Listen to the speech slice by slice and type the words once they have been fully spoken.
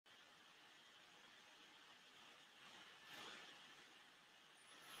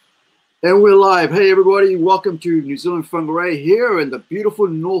And we're live. Hey, everybody. Welcome to New Zealand Whangarei here in the beautiful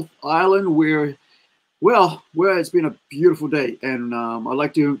North Island where it's been a beautiful day. And I'd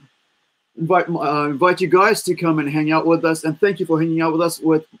like to invite you guys to come and hang out with us. And thank you for hanging out with us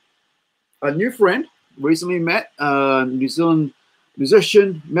with a new friend, recently met, New Zealand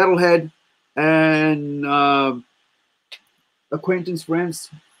musician, metalhead, and acquaintance, friends.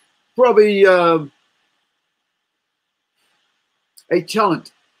 Probably a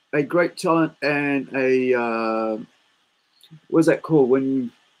talent. A great talent and a what's that called? When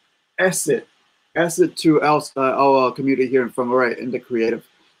asset to our community here in Whangarei in the creative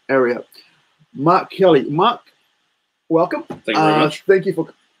area. Mark Kelly. Mark, welcome. Thank you very much. Thank you for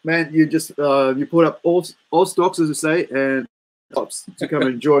you just you put up all stocks, as I say, and to come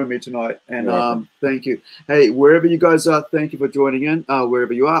and join me tonight. And thank you. Hey, wherever you guys are, thank you for joining in.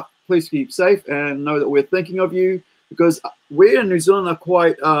 Wherever you are, please keep safe and know that we're thinking of you. Because we in New Zealand are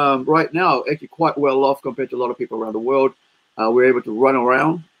quite, right now, actually quite well off compared to a lot of people around the world. We're able to run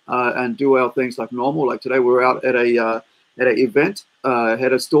around and do our things like normal. Like today, we were out at an event,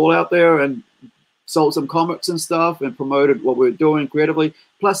 had a stall out there and sold some comics and stuff and promoted what we were doing creatively,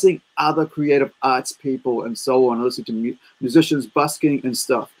 plus seeing other creative arts people and so on, listening to musicians busking and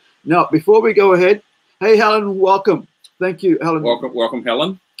stuff. Now, before we go ahead, hey, Helen, welcome. Thank you, Helen. Welcome,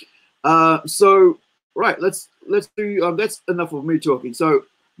 Helen. Right, let's do. That's enough of me talking. So,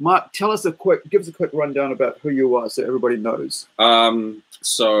 Mark, give us a quick rundown about who you are, so everybody knows. Yeah,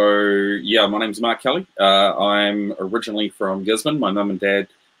 my name's Mark Kelly. I'm originally from Gisborne. My mum and dad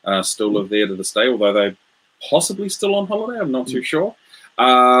still live there to this day, although they're possibly still on holiday. I'm not too sure.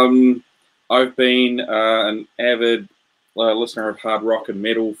 I've been an avid listener of hard rock and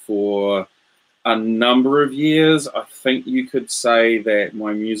metal for a number of years. I think you could say that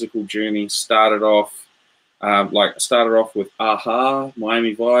my musical journey started off with Aha,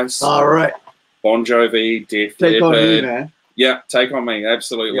 Miami Vice. All right. Bon Jovi, Def Leppard. Take on me, man. Yeah, Take on Me,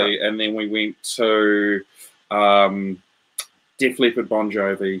 absolutely. Yeah. And then we went to Def Leppard, Bon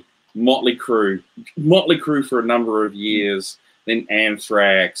Jovi, Motley Crue for a number of years, then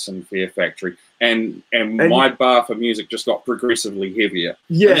Anthrax and Fear Factory. And my bar for music just got progressively heavier.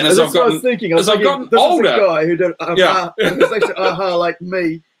 Yeah, and that's what I was thinking. As I've gotten older, this is a guy who did Aha, and it's actually Aha like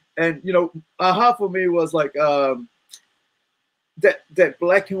me. And you know, Aha for me was like that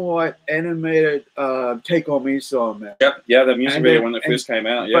black and white animated Take on Me song, man. Yep, yeah, the music video when it first came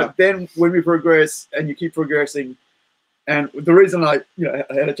out. Yeah, but then when we progress and you keep progressing, and the reason I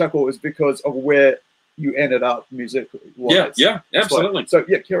had a chuckle is because of where you ended up musically. Yeah, absolutely. So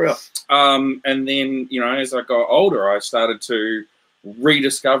yeah, carry on. And then as I got older, I started to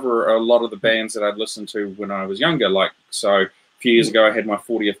rediscover a lot of the bands that I'd listened to when I was younger. Like a few years ago, I had my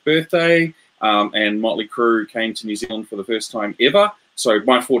 40th birthday, and Motley Crue came to New Zealand for the first time ever. So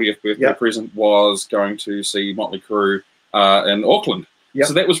my 40th birthday present was going to see Motley Crue in Auckland. Yep.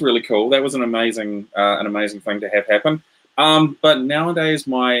 So that was really cool. That was an amazing thing to have happen. But nowadays,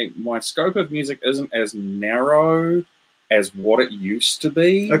 my scope of music isn't as narrow as what it used to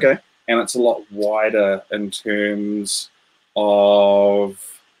be. Okay. And it's a lot wider in terms of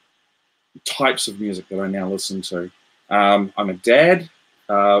types of music that I now listen to. I'm a dad,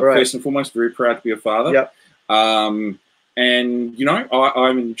 first and foremost, very proud to be a father. Yep. And,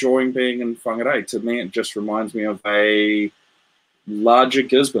 I'm enjoying being in Whangarei. To me, it just reminds me of a larger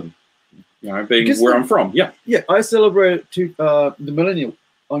Gisborne. Being Gisborne, where I'm from, yeah. I celebrated the millennial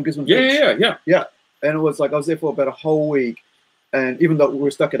on Gisborne. Yeah. And it was like I was there for about a whole week, and even though we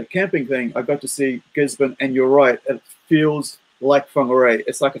were stuck at a camping thing, I got to see Gisborne. And you're right, it feels like Whangarei.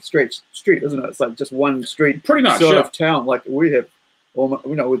 It's like a straight street, isn't it? It's like just one street, pretty much, sort of town. Like we have,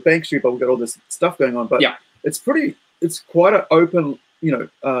 with Bank Street, but we've got all this stuff going on. But it's quite an open.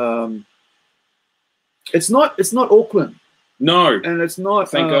 It's not Auckland. No, and it's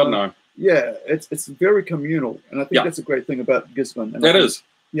not. Thank God, no. Yeah, it's very communal, and I think that's a great thing about Gisborne. That is.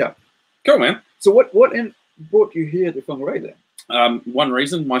 Yeah. Cool, man. So what brought you here to Whangarei then? One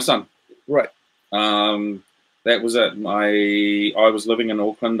reason, my son. Right. That was it. I was living in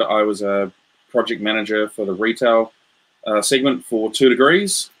Auckland. I was a project manager for the retail segment for 2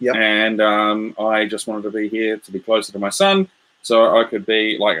 Degrees. Yep. And I just wanted to be here to be closer to my son, so I could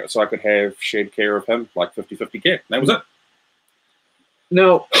have shared care of him, like 50-50 care. That was it.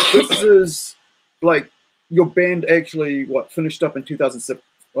 Now, this is like your band actually finished up in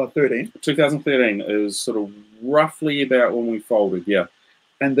 2013? 2013 is sort of roughly about when we folded, yeah.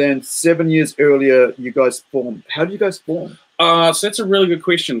 And then 7 years earlier, you guys formed. How did you guys form? So that's a really good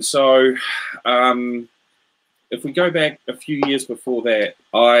question. So if we go back a few years before that,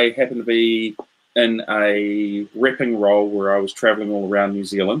 I happened to be in a repping role where I was traveling all around New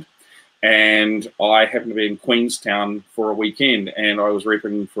Zealand. and I happened to be in Queenstown for a weekend, and I was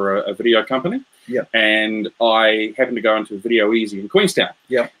repping for a video company. Yeah. And I happened to go into Video Easy in Queenstown.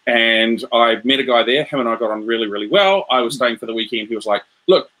 Yeah. And I met a guy there. Him and I got on really, really well. I was staying for the weekend. He was like,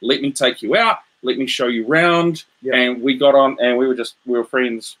 look, let me take you out. Let me show you around. Yeah. And we got on, and we were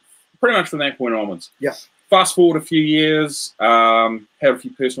friends pretty much from that point onwards. Yeah. Fast forward a few years, had a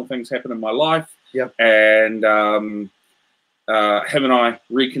few personal things happen in my life. Yeah. And him and I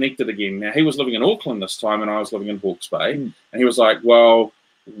reconnected again. Now, he was living in Auckland this time, and I was living in Hawke's Bay. And he was like, well,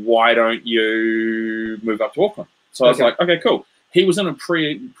 why don't you move up to Auckland? So I was like, okay, cool. He was in a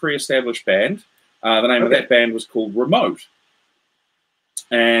pre-established band. The name of that band was called Remote.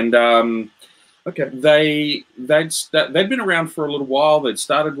 And they'd been around for a little while. They'd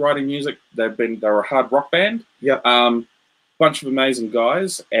started writing music. They were a hard rock band. Yeah. Bunch of amazing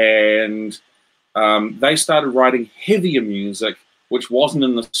guys, and they started writing heavier music, which wasn't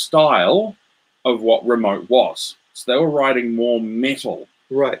in the style of what Remote was. So they were writing more metal.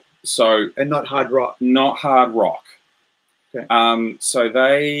 Right. So and not hard rock. Not hard rock. Okay. So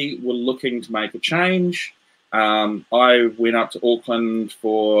they were looking to make a change. I went up to Auckland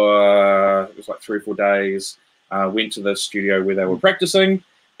for it was like 3 or 4 days. Went to the studio where they were practicing,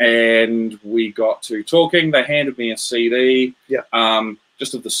 and we got to talking. They handed me a CD,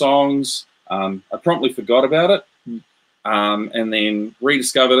 just of the songs. I promptly forgot about it, and then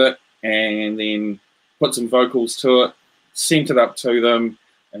rediscovered it, and then put some vocals to it, sent it up to them,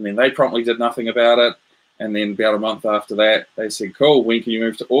 and then they promptly did nothing about it. And then about a month after that, they said, cool, when can you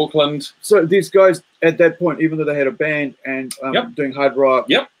move to Auckland? So these guys, at that point, even though they had a band and doing hard rock,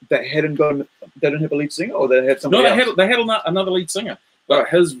 they didn't have a lead singer, or they had somebody else? They had another lead singer, but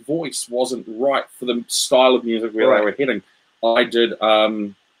his voice wasn't right for the style of music where they were heading. I did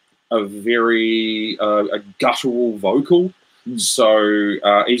a very guttural vocal.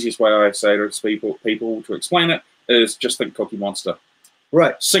 So easiest way I say to people to explain it is just think Cookie Monster.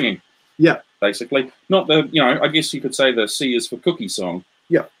 Right. Singing. Yeah. Basically. Not the, I guess you could say the C is for Cookie song.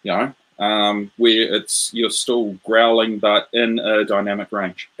 Yeah. Where you're still growling, but in a dynamic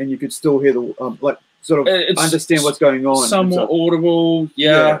range. And you could still hear the, sort of understand what's going on. Somewhat audible.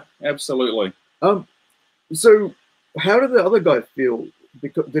 Yeah, absolutely. So how did the other guy feel?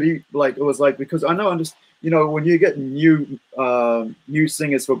 Because did he because I know when you get new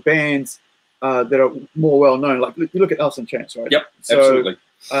singers for bands that are more well known, like you look at Elson Chance, right? Yep, absolutely.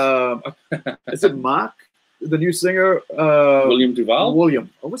 Is it Mark, the new singer? William Duval? William.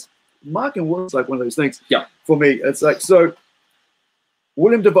 Mark and William's like one of those things. Yeah. For me, it's like, so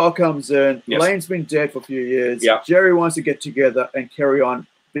William Duval comes in, Lane's been dead for a few years. Yeah. Jerry wants to get together and carry on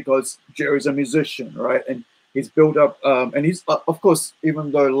because Jerry's a musician, right? And he's built up, and he's, of course,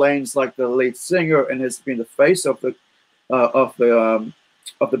 even though Lane's like the lead singer and has been the face of the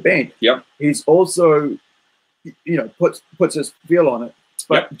band, he's also, puts his feel on it.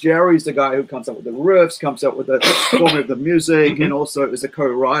 But Jerry's the guy who comes up with the riffs, comes up with the formula of the music, and also is a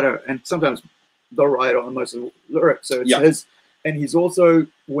co-writer, and sometimes the writer on most of the lyrics. So it's his, and he's also,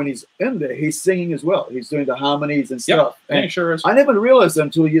 when he's in there, he's singing as well. He's doing the harmonies and stuff. And sure is. I never realized that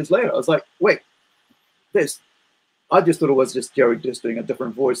until years later. I was like, wait, I just thought it was just Jerry just doing a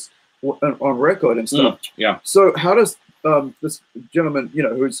different voice on record and stuff. So how does this gentleman,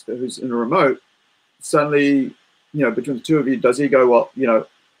 who's in a remote, suddenly, between the two of you, does he go, well,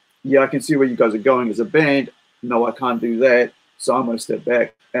 I can see where you guys are going as a band. No, I can't do that. So I'm going to step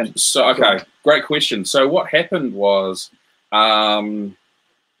back. And so, okay, great question. So what happened was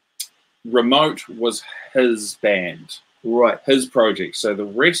Remote was his band. Right. His project. So the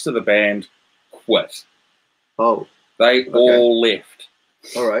rest of the band quit. Oh. They all left.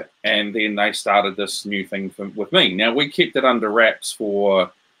 All right. And then they started this new thing with me. Now, we kept it under wraps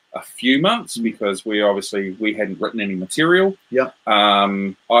for a few months because we hadn't written any material. Yeah.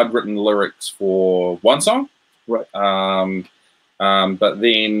 I'd written lyrics for one song. Right. But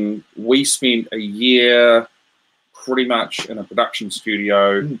then we spent a year pretty much in a production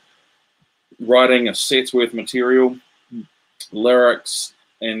studio writing a set's worth of material, lyrics,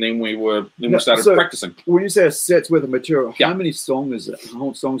 and then we started practicing. When you say a set's worth of material, how many songs is it? How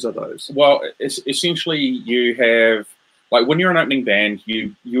many songs are those? Well, essentially you have, like when you're an opening band,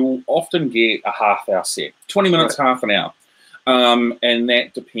 you'll often get a half-hour set, 20 minutes, half an hour. And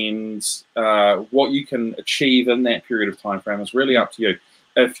that depends, what you can achieve in that period of time frame is really up to you.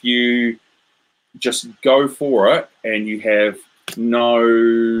 If you just go for it and you have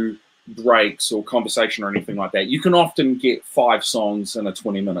no breaks or conversation or anything like that, you can often get 5 songs in a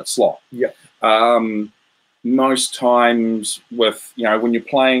 20-minute slot. Yeah. Most times with, when you're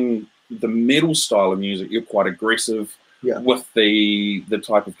playing the metal style of music, you're quite aggressive with the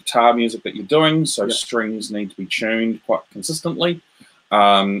type of guitar music that you're doing. So strings need to be tuned quite consistently.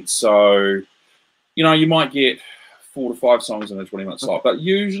 So, you know, you might get 4 to 5 songs in a 20-minute slot, but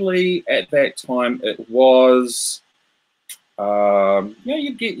usually at that time it was,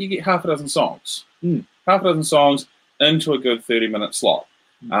 you get half a dozen songs. Half a dozen songs into a good 30-minute slot.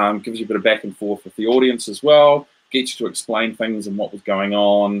 Gives you a bit of back and forth with the audience as well, gets you to explain things and what was going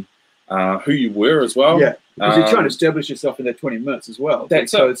on, who you were as well. Yeah, because you're trying to establish yourself in that 20 minutes as well.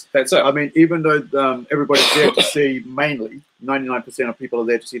 That's it. I mean, even though everybody's there to see, mainly 99% of people are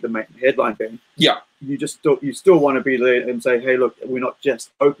there to see the main headline band. Yeah, you still want to be there and say, hey, look, we're not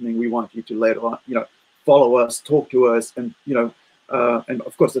just opening. We want you to later on, you know, follow us, talk to us, and you know, and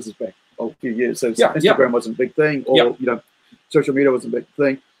of course this is back a few years, so Instagram wasn't a big thing, or you know, social media wasn't a big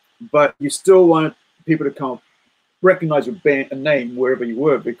thing, but you still want people to come recognize your band and name wherever you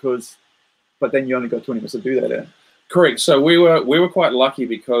were, but then you only got 20 minutes to do that in. Correct. So we were quite lucky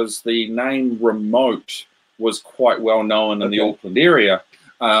because the name Remote was quite well known in the Auckland area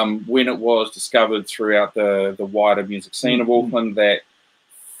when it was discovered throughout the wider music scene of Auckland that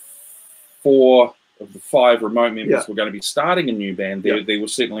 4 of the 5 remote members were going to be starting a new band. There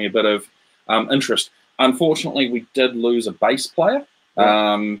was certainly a bit of interest. Unfortunately, we did lose a bass player.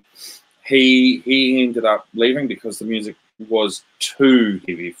 He ended up leaving because the music was too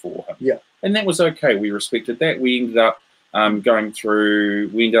heavy for him. Yeah, and that was okay. We respected that. We ended up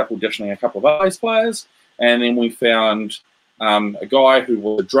auditioning a couple of bass players, and then we found a guy who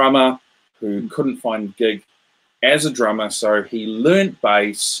was a drummer who couldn't find a gig as a drummer, so he learnt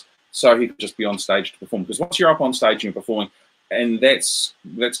bass so he could just be on stage to perform. Because once you're up on stage and you're performing, and it's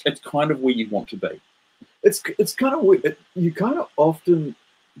kind of where you want to be. It's kind of weird. You kind of often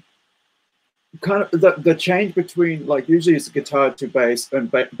the change between, like, usually it's guitar to bass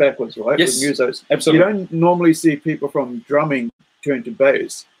and backwards, right? Yes, with musos. Absolutely. You don't normally see people from drumming turn to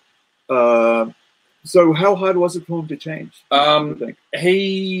bass. So how hard was it for him to change?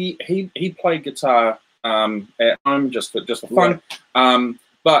 He played guitar at home just for fun. Right.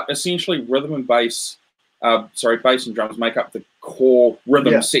 But essentially rhythm and bass, bass and drums make up the core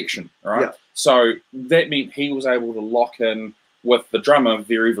rhythm section, right? Yeah. So that meant he was able to lock in with the drummer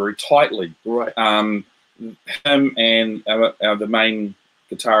very, very tightly. Right. Him and the main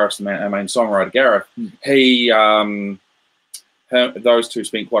guitarist, our main songwriter, Gareth, those two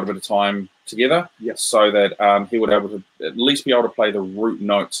spent quite a bit of time together, so that he would able to at least be able to play the root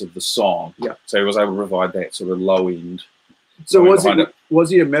notes of the song. Yeah. So he was able to provide that sort of low end. So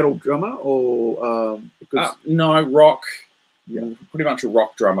was he a metal drummer, or no, rock? Yeah, pretty much a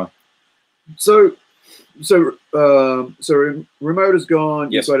rock drummer. So Remote is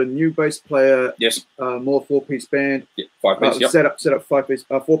gone. You've got a new bass player. Yes. More 4-piece band. Yeah, 5-piece. Set up 5-piece,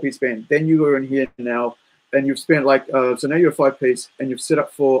 4-piece band. Then you are in here now, and you've spent so now you're a 5-piece, and you've set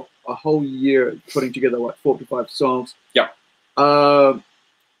up for a whole year putting together 45 songs. Yeah. Now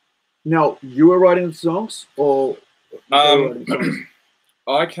you were writing the songs, or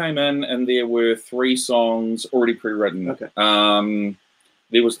I came in and there were 3 songs already pre-written. Okay.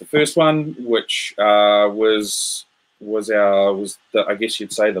 There was the first one, which was I guess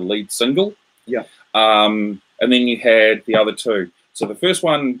you'd say the lead single. Yeah. And then you had the other 2. So the first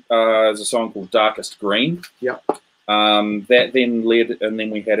one is a song called Darkest Green. Yeah. That then led, and then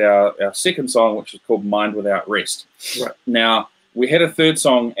we had our second song, which was called Mind Without Rest. Right. Now we had a third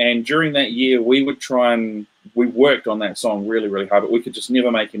song, and during that year we worked on that song really, really hard, but we could just never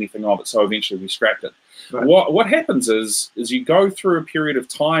make anything of it. So eventually we scrapped it. Right. What happens is you go through a period of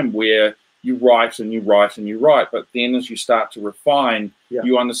time where you write and you write and you write, but then as you start to refine,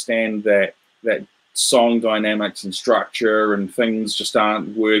 you understand that song dynamics and structure and things just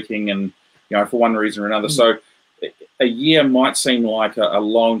aren't working, and for one reason or another. So a year might seem like a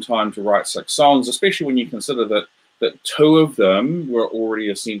long time to write 6 songs, especially when you consider that 2 of them were already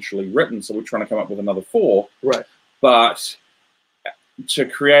essentially written. So we're trying to come up with another 4. Right. But to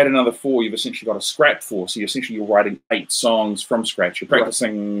create another 4, you've essentially got to scrap 4. So you're writing 8 songs from scratch. You're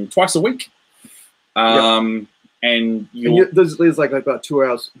practicing twice a week. And there's like about 2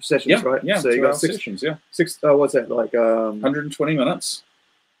 hours sessions, right? Yeah, so you got 6 sessions. Yeah. 6. What's that like? 120 minutes.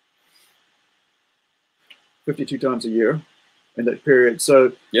 52 times a year in that period.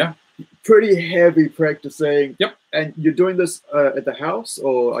 So pretty heavy practicing. Yep. And you're doing this at the house,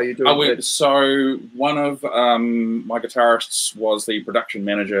 or are you doing it? So one of my guitarists was the production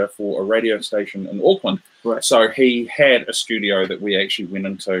manager for a radio station in Auckland. Right. So he had a studio that we actually went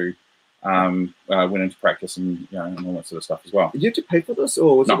into practice and and all that sort of stuff as well. Did you have to pay for this,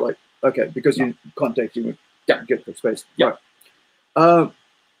 or was it like because you contact you with get the space? Yeah. Right.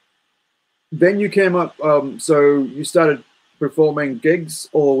 then you came up. So you started performing gigs,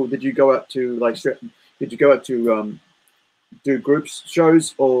 or did you go out to did you go out to do groups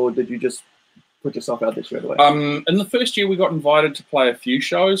shows, or did you just put yourself out there straight away? In the first year, we got invited to play a few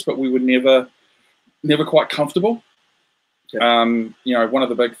shows, but we were never quite comfortable. Yeah. You know, one of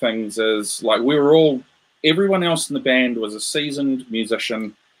the big things is like everyone else in the band was a seasoned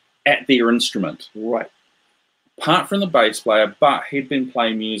musician at their instrument. Right. Apart from the bass player, but he'd been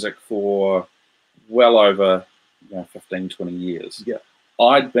playing music for well over 15, 20 years. Yeah.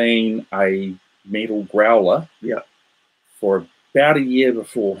 I'd been a metal growler for about a year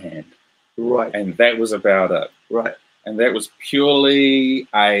beforehand. Right. And that was about it. Right. And that was purely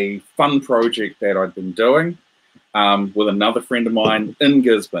a fun project that I'd been doing with another friend of mine in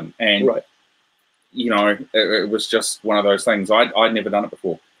Gisborne. And, you know, it was just one of those things. I'd never done it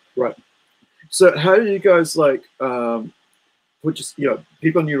before. Right. So how do you guys like put just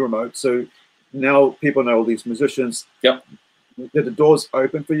people knew remote, so now people know all these musicians. Yep. Did the doors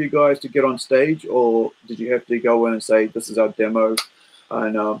open for you guys to get on stage, or did you have to go in and say this is our demo?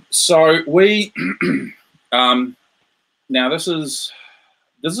 And so we now this is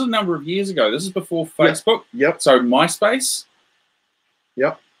a number of years ago. This is before Facebook. Yep. So MySpace.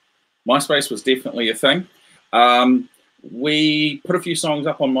 Yep. MySpace was definitely a thing. We put a few songs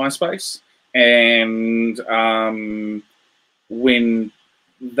up on MySpace, and when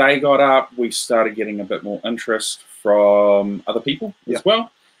they got up, we started getting a bit more interest from other people as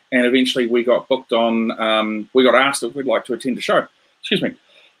well. And eventually we got booked on, we got asked if we'd like to attend a show. Excuse me.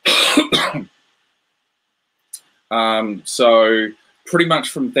 So pretty much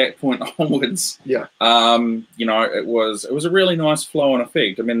from that point onwards, you know, it was a really nice flow and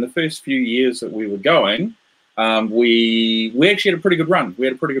effect. I mean, the first few years that we were going, we actually had a pretty good run.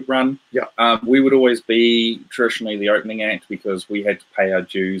 Yeah. We would always be traditionally the opening act because we had to pay our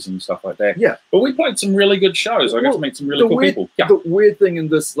dues and stuff like that. Yeah. But we played some really good shows. I got to meet some really cool people. Yeah. The weird thing in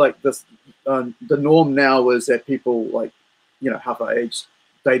this, the norm now is that people half our age,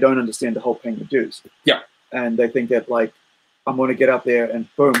 they don't understand the whole paying the dues. Yeah. And they think that I'm going to get up there and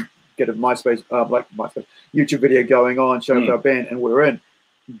boom, get a MySpace YouTube video going on, showing our band, and we're in.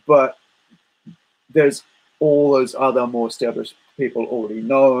 But there's all those other more established people already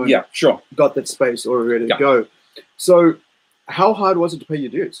known. Yeah, sure. Got that space already ready to go. So how hard was it to pay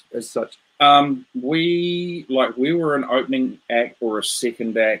your dues as such? We were an opening act or a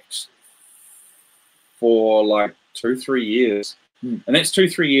second act for 2-3 years. And that's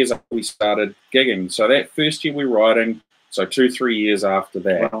 2-3 years after we started gigging. So that first year we were writing, so 2-3 years after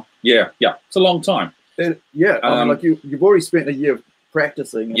that. Wow. Yeah. It's a long time. And, you've already spent a year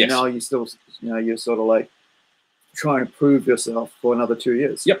practicing, and now you still, you're sort of trying to prove yourself for another 2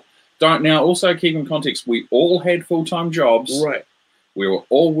 years. Yep. Now also keep in context, we all had full-time jobs. Right. We were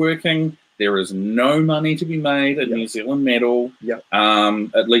all working. There is no money to be made in New Zealand metal. Yep.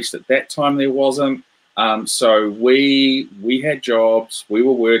 At least at that time there wasn't. So we had jobs, we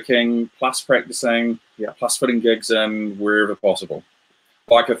were working, plus practicing, plus fitting gigs in wherever possible.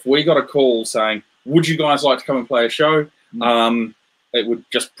 If we got a call saying, would you guys like to come and play a show? It would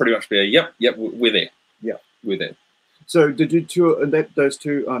just pretty much be a, yep, we're there. Yeah, we're there. So did you tour in those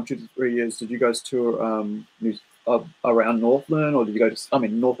 2 to 3 years? Did you guys tour around Northland, or did you go to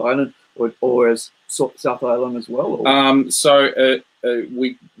North Island, or as South Island as well? Or?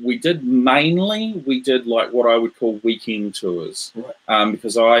 We did what I would call weekend tours,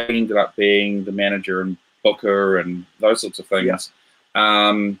 because I ended up being the manager and booker and those sorts of things.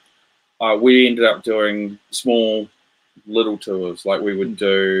 We ended up doing small little tours, we would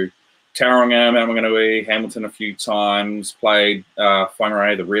do Tauranga, Mount Whangarei, Hamilton a few times, played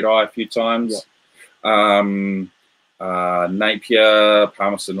Whangarei, the Red Eye a few times, Napier,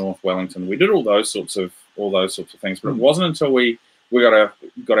 Palmerston North, Wellington. We did all those sorts of things, but it wasn't until we got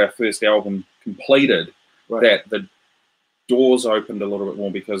our first album completed that the doors opened a little bit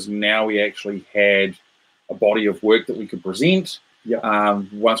more, because now we actually had a body of work that we could present.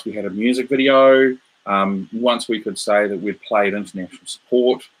 Once we had a music video, once we could say that we'd played international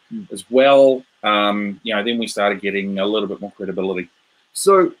support as well, then we started getting a little bit more credibility.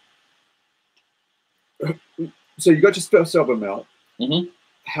 So you got your first album out.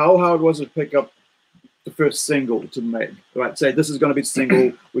 How hard was it to pick up the first single to make? Say this is going to be the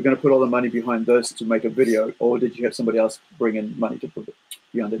single, we're going to put all the money behind this to make a video, or did you have somebody else bring in money to put it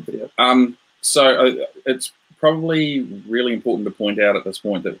behind that video? So it's probably really important to point out at this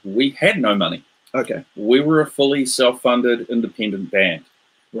point that we had no money. Okay. We were a fully self-funded independent band.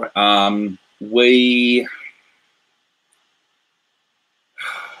 Right. We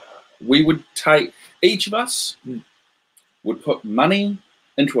would take, each of us would put money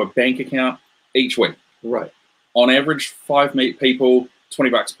into a bank account each week. Right. On average, 5 people,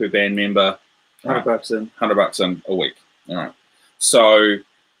 $20 per band member. $100 in. $100 in a week. All right. So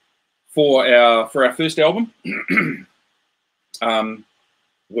for our first album,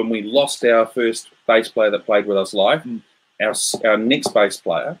 when we lost our first bass player that played with us live, our next bass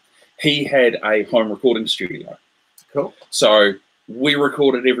player, he had a home recording studio. Cool. So we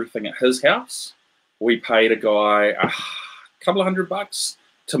recorded everything at his house. We paid a guy a couple of $100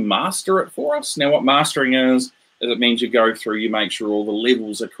 to master it for us. Now, what mastering is it means you go through, you make sure all the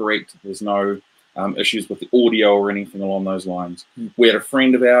levels are correct. There's no issues with the audio or anything along those lines. We had a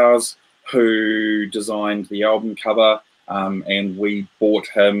friend of ours who designed the album cover, and we bought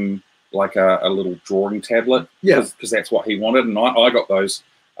him like a little drawing tablet, because that's what he wanted, and I got those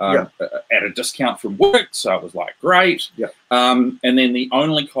at a discount from work, so it was like great. And then the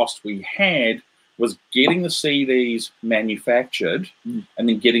only cost we had was getting the CDs manufactured and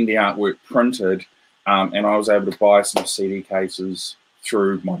then getting the artwork printed, and I was able to buy some CD cases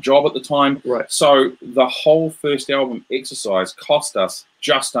through my job at the time. Right. So the whole first album exercise cost us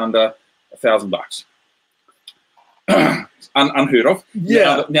just under $1,000. Unheard of.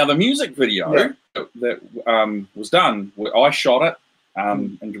 Yeah. Now the music video that was done, I shot it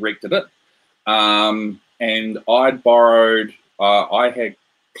and directed it, and I'd borrowed. I had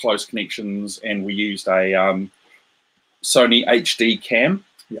close connections, and we used a Sony HD cam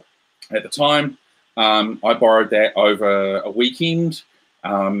at the time. I borrowed that over a weekend.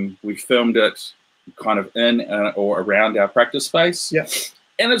 We filmed it kind of in or around our practice space.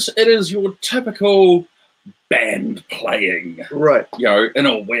 And it is your typical band playing, right? You know, in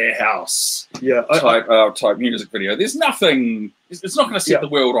a warehouse, type music video. There's nothing. It's not going to set the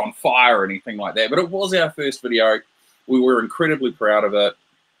world on fire or anything like that. But it was our first video. We were incredibly proud of it.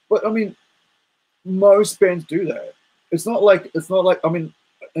 But I mean, most bands do that. It's not like I mean,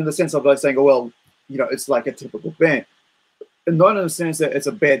 in the sense of like saying, oh well, you know, it's like a typical band, and not in the sense that it's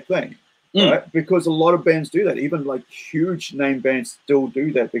a bad thing, right? Because a lot of bands do that. Even like huge name bands still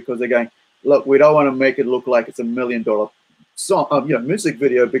do that because they're going, look, we don't want to make it look like it's $1 million song, music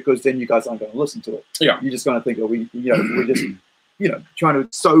video, because then you guys aren't going to listen to it. You're just going to think, oh, we're just, trying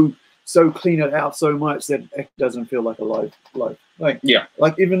to so clean it out so much that it doesn't feel like a live thing.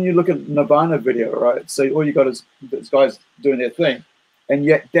 Like even you look at Nirvana video, right? So all you got is these guys doing their thing, and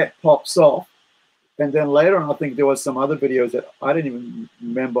yet that pops off. And then later on, I think there was some other videos that I didn't even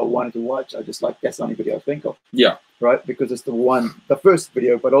remember wanting to watch. I just like, that's the only video I think of. Right? Because it's the first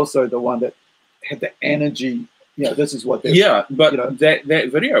video, but also the one that had the energy. This is what they're... but that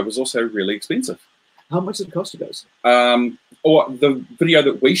video was also really expensive. How much did it cost you guys? Or the video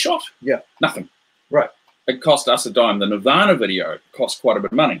that we shot? Nothing. Right. It cost us a dime. The Nirvana video cost quite a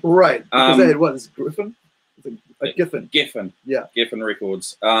bit of money. Right. Because they had what? Is it Griffin? Giffen. Geffen. Geffen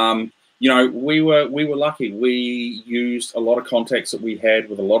Records. We were lucky. We used a lot of contacts that we had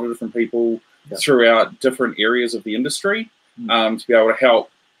with a lot of different people throughout different areas of the industry to be able to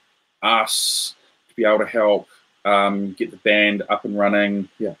help us, to be able to help get the band up and running,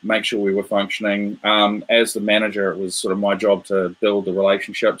 make sure we were functioning. As the manager, it was sort of my job to build the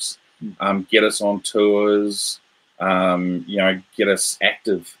relationships, get us on tours, get us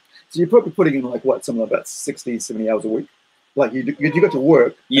active. So you're probably putting in like what, something about 60, 70 hours a week? Like you got to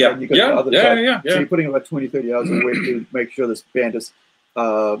work. You got to other stuff. So you're putting about 20, 30 hours a week to make sure this band is,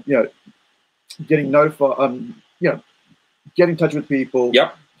 getting notified, getting in touch with people,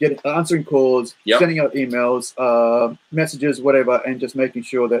 answering calls, sending out emails, messages, whatever, and just making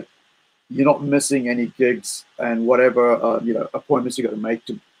sure that you're not missing any gigs and whatever, appointments you got to make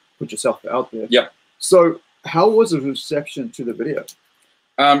to put yourself out there. So how was the reception to the video?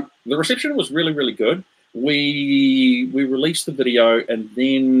 The reception was really, really good. We released the video, and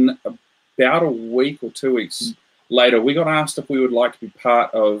then about a week or 2 weeks later, we got asked if we would like to be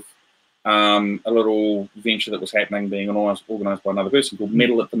part of a little venture that was happening, being organised by another person called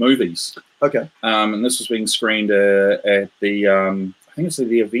Metal at the Movies. And this was being screened at the, I think it's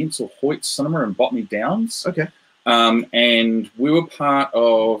the Events or Hoyt Cinema in Botany Downs. And we were part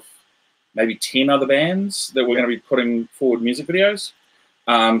of maybe 10 other bands that were going to be putting forward music videos.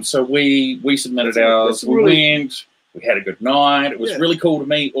 So we submitted ours, we went, we had a good night. It was really cool to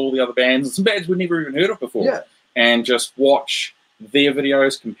meet all the other bands, and some bands we'd never even heard of before, and just watch their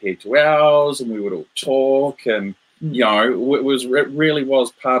videos compared to ours, and we would all talk, and it really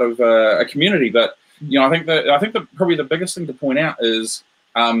was part of a community. But I think that probably the biggest thing to point out is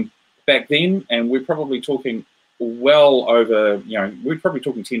back then, and we're probably talking well over, we're probably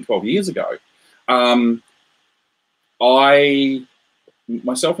talking 10, 12 years ago,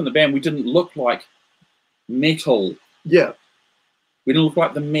 myself and the band, we didn't look like metal We didn't look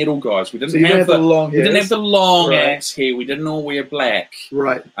like the metal guys. We didn't So you have the long we didn't have hairs. the long Right. ass hair. We didn't all wear black.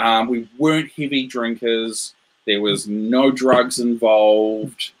 Right. We weren't heavy drinkers. There was no drugs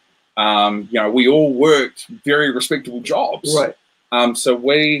involved. You know, we all worked very respectable jobs. Right. So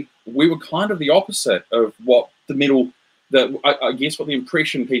we were kind of the opposite of what the metal, I guess what the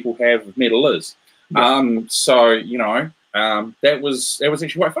impression people have of metal is. Yeah. So you know, that was actually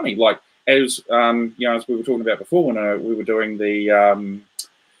quite funny. Like as you know, as we were talking about before, when we were doing the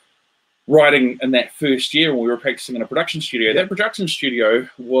writing in that first year when we were practicing in a production studio. Yeah. That production studio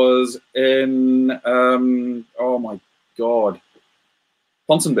was in oh my god,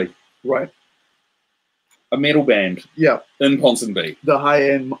 Ponsonby. Right. A metal band. Yeah. In Ponsonby. The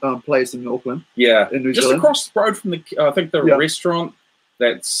high-end place in Auckland. Yeah. In New Just Zealand. across the road from the, I think the Yeah. restaurant.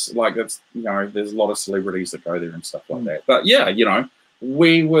 That's you know, there's a lot of celebrities that go there and stuff like that. But yeah, you know,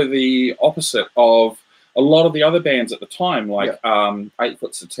 we were the opposite of a lot of the other bands at the time, like 8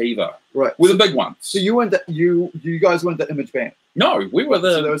 Foot Sativa. Right. We're the big ones. So you weren't that you guys weren't the image band. No, we were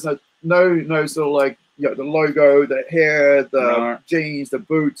the. So there was no sort of like, you know, the logo, the hair, the jeans, the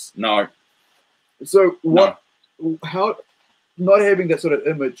boots. No. So how, not having that sort of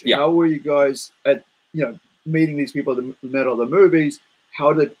image, Yeah. how were you guys at, you know, meeting these people at the Met or the movies?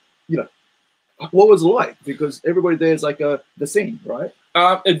 How did, you know, what was it like? Because everybody there is like the scene, right?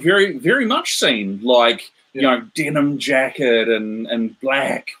 It very much seemed like, you know, denim jacket and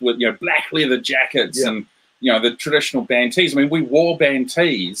black with, you know, black leather jackets and, you know, the traditional band tees. I mean, we wore band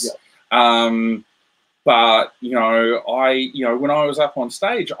tees. But, you know, when I was up on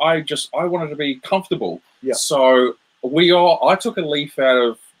stage, I wanted to be comfortable. Yeah. So I took a leaf out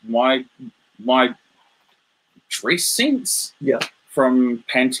of my dress sense. Yeah. From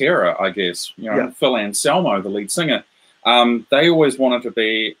Pantera, I guess. You know, Phil Anselmo, the lead singer. They always wanted to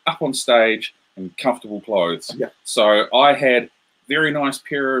be up on stage in comfortable clothes. Yeah. So I had very nice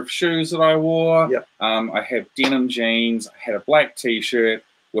pair of shoes that I wore. Yeah. I had denim jeans. I had a black T-shirt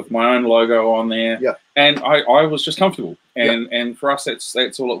with my own logo on there. Yeah. And I was just comfortable. And for us,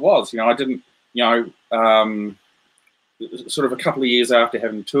 that's all it was. You know, I didn't, you know, sort of a couple of years after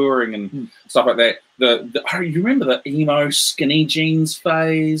having touring and stuff like that, you remember the emo skinny jeans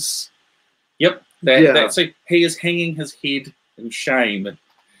phase? Yep. That's it. He is hanging his head in shame.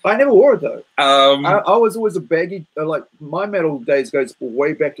 I never wore it though. I was always a baggy, like my metal days goes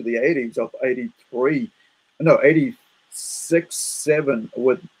way back to the 80s, of 83, no, 86, 7,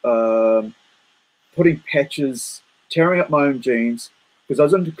 with putting patches, tearing up my own jeans, because I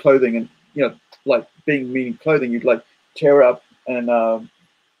was into clothing and, you know, like being meaning clothing, you'd like tear up and,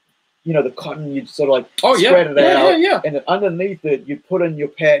 you know, the cotton, you'd sort of like spread it out. And then underneath it, you'd put in your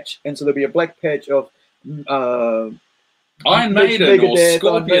patch, and so there'd be a black patch of Iron Maiden or Megadeth,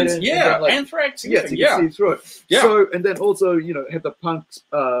 Scorpions, like, Anthrax, so you can see through it. So, and then also, you know, have the punk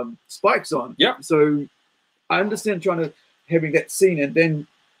spikes on. So I understand having that scene and then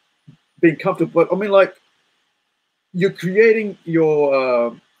being comfortable, but I mean, like, you're creating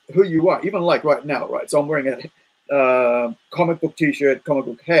your who you are, even like right now, right? So I'm wearing a comic book T-shirt, comic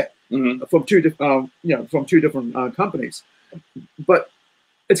book hat from two different companies, but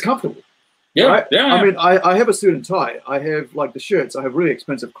it's comfortable. Right? I mean, I have a suit and tie. I have like the shirts. I have really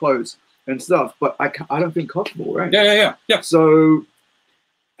expensive clothes and stuff, but I don't feel comfortable, right? Yeah. So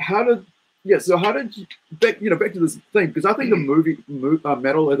how did you back to this thing? Because I think the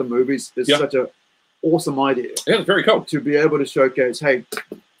metal at the movies is such a awesome idea. Yeah, it's very cool to be able to showcase. Hey,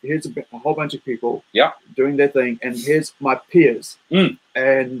 here's a whole bunch of people doing their thing, and here's my peers,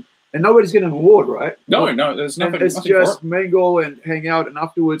 and nobody's getting an award, right? No, there's nothing. It's just mingle and hang out, and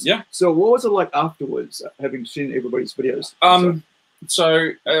afterwards. Yeah. So what was it like afterwards, having seen everybody's videos?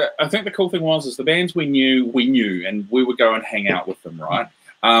 So I think the cool thing is the bands we knew, and we would go and hang out with them, right?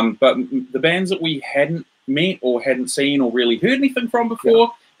 But the bands that we hadn't met or hadn't seen or really heard anything from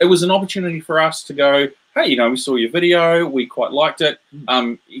before, it was an opportunity for us to go, hey, you know, we saw your video, we quite liked it. You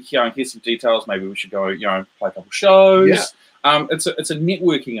know, here's some details. Maybe we should go, you know, play a couple shows. Yeah. It's a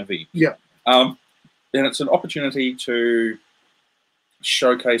networking event. Yeah. And it's an opportunity to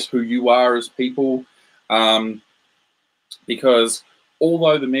showcase who you are as people. Because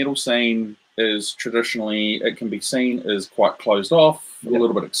although the metal scene is traditionally, it can be seen as quite closed off, a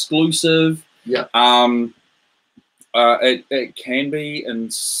little bit exclusive. Yeah. It can be in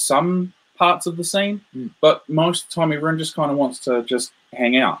some parts of the scene, but most of the time everyone just kind of wants to just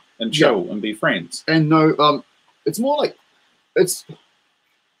hang out and chill and be friends. And no, it's more like it's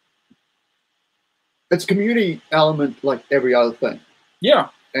community element like every other thing. Yeah.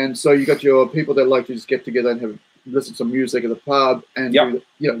 And so you got your people that like to just get together and listen to some music at the pub and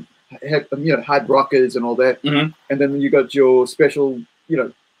hard rockers and all that, Mhm. and then you got your special,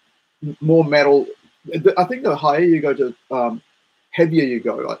 more metal. I think the higher you go to, heavier you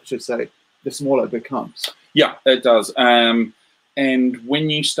go, I should say, the smaller it becomes. Yeah, it does. And when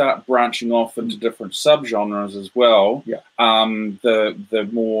you start branching off into different subgenres as well, Yeah. The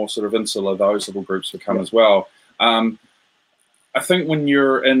more sort of insular those little groups become as well. I think when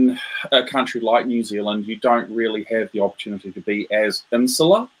you're in a country like New Zealand, you don't really have the opportunity to be as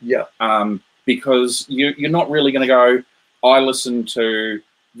insular. Yeah. Because you're not really going to go, I listen to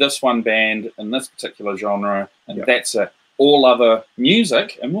this one band in this particular genre, and that's it. All other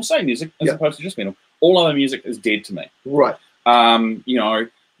music, and we'll say music as opposed to just metal, all other music is dead to me. Right.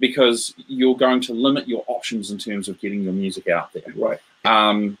 Because you're going to limit your options in terms of getting your music out there. Right.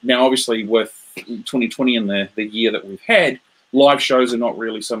 Now, obviously, with 2020 and the year that we've had, live shows are not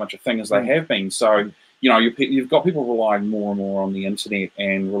really so much a thing as they have been. So, you've got people relying more and more on the internet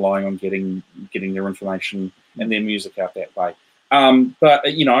and relying on getting their information and their music out that way. But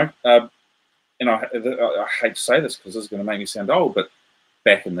and I hate to say this because this is going to make me sound old, but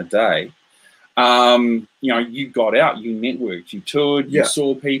back in the day, you got out, you networked, you toured, you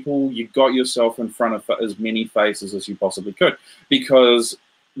saw people, you got yourself in front of as many faces as you possibly could, because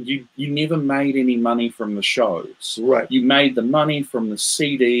you never made any money from the shows. Right. You made the money from the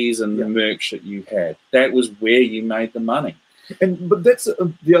CDs and the merch that you had. That was where you made the money. But that's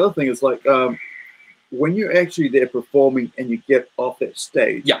the other thing is like when you're actually there performing and you get off that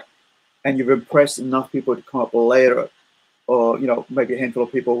stage, and you've impressed enough people to come up later, or maybe a handful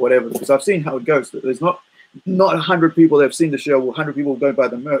of people, or whatever. Because I've seen how it goes. There's not 100 people that have seen the show, or 100 people go buy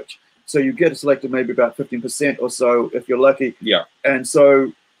the merch. So you get selected maybe about 15% or so if you're lucky. Yeah. And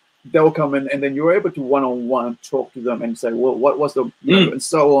so they'll come in, and then you're able to one-on-one talk to them and say, well, what was the and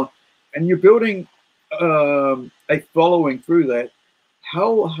so on. And you're building a following through that.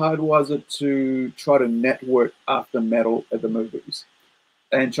 How hard was it to try to network after metal at the movies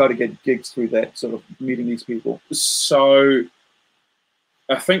and try to get gigs through that, sort of meeting these people? So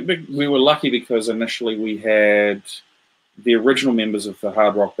I think we were lucky because initially we had the original members of the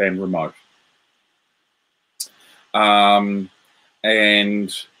hard rock band remote. And there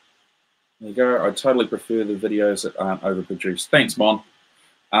you go. I totally prefer the videos that aren't overproduced. Thanks, Mon.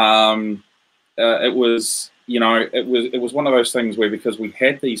 It was one of those things where, because we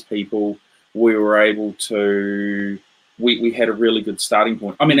had these people, we were able to, we had a really good starting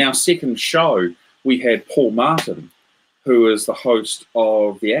point. I mean, our second show, we had Paul Martin, who is the host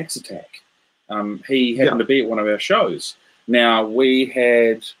of the Axe Attack. He happened to be at one of our shows. Now, we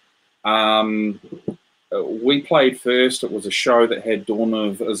had, we played first. It was a show that had Dawn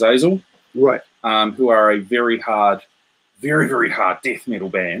of Azazel, right? Who are a very, very hard death metal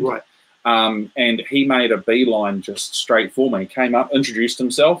band, right? And he made a beeline just straight for me. Came up, introduced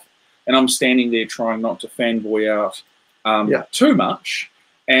himself, and I'm standing there trying not to fanboy out too much.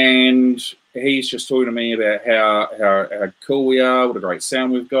 And he's just talking to me about how cool we are, what a great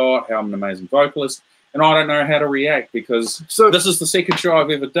sound we've got, how I'm an amazing vocalist. And I don't know how to react, because this is the second show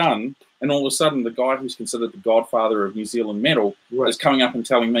I've ever done, and all of a sudden the guy who's considered the godfather of New Zealand metal is coming up and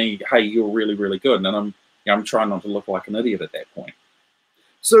telling me, hey, you're really, really good. And I'm trying not to look like an idiot at that point.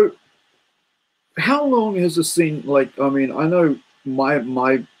 So how long has the scene, like, I mean, I know my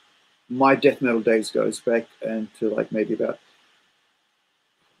death metal days goes back into like maybe about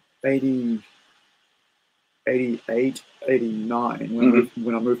 80, 88, 89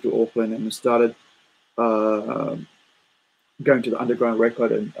 when I moved to Auckland and started going to the underground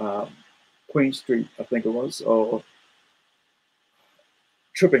record in Queen Street, I think it was, or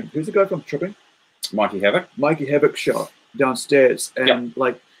Tripping. Who's the guy from Tripping? Mikey Havoc. Mikey Havoc show downstairs, and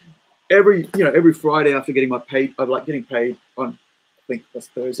like every Friday after getting my paid, I'd like getting paid on, I think that's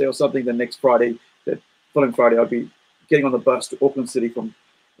Thursday or something. The next Friday, the following Friday, I'd be getting on the bus to Auckland City from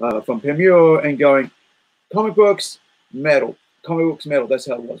Pemure and going comic books, metal. Comic books, metal. That's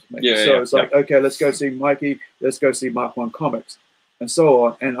how it was. It's like, okay, let's go see Mikey. Let's go see Mark 1 Comics, and so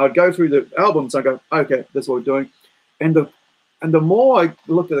on. And I'd go through the albums. I go, okay, that's what we're doing. And the more I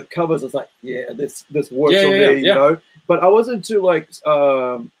looked at the covers, I was like, yeah, this works for me, you know. But I wasn't too like,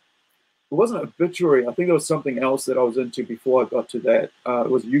 it wasn't Obituary. I think there was something else that I was into before I got to that. It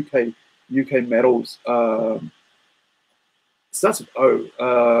was UK metals. Starts with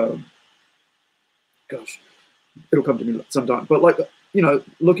O. Gosh, it'll come to me sometime. But like,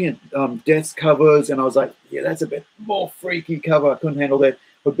 looking at Death's covers, and I was like, yeah, that's a bit more freaky cover. I couldn't handle that.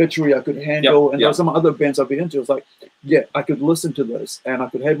 Obituary I could handle, and there were some other bands I'd be into. I was like, yeah, I could listen to this, and I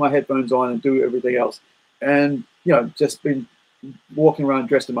could have my headphones on and do everything else. And just been walking around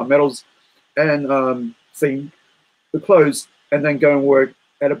dressed in my metals and seeing the clothes, and then go and work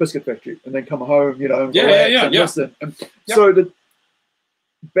at a biscuit factory and then come home, you know, and listen. And so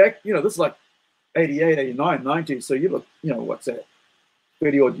back, you know, this is like 88, 89, 90. So you look, you know, what's that,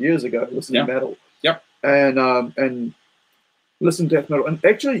 30 odd years ago, listening to metal. And listen to death metal. And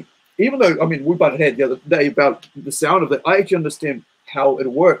actually, even though, I mean, we butted head the other day about the sound of it, I actually understand how it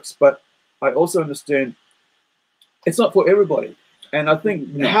works, but I also understand it's not for everybody. And I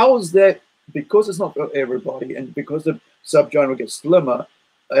think how is that, because it's not for everybody and because the subgenre gets slimmer,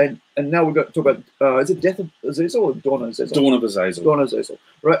 and now we've got to talk about, is it Death of Azazel or Dawn of Azazel? Dawn of Azazel. Dawn of Azazel.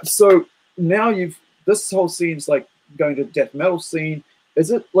 Right. So now this whole scene's like going to the death metal scene.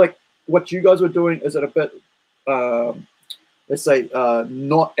 Is it like what you guys were doing? Is it a bit, let's say,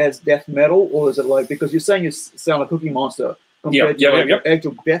 not as death metal, or is it like, because you're saying you sound like Cookie Monster compared to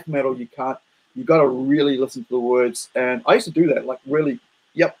actual death metal, you got to really listen to the words. And I used to do that, like really,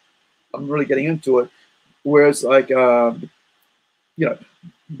 I'm really getting into it. Whereas like, you know,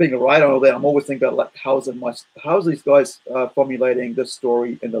 being a writer and all that, I'm always thinking about like, how's these guys formulating the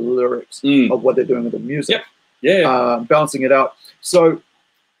story and the lyrics of what they're doing with the music, balancing it out. So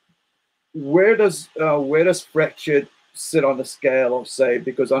where does Fractured sit on the scale of, say,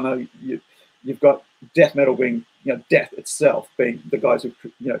 because I know you've got death metal being, you know, death itself being the guys who,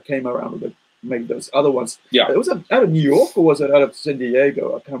 you know, came around with maybe those other ones. It was out of New York, or was it out of San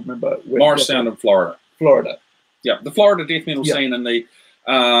Diego? I can't remember. Morristown in Florida. Yeah, the Florida death metal scene in the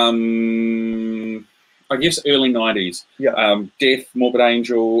I guess early 90s. Death, Morbid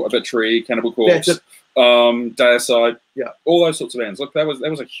Angel, Obituary, Cannibal Corpse, Deicide, all those sorts of bands. Look, that was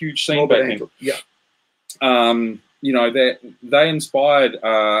a huge scene back then. You know, that they inspired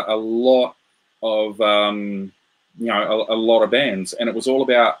a lot of you know, a lot of bands, and it was all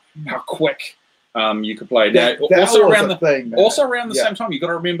about how quick you could play. Now, also around the same time, you got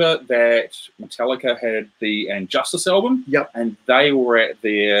to remember that Metallica had the Injustice album, and they were at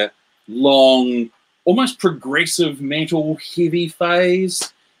their long, almost progressive metal heavy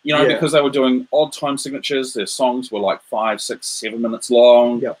phase. You know, because they were doing odd time signatures. Their songs were like 5, 6, 7 minutes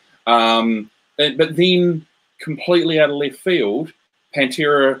long. But then, completely out of left field,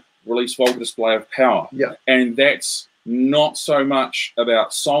 Pantera released Vulgar Display of Power. And that's not so much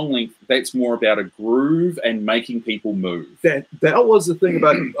about song length, that's more about a groove and making people move. That was the thing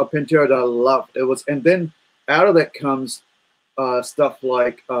about Pantera that I loved. It was, and then out of that comes stuff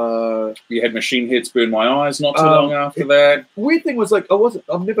like you had Machine Head's Burn My Eyes not too long after that. Weird thing was like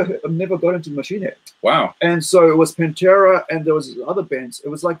I've never got into Machine Head. Wow. And so it was Pantera, and there was other bands. It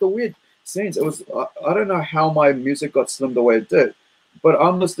was like the weird scenes. It was I don't know how my music got slimmed the way it did, but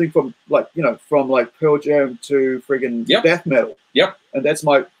I'm listening from like, you know, from like Pearl Jam to friggin' death metal. And that's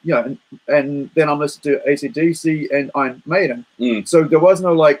my, you know, and then I'm listening to AC/DC and Iron Maiden. So there was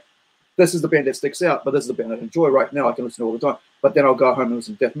no like, this is the band that sticks out, but this is the band I enjoy right now. I can listen to all the time. But then I'll go home and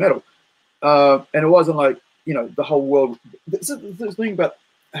listen to death metal. And it wasn't like, you know, the whole world. There's this thing about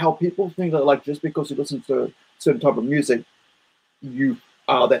how people think that like just because you listen to a certain type of music, you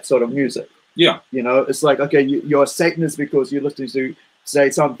are that sort of music. You know, it's like, okay, you're a Satanist because you're listening to,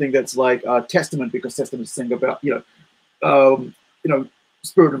 say, something that's like Testament, because Testament sing about, you know,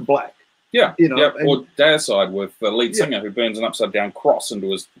 Spirit in Black. You know, or Deicide with the lead singer who burns an upside down cross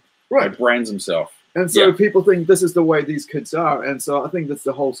into his brands himself. And so people think this is the way these kids are. And so I think that's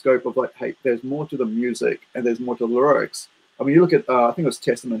the whole scope of like, hey, there's more to the music and there's more to the lyrics. I mean, you look at, I think it was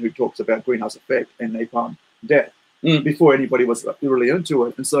Testament who talks about Greenhouse Effect and Napalm Death before anybody was really into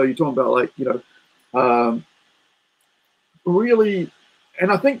it. And so you're talking about like, you know, really,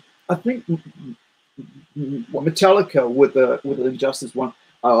 and I think Metallica with the Injustice one,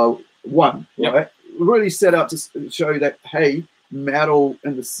 right, really set out to show that, hey, metal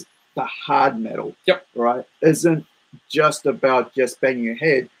and the hard metal, right, isn't just about just banging your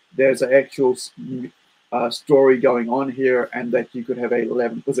head. There's an actual story going on here, and that you could have a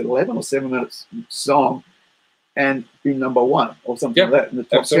 11 or 7 minutes song and be #1 or something like that in the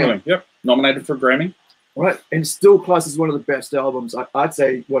top 10. Nominated for a Grammy. Right, and still class is one of the best albums. I'd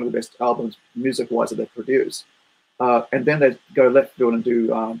say one of the best albums music-wise that they produce. And then they go left field and do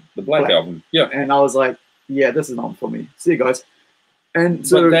the Black album. And I was like, yeah, this is not for me. See you guys. And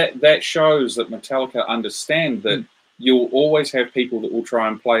so that shows that Metallica understand that you'll always have people that will try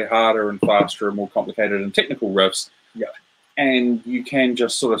and play harder and faster and more complicated and technical riffs. And you can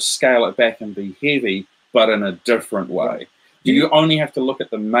just sort of scale it back and be heavy, but in a different way. You only have to look at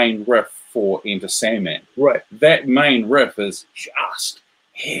the main riff for Enter Sandman. That main riff is just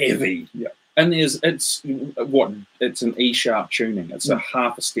heavy. And it's an E sharp tuning. It's a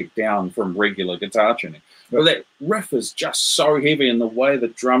half a step down from regular guitar tuning. But that riff is just so heavy, and the way the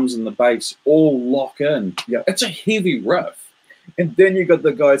drums and the bass all lock in. It's a heavy riff. And then you got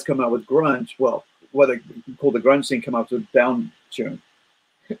the guys come out with grunge. Well, what they call the grunge scene come out with down tune.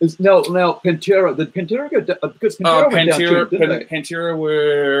 Now Pantera, did Pantera go down? Because Pantera went down tune, didn't they? Pantera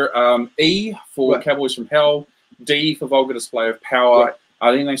were E for Cowboys from Hell, D for Vulgar Display of Power. Right.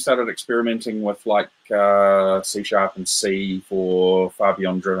 I think they started experimenting with like C sharp and C for Far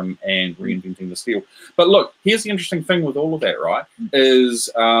Beyond Driven and Reinventing the Steel. But look, here's the interesting thing with all of that, right? Is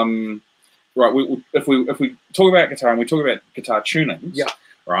if we talk about guitar and we talk about guitar tunings,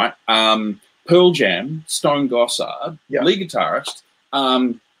 right? Pearl Jam, Stone Gossard, lead guitarist,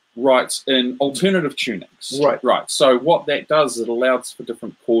 writes in alternative tunings, right? So what that does is it allows for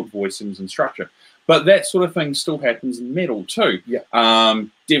different chord voicings and structure. But that sort of thing still happens in metal too.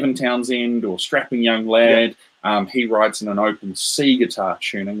 Devin Townsend or Strapping Young Lad, he writes in an open C guitar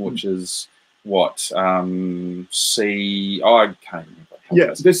tuning, which is what C. I can't remember.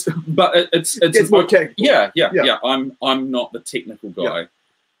 But it's more technical. Yeah. I'm not the technical guy.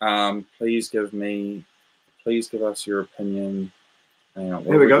 Please give us your opinion.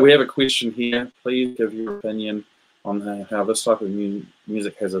 Here we go. We have a question here. Please give your opinion on how this type of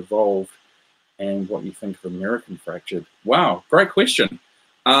music has evolved and what you think of American Fractured. Wow, great question.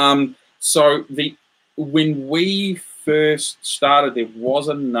 So when we first started, there was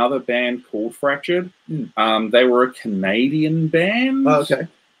another band called Fractured. They were a Canadian band. Oh, okay.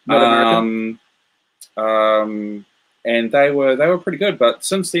 Not American. And they were pretty good. But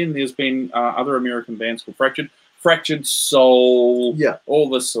since then, there's been other American bands called Fractured Soul. All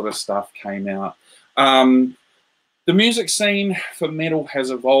this sort of stuff came out. The music scene for metal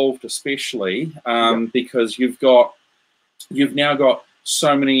has evolved, especially because you've now got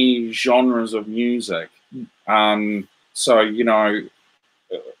so many genres of music. So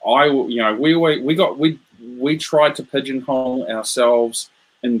we tried to pigeonhole ourselves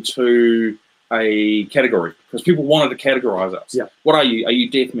into a category because people wanted to categorize us. What are you? Are you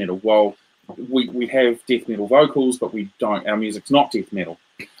death metal? Well, we have death metal vocals, but we don't. Our music's not death metal.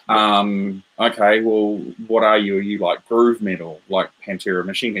 Okay, well, what are you? Are you like groove metal, like Pantera,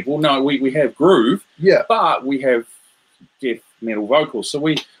 Machine Head? Well, no, we have groove, but we have death metal vocals. So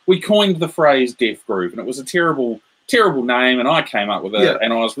we coined the phrase death groove, and it was a terrible name, and I came up with it,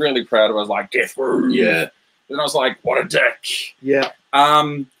 and I was really proud of it. I was like, death groove. And I was like, what a dick.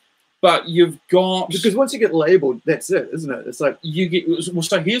 But you've got... Because once you get labeled, that's it, isn't it? It's like... you get... Well,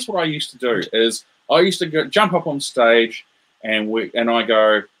 so here's what I used to do, is I used to jump up on stage, and I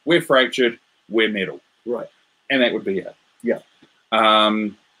go, we're Fractured, we're metal. Right. And that would be it.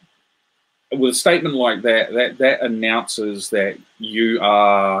 With a statement like that announces that you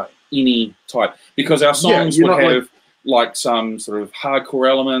are any type. Because our songs would have like some sort of hardcore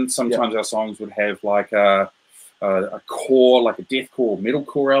elements. Sometimes our songs would have like a core, like a deathcore,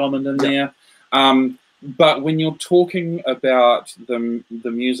 metalcore element in there. But when you're talking about the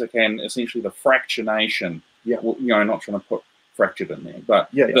music and essentially the fractionation, not trying to put Fractured in there, but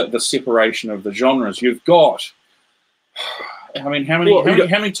the separation of the genres, you've got. I mean, how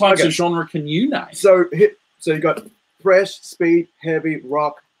many types of genre can you name? So you got thrash, speed, heavy,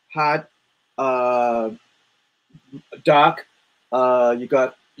 rock, hard, dark. You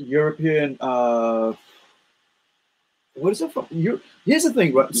got European. What is it from? Here's the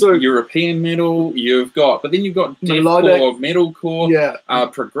thing, right? So European metal, but then you've got deathcore,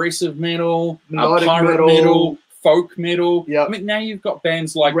 metalcore, progressive metal, pirate metal, folk metal. I mean, now you've got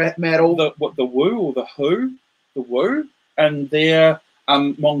bands like rap metal, the Woo or the Woo, and they're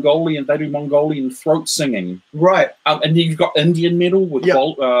Mongolian. They do Mongolian throat singing, right? And then you've got Indian metal with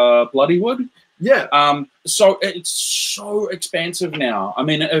Bloodywood. So it's so expansive now. I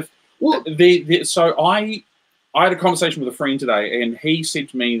mean, I had a conversation with a friend today, and he said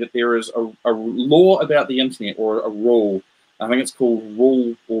to me that there is a law about the internet, or a rule. I think it's called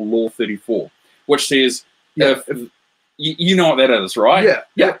Rule or Law 34, which says if you know what that is, right?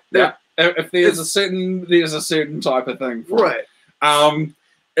 If there's a certain type of thing,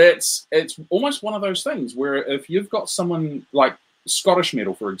 it's almost one of those things where if you've got someone like Scottish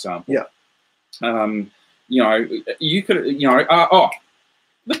metal, for example, you could,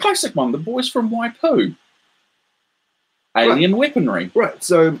 the classic one, the boys from Waipu. Alien weaponry. Right.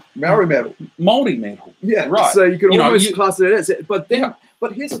 So Maori metal. Moldy metal. Yeah. Right. So you can almost class it as. But then,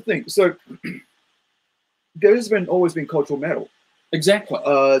 but here's the thing. So there's always been cultural metal. Exactly.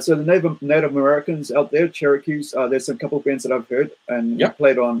 So the Native Americans out there, Cherokees, there's a couple of bands that I've heard and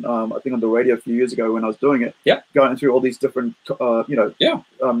played on, I think on the radio a few years ago when I was doing it. Going through all these different,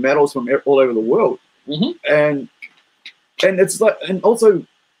 metals from all over the world. And it's like, and also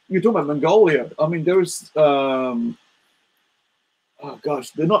you're talking about Mongolia. I mean, there's, oh gosh,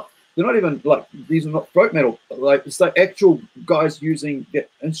 they're not they're not even like, these are not folk metal. Like, it's like actual guys using their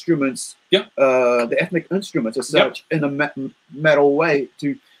instruments, the ethnic instruments as such, in a metal way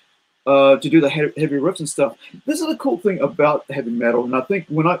to do the heavy riffs and stuff. This is the cool thing about heavy metal, and I think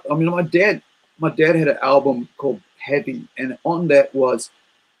when my dad had an album called Heavy, and on that was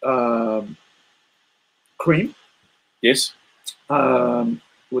Cream. Yes.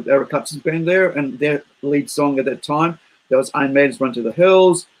 With Eric Clapton's band there, and their lead song at that time, there was Iron Maiden's Run to the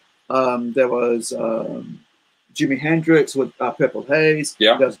Hills. There was Jimi Hendrix with Purple Haze.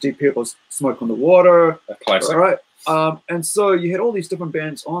 Yeah. There was Deep Purple's Smoke on the Water. A classic. Right. And so you had all these different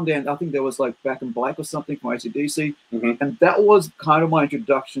bands on there, and I think there was like Back in Black or something from AC/DC, and that was kind of my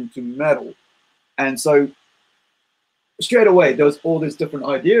introduction to metal. And so straight away there was all these different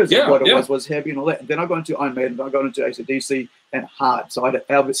ideas of what it was heavy and all that. And then I got into Iron Maiden, I got into AC/DC and hard. So I had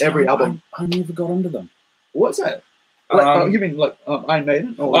every album. I never got into them. What's that? Like, you mean like Iron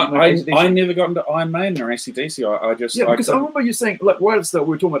Maiden? Or I never got into Iron Maiden or AC/DC. I just because I remember you saying like words that we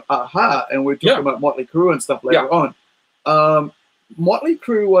were talking about Aha, and we were talking about Motley Crue and stuff later on. Motley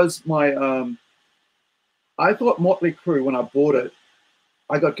Crue was my I thought Motley Crue, when I bought it,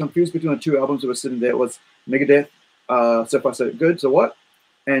 I got confused between the two albums that were sitting there. It was Megadeth, So Far So Good, So What,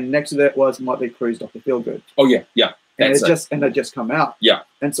 and next to that was Motley Crue's Dr. Feelgood. Oh yeah. And it just come out. Yeah.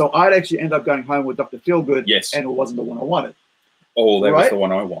 And so I'd actually end up going home with Dr. Feelgood. Yes. And it wasn't the one I wanted. Oh, that was the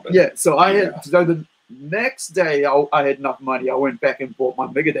one I wanted. Yeah. So so the next day I had enough money. I went back and bought my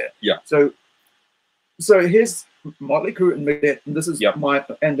Megadeth. Yeah. So here's Motley Crue and Megadeth, and this is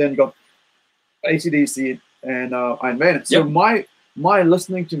and then got AC/DC and Iron Maiden. So my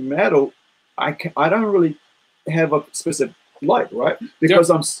listening to metal, I don't really have a specific like, right?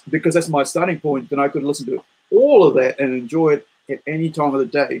 Because because that's my starting point. Then I could listen to all of that and enjoy it at any time of the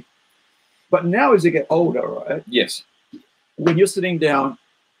day. But now as you get older, right? Yes. When you're sitting down,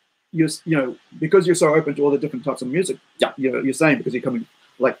 you know, because you're so open to all the different types of music. Yeah. You're saying because you're coming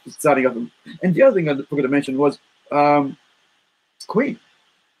like starting up. And the other thing I forgot to mention was Queen.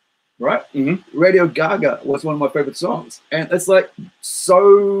 Right? Radio Gaga was one of my favorite songs. And it's like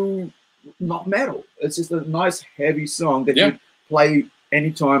so not metal. It's just a nice heavy song that you play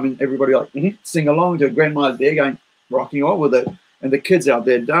anytime and everybody like sing along to. Grandma's there going rocking on with it, and the kids out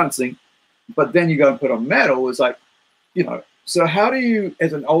there dancing. But then you go and put on metal, it's like, you know, so how do you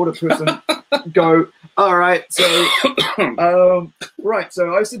as an older person go, all right, so so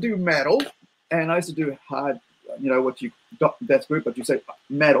I used to do metal and I used to do hard, you know, that's good, but you say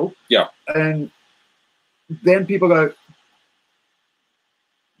metal. Yeah. And then people go,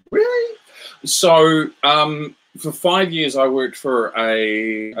 really? So for 5 years, I worked for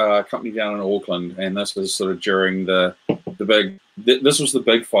a company down in Auckland, and this was sort of during the big. This was the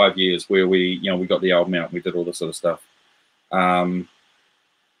big 5 years where we got the album out, and we did all this sort of stuff. There's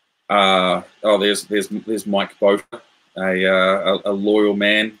Mike Bofa, a loyal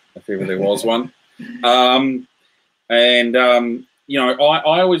man, if ever there was one. I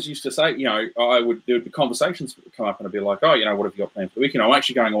always used to say, there would be conversations that would come up, and I'd be like, oh, what have you got planned for the weekend? I'm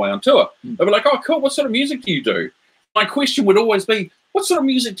actually going away on tour. They'd be like, oh, cool. What sort of music do you do? My question would always be, what sort of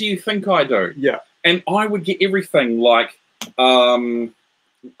music do you think I do? Yeah. And I would get everything like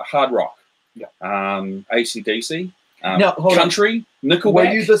hard rock, AC/DC, country, Nickelback. Were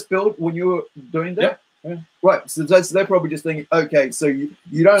you this build when you were doing that? Yeah. Right, so they're probably just thinking, okay, so you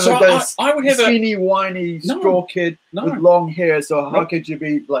don't so have that I would have skinny, whiny, straw kid with long hair, so how could you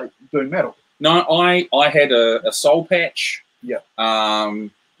be like doing metal? No, I had a soul patch. Yeah.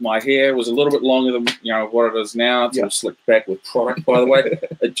 My hair was a little bit longer than what it is now. It's all slicked back with product, by the way,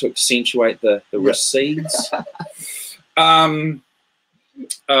 to accentuate the recedes. But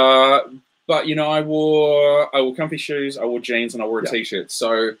I wore comfy shoes, I wore jeans, and I wore a t-shirt.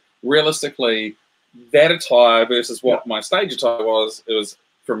 So realistically, that attire versus what my stage attire was, it was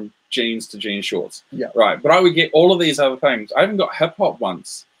from jeans to jean shorts. Yeah. Right. But I would get all of these other things. I even got hip hop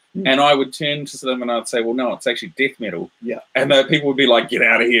once. And I would turn to them and I'd say, well, no, it's actually death metal. Yeah. And the people would be like, get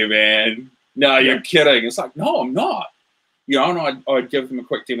out of here, man. No, you're kidding. It's like, no, I'm not. And I'd give them a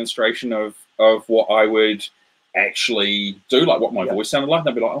quick demonstration of what I would actually do, like what my voice sounded like. And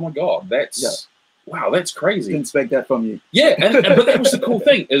they'd be like, oh my God, wow, that's crazy. Didn't expect that from you. Yeah. But that was the cool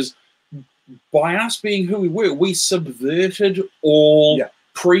thing is, by us being who we were, we subverted all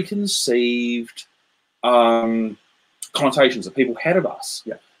preconceived connotations that people had of us.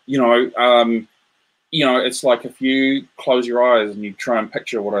 Yeah. It's like if you close your eyes and you try and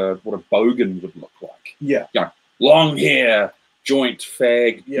picture what a bogan would look like. Yeah. Long hair, joint,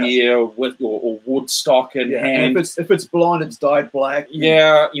 fag, beer, with or Woodstock in hand. And if it's blonde, it's dyed black.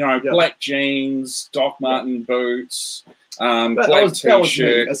 Yeah, black jeans, Doc Marten boots. Black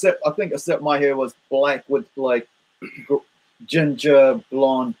t-shirt. Except my hair was black with like ginger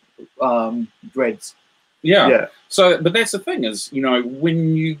blonde dreads. Yeah. So, but that's the thing is, you know,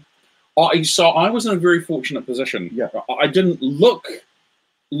 when I was in a very fortunate position. Yeah. I didn't look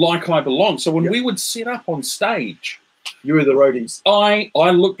like I belonged. So when Yeah. we would set up on stage, you were the roadies. I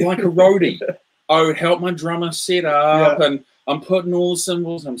looked like a roadie. I would help my drummer set up, and I'm putting all the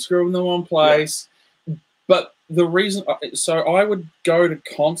cymbals, I'm screwing them on place. Yeah. But the reason, so I would go to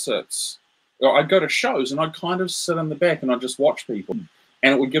concerts, or I'd go to shows, and I'd kind of sit in the back and I'd just watch people,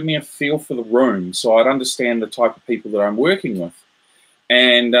 and it would give me a feel for the room, so I'd understand the type of people that I'm working with.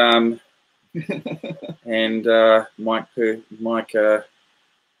 And Mike,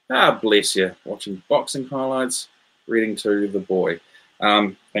 bless you, watching boxing highlights, reading to the boy.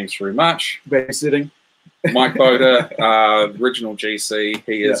 Thanks very much. Babysitting. Mike Boda, original GC.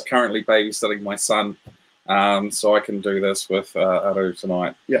 He is currently babysitting my son, so I can do this with Aru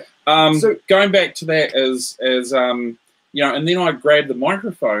tonight. Yeah. So going back to that is you know, and then I'd grab the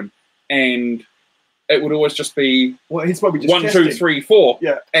microphone, and it would always just be he's probably just 1, 2, 3, 4.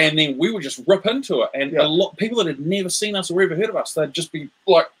 Yeah. And then we would just rip into it, and a lot of people that had never seen us or ever heard of us, they'd just be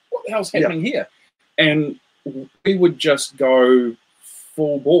like, "What the hell's happening here?" And we would just go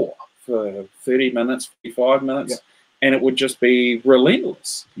full bore for 30 minutes, 45 minutes, and it would just be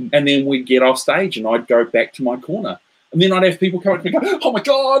relentless. And then we'd get off stage, and I'd go back to my corner. And then I'd have people come up and go, "Oh my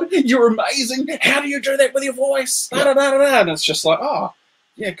God, you're amazing. How do you do that with your voice?" Da, da, da, da, da. And it's just like, oh,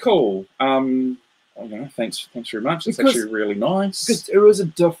 yeah, cool. Okay, thanks very much. It's actually really nice. Because there is a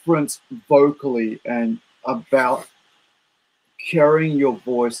difference vocally and about carrying your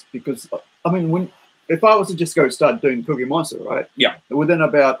voice. Because, I mean, if I was to just go start doing Cookie Monster, right? Yeah. Within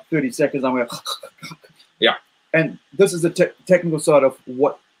about 30 seconds, I'm going to... Yeah. And this is the technical side of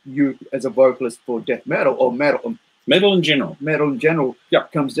what you, as a vocalist for death metal or metal... Metal in general. Metal in general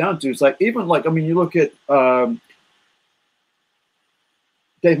comes down to. It's like, even like, I mean, you look at...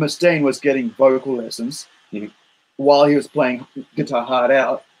 Dave Mustaine was getting vocal lessons while he was playing guitar hard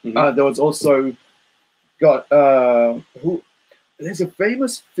out. There was also there's a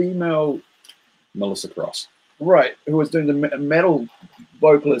famous female, Melissa Cross, right, who was doing the metal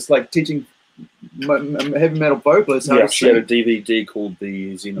vocalist, like teaching heavy metal vocalists how to she had a DVD called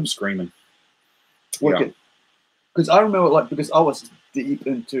The Zen of Screaming. Wicked. Because I remember, like, because I was deep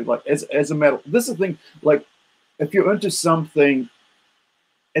into, like, as a metal, this is the thing, like, if you're into something,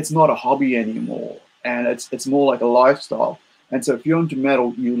 it's not a hobby anymore, and it's more like a lifestyle. And so if you're into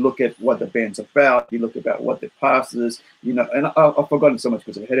metal, you look at what the band's about, you look about what their past is, you know. And I've forgotten so much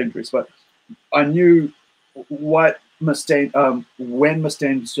because of head injuries, but I knew what Mustaine, when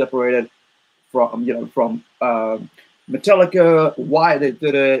Mustaine separated from, you know, from Metallica, why they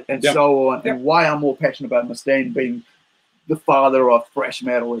did it, and so on, and why I'm more passionate about Mustaine being the father of thrash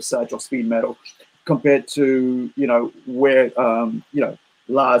metal as such, or speed metal, compared to, you know, where you know,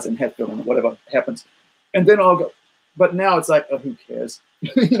 Lars and Hetfield and whatever happens. And then I'll go, but now it's like, oh, who cares?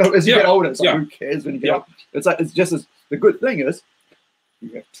 You know, as you get older, it's like, who cares when you get older? It's like, it's just as, the good thing is, you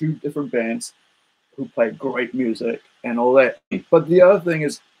have two different bands who play great music and all that. But the other thing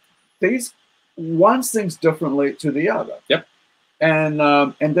is, one sings differently to the other. Yep. And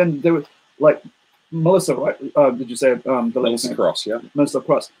then there was, like, Melissa, right? Did you say the Melissa Cross, Melissa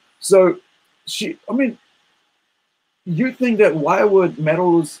Cross. So she, I mean, you think that why would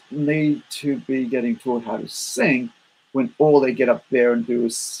metals need to be getting taught how to sing when all they get up there and do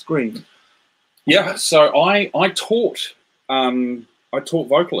is scream? Yeah, so I taught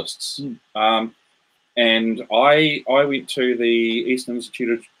vocalists, and I went to the Eastern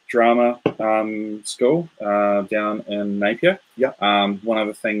Institute of Drama school down in Napier. Yeah. One of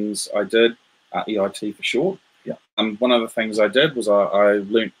the things I did, EIT for short. Yeah. One of the things I did was I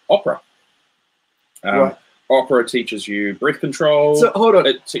learnt opera. Right. Opera teaches you breath control. So hold on.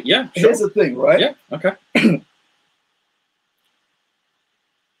 Yeah, sure. Here's the thing, right? Yeah, okay.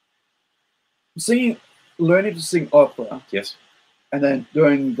 Learning to sing opera. Yes. And then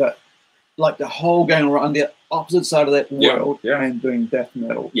doing that, like the whole going around the opposite side of that world and doing death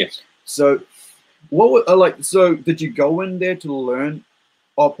metal. Yes. So, what were, so did you go in there to learn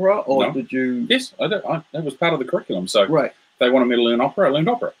opera, or did you? Yes, I did. That was part of the curriculum. So they wanted me to learn opera. I learned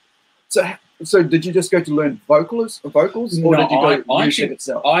opera. So did you just go to learn vocals, or did you go music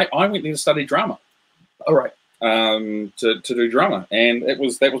itself? I went there to study drama. All right. To do drama, and that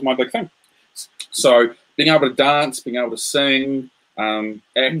was my big thing. So being able to dance, being able to sing,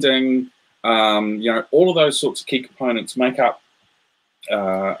 acting, you know, all of those sorts of key components make up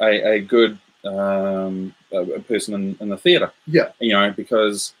a good a person in the theatre. Yeah. You know,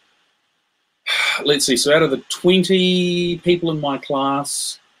 because let's see. So out of the 20 people in my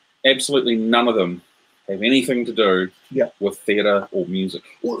class, absolutely none of them have anything to do with theatre or music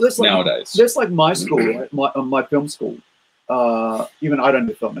nowadays. That's like my school, right? My film school. Even I don't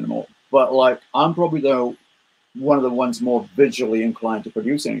do film anymore, but like I'm probably one of the ones more visually inclined to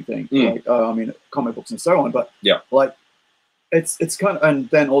produce anything. Like I mean, comic books and so on. But like it's kind of, and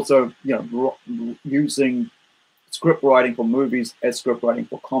then also using script writing for movies as script writing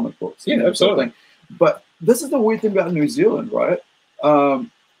for comic books. Absolutely. But this is the weird thing about New Zealand, right? You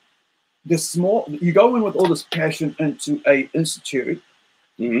go in with all this passion into a institute,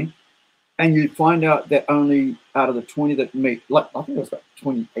 and you find out that only out of the 20 that meet, like I think there was about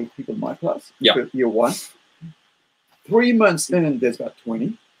 28 people in my class, year one. 3 months in, there's about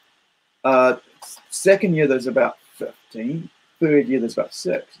 20. Second year, there's about 15. Third year, there's about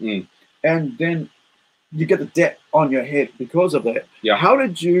 6. And then you get the debt on your head because of that. How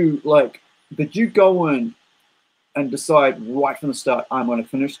did you go in and decide right from the start, I'm going to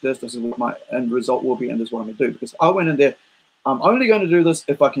finish this, this is what my end result will be, and this is what I'm going to do? Because I went in there, I'm only going to do this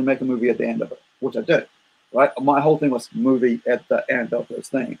if I can make a movie at the end of it, which I did, right? My whole thing was movie at the end of this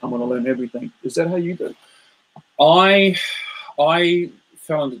thing. I'm going to learn everything. Is that how you did? I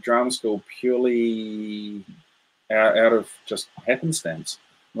fell into drama school purely out of just happenstance.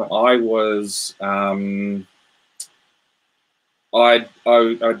 Right. I was I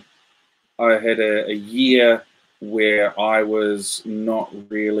had a year where I was not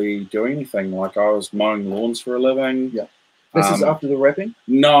really doing anything. Like I was mowing lawns for a living. This is after the rapping?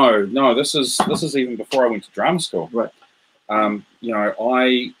 No, this is even before I went to drama school. Right.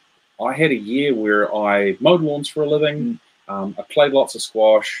 I had a year where I mowed lawns for a living. I played lots of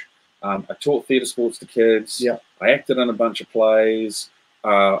squash. I taught theatre sports to kids. I acted in a bunch of plays.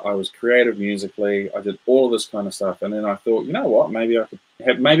 I was creative musically. I did all of this kind of stuff, and then I thought, you know what? Maybe I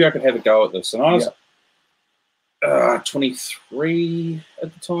could have a go at this. And I was 23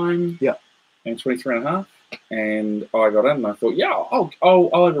 at the time. And 23 and a half. And I got in, and I thought,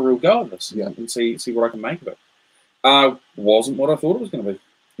 I'll have a real go at this and see what I can make of it. Wasn't what I thought it was going to be.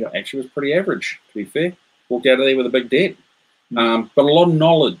 Actually, it was pretty average, to be fair. Walked out of there with a big debt, but a lot of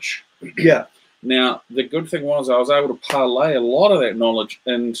knowledge. Now, the good thing was I was able to parlay a lot of that knowledge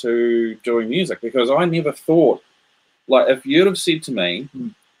into doing music, because I never thought, like, if you'd have said to me, I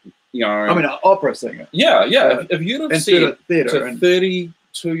mean, an opera singer. If you'd have said to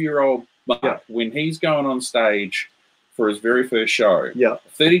 32-year-old Mark, when he's going on stage for his very first show,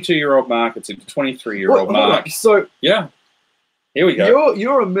 32-year-old Mark, it's a 23-year-old Mark. So, here we go.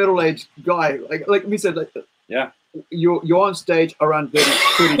 You're a middle-aged guy. Like we said, you're on stage around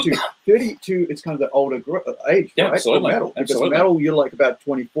 32. 32 is kind of the older age, right? Absolutely. For metal. Because metal, you're like about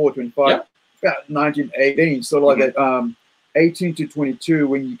 24, 25, about 19, 18. So like at 18 to 22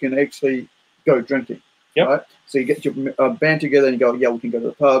 when you can actually go drinking, right? So you get your band together and you go, we can go to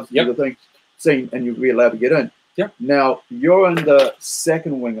the pubs, do the thing, sing, and you'll be allowed to get in. Now, you're in the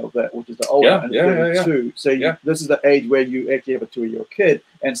second wing of that, which is the older, and 32. So this is the age where you actually have a 2-year-old kid,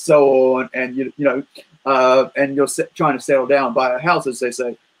 and so on, and and you're trying to settle down, buy a house, as they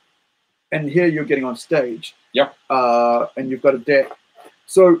say. And here you're getting on stage, and you've got a debt.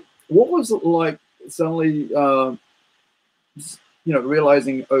 So what was it like suddenly,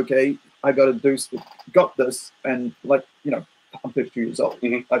 realizing, okay, I got this, and like, I'm 52 years old.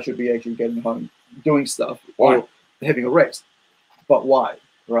 I should be actually getting home, doing stuff, or having a rest. But why,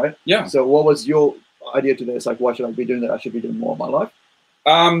 right? So what was your idea to this? Like, why should I be doing that? I should be doing more of my life.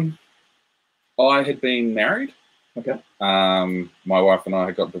 I had been married. My wife and I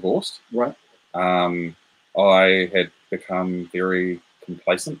had got divorced. I had become very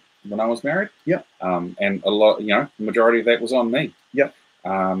complacent when I was married. And a lot, the majority of that was on me.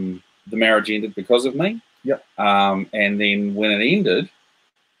 The marriage ended because of me. And then when it ended,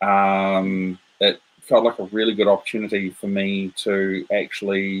 it felt like a really good opportunity for me to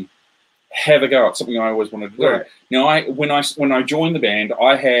actually have a go at something I always wanted to do. Now, when I joined the band,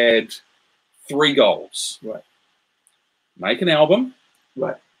 I had 3 goals. Make an album.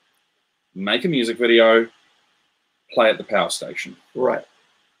 Make a music video. Play at the power station.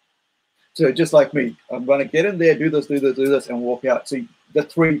 So just like me, I'm going to get in there, do this, and walk out. So the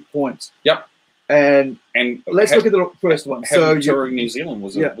 3 points. And let's look at the first one. So touring New Zealand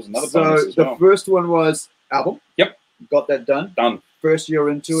was another bonus as well. The first one was album. Got that done. First year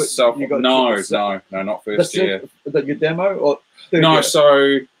into it. You got no, not first year. Your demo or third no? Year?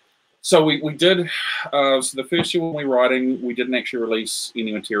 So we did. So the first year when we were writing, we didn't actually release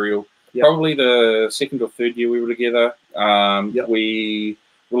any material. Probably the second or third year we were together, we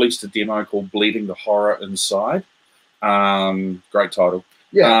released a demo called "Bleeding the Horror Inside." Great title.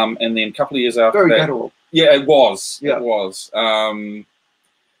 Yeah. And then a couple of years after Very that, guttural. yeah, it was. Yeah. It was. And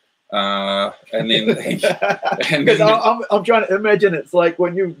then, and Because then I'm trying to imagine it's like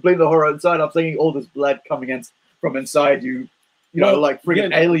when you bleed the horror inside. I'm thinking all this blood coming in from inside you. You know, like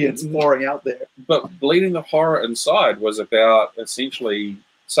freaking aliens pouring out there. But bleeding the horror inside was about essentially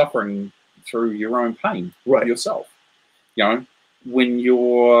suffering through your own pain yourself. You know, when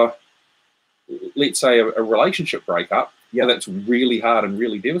you're, let's say, a relationship breakup, that's really hard and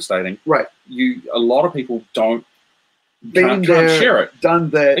really devastating. Right. A lot of people can't share it. Done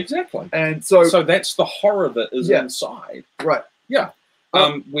that. Exactly. And so that's the horror that is inside. Right. Yeah.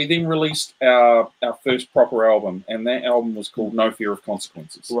 We then released our first proper album, and that album was called No Fear of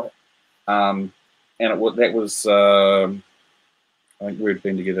Consequences. Right. And that was I think we'd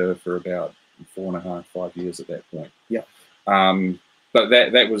been together for about 4.5, 5 years at that point. Yeah. But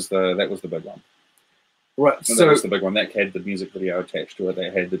that was the big one. Right. And that was the big one. That had the music video attached to it.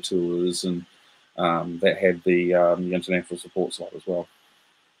 That had the tours, and that had the international support slot as well.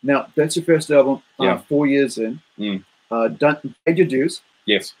 Now that's your first album. 4 years in. Paid your dues.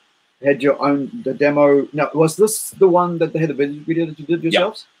 Yes. Had your own demo. Now, was this the one that they had the video that you did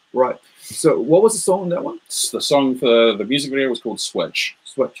yourselves? Yep. Right. So, what was the song on that one? The song for the music video was called Switch.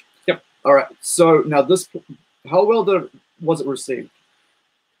 Switch. Yep. All right. So now how well was it received?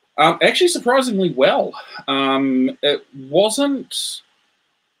 Actually, surprisingly well. It wasn't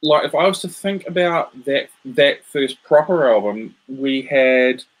like, if I was to think about that first proper album, we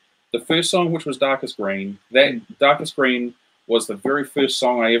had the first song, which was Darkest Green. That Darkest Green was the very first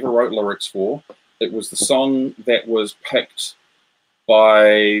song I ever wrote lyrics for. It was the song that was picked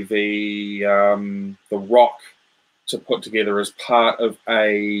by the Rock to put together as part of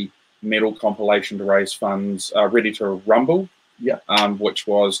a metal compilation to raise funds, Ready to Rumble, which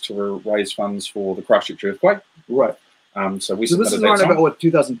was to raise funds for the Christchurch earthquake. Right. So this is around about what,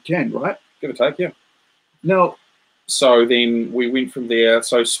 2010, right? Give or take, yeah. No. So then we went from there.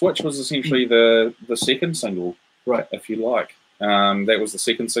 So Switch was essentially the second single, right? If you like. That was the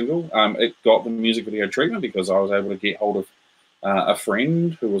second single. It got the music video treatment because I was able to get hold of a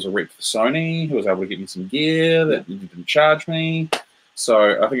friend who was a rep for Sony, who was able to get me some gear that didn't charge me.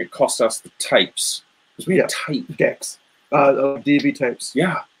 So I think it cost us the tapes. Because we had tape decks, DV tapes.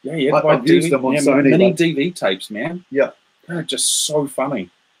 Yeah. I've used them on Sony. Mini DV tapes, man. Yeah. They're just so funny.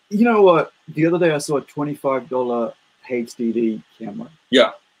 You know what? The other day I saw a $25 HDD camera.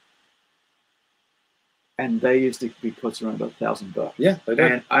 Yeah. And they used to be cost around about $1,000. Yeah, they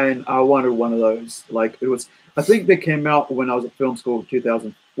did. And I wanted one of those. Like, it was, I think they came out when I was at film school in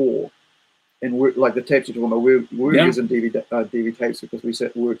 2004. And we're like the tapes you're talking about, we were using DV tapes because we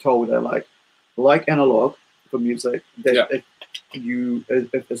were told they're like analog for music. That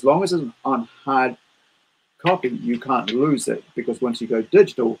if as long as it's on hard copy, you can't lose it, because once you go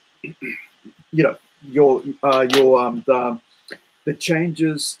digital, you know, the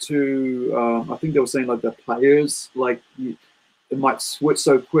changes to I think they were saying like the players, like it might switch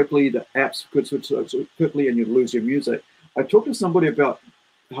so quickly, the apps could switch so quickly, and you'd lose your music. I talked to somebody about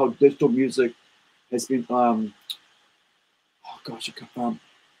how digital music has been no,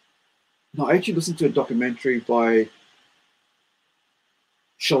 I actually listened to a documentary by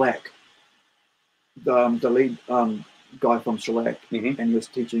Shellac, the lead guy from Shellac, and he was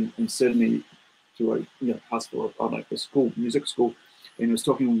teaching in Sydney to a hospital, like a school, music school, and he was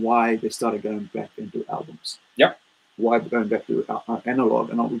talking why they started going back into albums. Yep. Why we're going back to analog,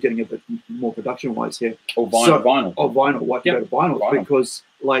 and we're getting a bit more production-wise here. Or vinyl. Or vinyl. Why go to vinyl? Because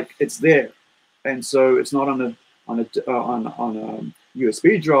like it's there, and so it's not on a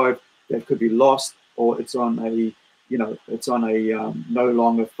USB drive that could be lost, or it's on a no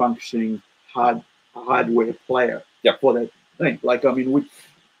longer functioning hardware player for that thing. Like, I mean,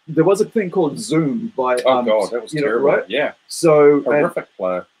 there was a thing called Zoom by oh god, that was terrible. Right? Yeah. So horrific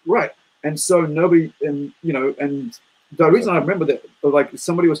player. Right. And so nobody, and the reason I remember that, like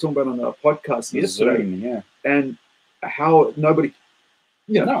somebody was talking about on a podcast yesterday, Zoom, and how nobody,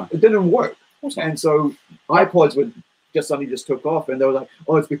 it didn't work. And so iPods would suddenly took off, and they were like,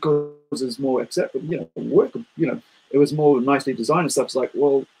 oh, it's because it's more acceptable, work, it was more nicely designed and stuff. It's like,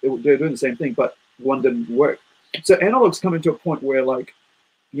 well, they're doing the same thing, but one didn't work. So analog's coming to a point where, like,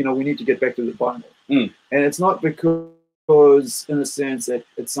 we need to get back to the vinyl. And it's not because, in a sense, that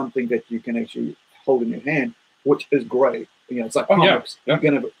it's something that you can actually hold in your hand, which is great. It's like comics. You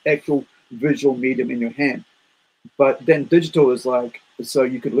can have an actual visual medium in your hand. But then digital is like, so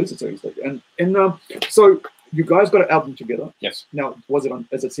you could lose it so easily. And so you guys got an album together. Yes. Now, was it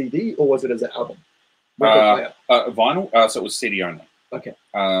as a CD or was it as an album? Vinyl. So it was CD only. Okay.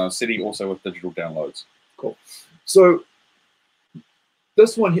 CD also with digital downloads. Cool. So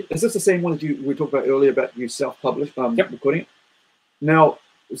this one, is this the same one that we talked about earlier about you self-published Yep. recording it? Now,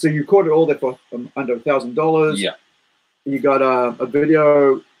 so you recorded all that for under $1,000. Yeah. You got a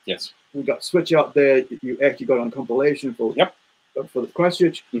video. Yes. We got Switch out there. You actually got on compilation for for the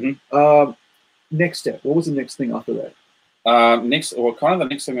Christchurch. Next step. What was the next thing after that? The next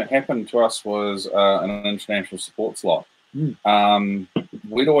thing that happened to us was an international support slot.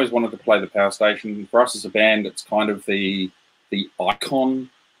 We'd always wanted to play the Power Station. For us as a band, it's kind of the icon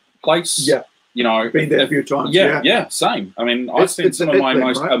place. Yeah. You know, been there a few times. Yeah, same. I mean, I've seen some of my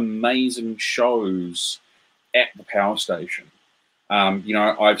most right? amazing shows at the Power Station. You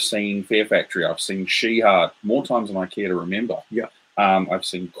know, I've seen Fear Factory, I've seen She-Heart more times than I care to remember. Yeah. I've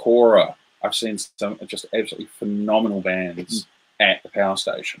seen Cora, I've seen some just absolutely phenomenal bands at the Power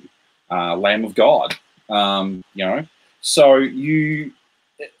Station. Lamb of God, you know. So you,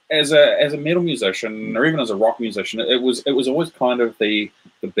 as a metal musician or even as a rock musician, it was always kind of the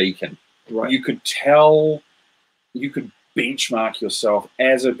beacon. Right. You could tell, you could benchmark yourself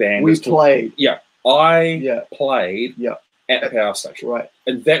as a band. We played. I played at the Power Station. Right.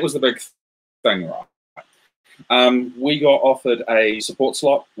 And that was the big thing, right? We got offered a support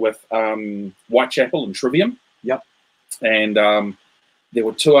slot with Whitechapel and Trivium. Yep. And there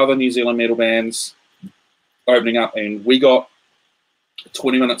were 2 other New Zealand metal bands opening up, and we got a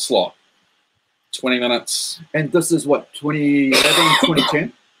 20-minute slot. 20 minutes. And this is what, 2011,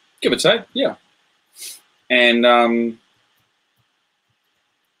 2010? Give or take, yeah. And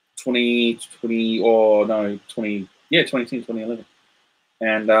 2010, 2011.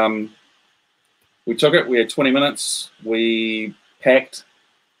 And we took it, we had 20 minutes, we packed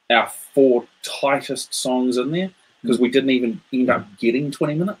our 4 tightest songs in there, because we didn't even end up getting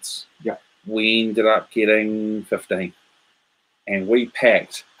 20 minutes. Yeah. We ended up getting 15. And we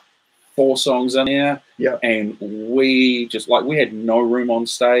packed 4 songs in there. Yeah. And we just, like, we had no room on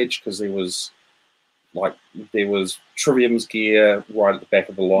stage because there was Trivium's gear right at the back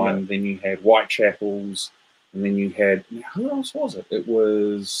of the line. Then you had Whitechapel's, and then you had, who else was it? It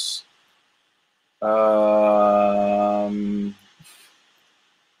was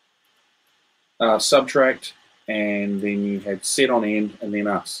Subtract, and then you had Set on End, and then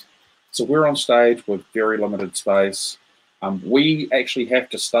us. So we're on stage with very limited space. We actually have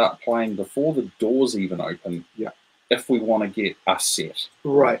to start playing before the doors even open. Yeah. If we want to get a set.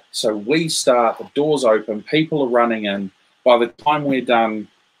 Right. So we start, the doors open, people are running in. By the time we're done,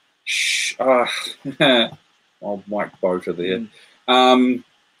 oh, Mike Boter there.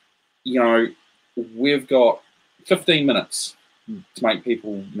 You know, we've got 15 minutes to make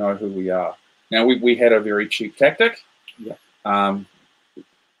people know who we are. Now, we had a very cheap tactic. Yeah. Our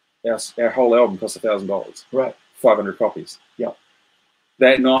whole album cost $1,000. Right. 500 copies. Yeah.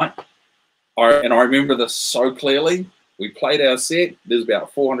 That night, I remember this so clearly. We played our set. There's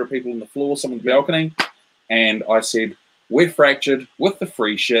about 400 people on the floor, some on the balcony. And I said, we're Fractured with the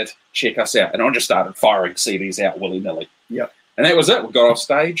free shit. Check us out. And I just started firing CDs out willy-nilly. Yeah. And that was it. We got off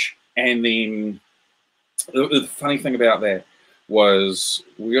stage. And then the funny thing about that was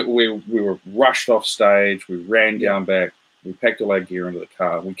we were rushed off stage. We ran down back. We packed all our gear into the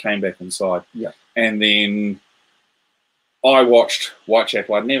car. We came back inside. Yeah. And then I watched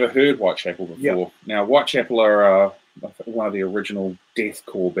Whitechapel. I'd never heard Whitechapel before. Yeah. Now, Whitechapel are one of the original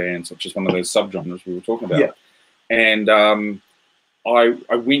deathcore bands, which is one of those subgenres we were talking about. Yeah. And I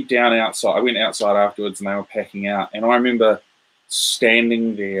went down outside. I went outside afterwards, and they were packing out. And I remember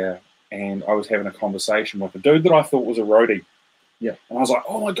standing there, and I was having a conversation with a dude that I thought was a roadie. Yeah. And I was like,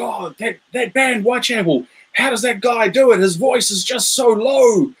 oh my God, that band, Whitechapel, how does that guy do it? His voice is just so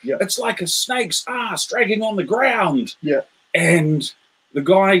low. Yeah. It's like a snake's ass dragging on the ground. Yeah. And the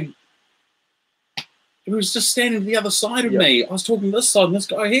guy, he was just standing to the other side of me. I was talking to this side, and this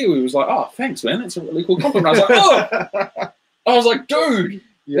guy here, he was like, oh, thanks, man. That's a really cool compliment. I was like, oh. I was like, dude.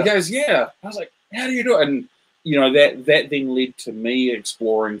 Yeah. He goes, yeah. I was like, how do you do it? And, you know, that then led to me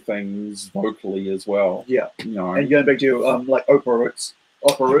exploring things vocally as well. Yeah. You know. And going back to like opera roots.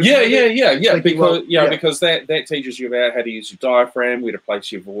 Yeah. Because that teaches you about how to use your diaphragm, where to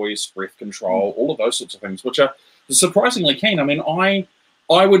place your voice, breath control, all of those sorts of things, which are surprisingly keen. I mean, I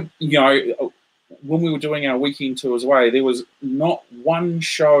would, you know, when we were doing our weekend tours away, there was not one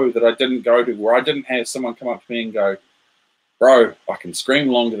show that I didn't go to where I didn't have someone come up to me and go, bro, I can scream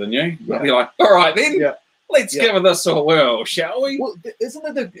longer than you. Yeah. I'd be like, all right then, let's give this a whirl, shall we? Well,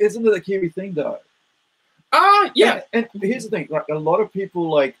 isn't it the Kiwi thing though? Yeah. And here's the thing: like a lot of people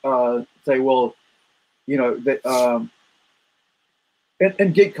like say, well, you know that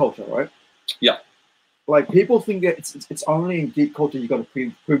in geek culture, right? Yeah. Like people think that it's only in geek culture you got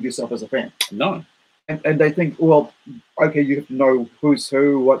to prove yourself as a fan. No. and they think, well, okay, you have to know who's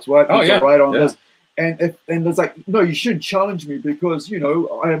who, what's what, Oh, who's yeah, right on yeah. this. And it's like, no, you shouldn't challenge me because, you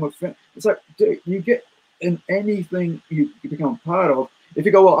know, I am a fan. It's like, dude, you get in anything you become part of. If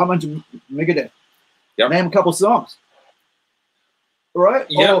you go, well, I'm into Megadeth, name a couple songs, right?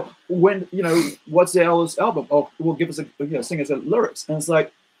 Yeah. Or when, you know, what's the album? Or we'll give us a, you know, sing us a lyrics. And it's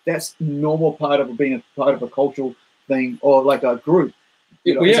like, that's normal part of being a part of a cultural thing or like a group.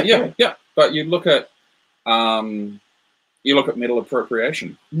 You know, yeah. But you look at metal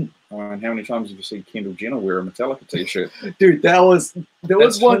appropriation. And how many times have you seen Kendall Jenner wear a Metallica t-shirt? Dude, there was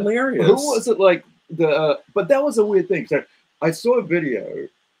one hilarious. Who was it like but that was a weird thing. So I saw a video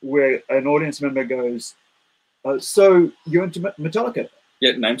where an audience member goes, so you're into Metallica?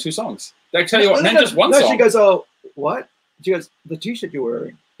 Yeah, name 2 songs. They tell you what, name just one song. She goes, oh, what? She goes, the t-shirt you're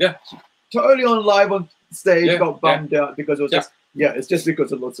wearing. Yeah. Totally on live on stage, got bummed out because it was just, it's just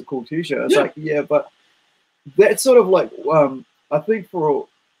because it looks a cool t-shirt. It's like, but that's sort of like, I think for,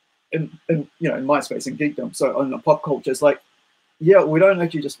 in you know, in my space, in geekdom, so on the pop culture, it's like, we don't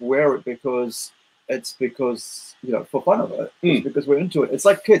actually just wear it because it's because, you know, for fun of it. It's because we're into it. It's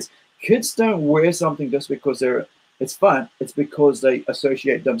like kids. Kids don't wear something just because it's fun. It's because they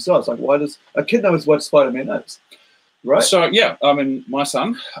associate themselves. Like, why does a kid knows what Spider-Man is? Right. So I mean, my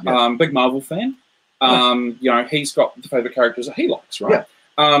son, big Marvel fan. You know, he's got the favorite characters that he likes, right?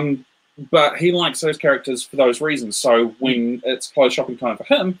 Yeah. But he likes those characters for those reasons. So when it's clothes shopping time for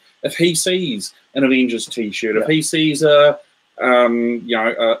him, if he sees an Avengers t-shirt, if he sees a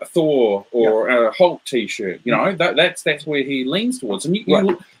Thor or a Hulk t-shirt, you know, that's where he leans towards. And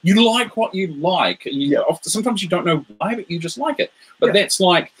you like what you like. Often, sometimes you don't know why, but you just like it. But that's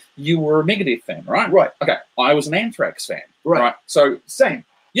like you were a Megadeth fan, right? Right. Okay. I was an Anthrax fan. Right. So same.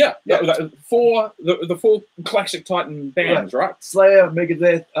 Yeah. The 4 classic Titan bands, right? Slayer,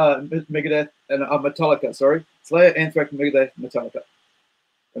 Megadeth, and Metallica. Sorry, Slayer, Anthrax, Megadeth, Metallica.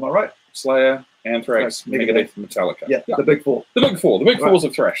 Am I right? Slayer, Anthrax, Megadeth, Metallica. Yeah, the big 4. The big 4. The big 4s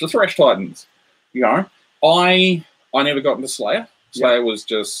of thrash. The thrash Titans. You know, I never got into Slayer. Slayer was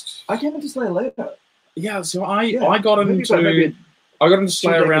just. I came into Slayer later. Yeah, so I got into Slayer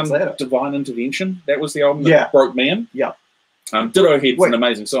around Divine Intervention. That was the album that broke me in. Yeah. Ditto Head's an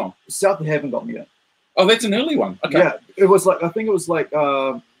amazing song. South of Heaven got me in. Oh, that's an early one. Okay. Yeah, it was like, I think it was like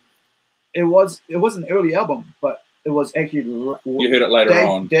it was an early album, but it was actually you heard it later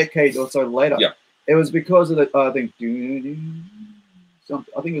on, decades or so later. Yeah, it was because of the I think it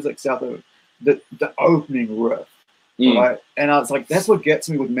was like South of the opening riff, right? And I was like, that's what gets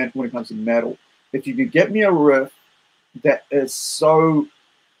me with when it comes to metal. If you could get me a riff that is so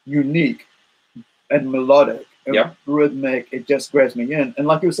unique and melodic. Rhythmic, it just grabs me in. And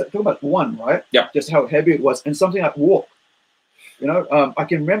like you were talking about One, right? Yeah. Just how heavy it was. And something like Walk. You know, I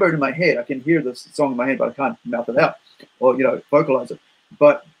can remember it in my head. I can hear the song in my head, but I can't mouth it out or, you know, vocalize it.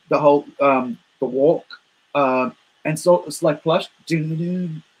 But the whole, the Walk, and so it's like Plush.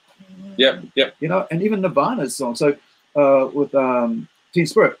 Yep. You know, and even Nirvana's song. So with Teen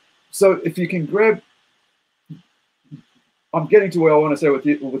Spirit. So if you can grab, I'm getting to where I want to say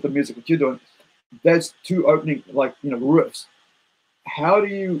with the music that you're doing. That's 2 opening, like, you know, riffs. How do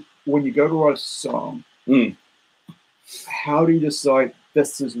you, when you go to write a song, how do you decide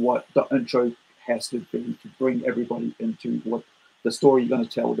this is what the intro has to be to bring everybody into what the story you're going to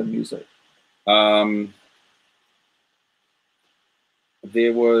tell with the music? There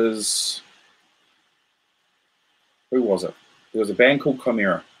was, who was it? There was a band called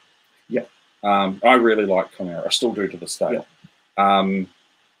Chimera. Yeah. I really like Chimera. I still do to this day. Yeah.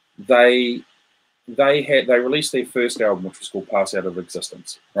 They released their first album, which was called Pass Out of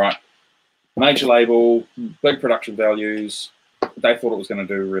Existence, right? Major label, big production values. They thought it was going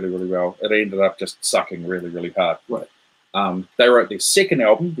to do really, really well. It ended up just sucking really, really hard. Right. They wrote their second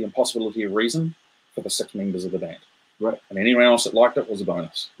album, The Impossibility of Reason, for the 6 members of the band. Right. And anyone else that liked it was a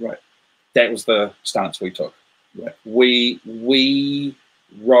bonus. Right. That was the stance we took. Right. We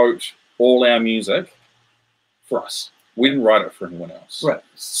wrote all our music for us. We didn't write it for anyone else. Right.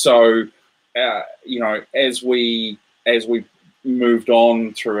 So, you know, as we moved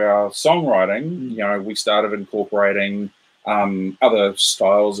on through our songwriting, you know, we started incorporating other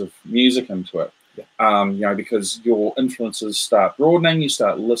styles of music into it. Yeah. You know, because your influences start broadening, you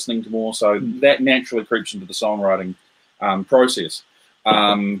start listening to more, so that naturally creeps into the songwriting process.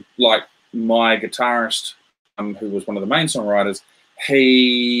 Like my guitarist, who was one of the main songwriters,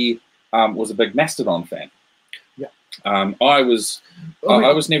 he was a big Mastodon fan. I was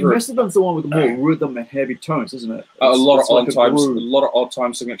never. Mastodon's the one with the more rhythm and heavy tones, isn't it? A lot of odd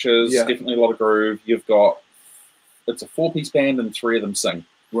time signatures. Yeah. Definitely a lot of groove. You've got, it's a 4-piece band and 3 of them sing.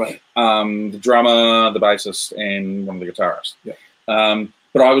 Right. The drummer, the bassist, and one of the guitarists. Yeah.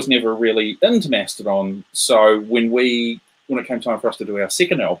 But I was never really into Mastodon. So when it came time for us to do our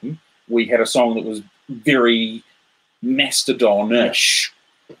second album, we had a song that was very Mastodon-ish.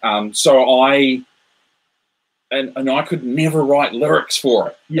 So I could never write lyrics for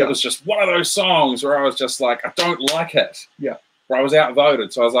it. Yeah. It was just one of those songs where I was just like, I don't like it. Yeah. Where I was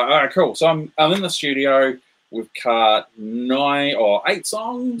outvoted. So I was like, all right, cool. So I'm in the studio. We've cut 9 or 8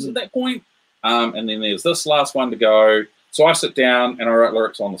 songs at that point. And then there's this last one to go. So I sit down and I write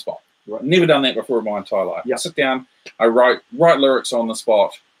lyrics on the spot. Right. Never done that before in my entire life. Yeah. I sit down, I write lyrics on the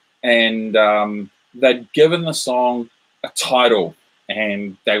spot, and they'd given the song a title,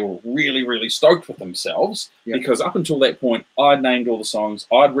 and they were really, really stoked with themselves because up until that point, I'd named all the songs,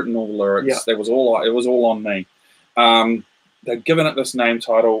 I'd written all the lyrics. Yeah. It was all on me. They'd given it this name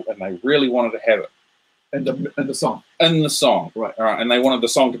title, and they really wanted to have it. In the song. In the song. Right. All right. And they wanted the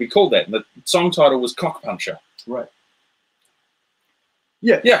song to be called that. And the song title was Cock Puncher. Right.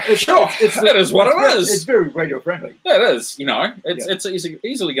 Yeah. Yeah, sure. That is what it is. It's very radio friendly. Yeah, it is. You know, it's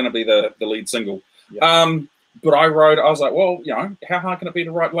easily going to be the lead single. Yeah. But I was like, well, you know, how hard can it be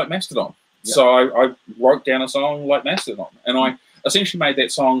to write like Mastodon? Yeah. So I wrote down a song like Mastodon. And I essentially made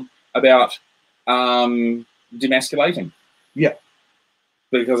that song about demasculating. Yeah.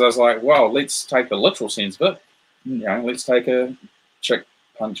 Because I was like, well, let's take the literal sense of it. You know, let's take a chick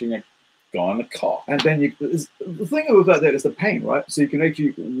punching a guy in the cock. And then the thing about that is the pain, right? So you can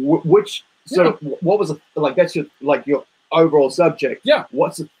actually, what was that's your overall subject. Yeah.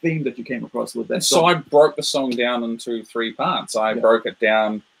 What's the theme that you came across with that song? So I broke the song down into 3 parts. I broke it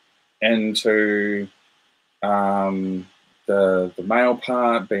down into the male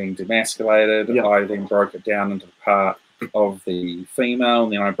part being demasculated. Yeah. I then broke it down into the part of the female,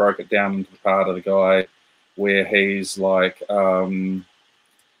 and then I broke it down into the part of the guy where he's like, you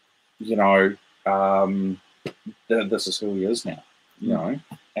know, this is who he is now, you know,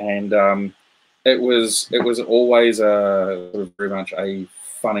 and it was always very much a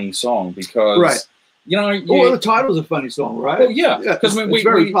funny song because, you know, the title's a funny song, right? Well, yeah, because it's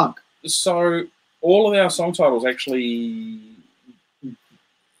very punk. So all of our song titles actually.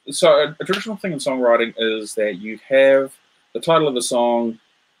 So a traditional thing in songwriting is that you have the title of the song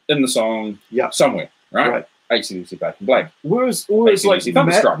in the song somewhere, right? AC/DC Back in Black. Whereas like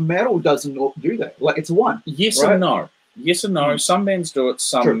metal doesn't do that. Like it's one. Yes and no. Yes and no. Some bands do it,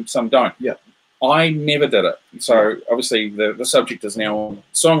 some don't. Yeah. I never did it. So obviously the subject is now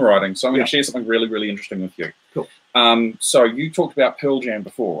songwriting. So I'm going to share something really, really interesting with you. Cool. So you talked about Pearl Jam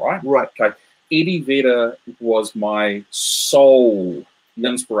before, right? Right. Okay. Eddie Vedder was my sole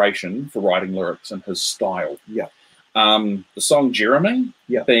inspiration for writing lyrics and his style. Yeah. The song Jeremy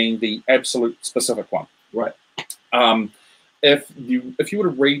being the absolute specific one. Right. If you were to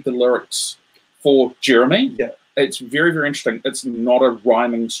read the lyrics for Jeremy, it's very, very interesting. It's not a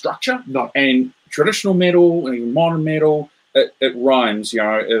rhyming structure. No. And traditional metal and even modern metal, it rhymes. You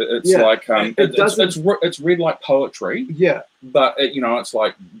know, it's like it's read like poetry. Yeah. But you know, it's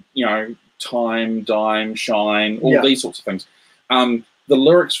like, you know, time, dime, shine, all these sorts of things. The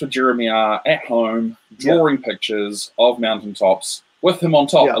lyrics for Jeremy are at home, drawing pictures of mountaintops with him on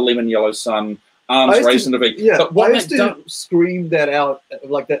top, a lemon yellow sun, arms raised into V. Yeah, but I used to scream that out,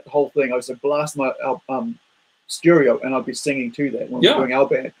 like that whole thing. I used to blast my stereo, and I'd be singing to that when we were doing our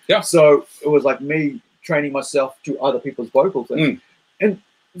band. Yeah. So it was like me training myself to other people's vocal things. And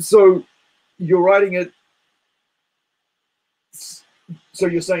so you're writing it. So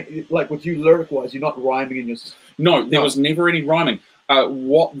you're saying, like with you lyric-wise, you're not rhyming in your... No, there was never any rhyming.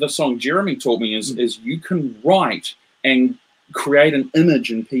 What the song Jeremy taught me is you can write and create an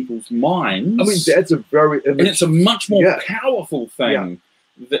image in people's minds. I mean, that's a very... And it's a much more powerful thing.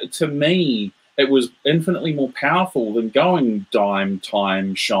 To me, it was infinitely more powerful than going dime,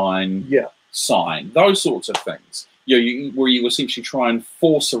 time, shine, sign, those sorts of things. Where you essentially try and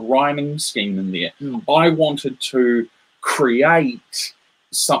force a rhyming scheme in there. I wanted to create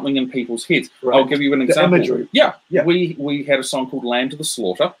something in people's heads. Right. I'll give you an example. Imagery. Yeah. We had a song called Lamb to the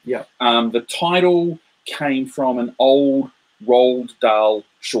Slaughter. Yeah. The title came from an old Roald Dahl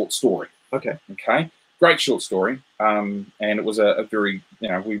short story. Okay. Great short story. And it was a very, you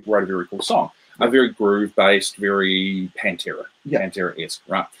know, we wrote a very cool song. A very groove-based, very Pantera. Pantera-esque,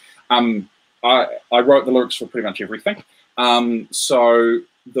 right? I wrote the lyrics for pretty much everything. I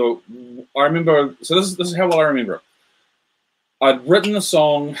remember, so this is how well I remember it. I'd written the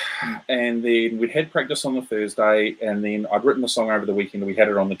song, and then we'd had practice on the Thursday, and then I'd written the song over the weekend, and we had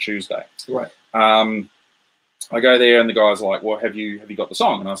it on the Tuesday. Right. I go there, and the guy's like, "Well, have you got the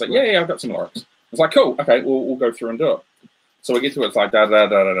song?" And I was like, "Yeah, I've got some lyrics." I was like, "Cool, okay, we'll go through and do it." So we get to it, it's like da da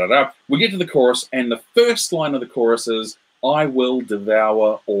da da da da. We get to the chorus, and the first line of the chorus is, "I will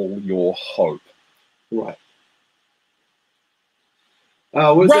devour all your hope." Right.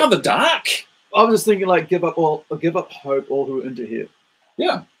 Rather dark. I was just thinking, like, give up hope, all who enter here.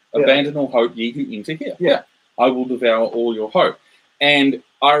 Yeah. Abandon all hope, ye who enter here. Yeah. I will devour all your hope. And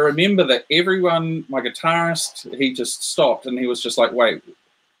I remember that everyone, my guitarist, he just stopped and he was just like, wait,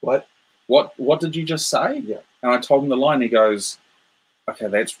 what? What did you just say? Yeah. And I told him the line. He goes, okay,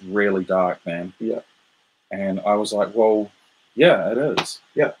 that's really dark, man. Yeah. And I was like, well, yeah, it is.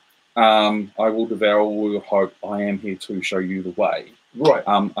 Yeah. I will devour all your hope. I am here to show you the way. Right.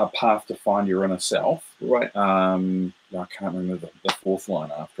 A path to find your inner self. Right. I can't remember the fourth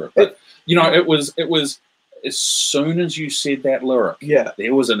line after it, but you know, it was as soon as you said that lyric, yeah,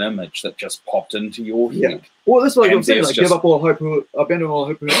 there was an image that just popped into your head. Yeah. Well, that's what I'm saying. Like, just, give up all hope, abandon all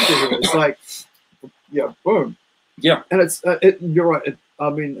hope. It's like, yeah, boom. Yeah. And it's you're right. I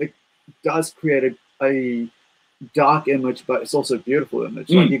mean, it does create a dark image, but it's also a beautiful image.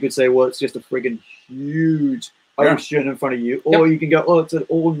 Like, you could say, well, it's just a friggin' huge ocean in front of you, or you can go, oh, it's an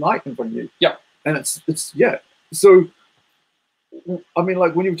all night in front of you. Yeah. And it's yeah. So, I mean,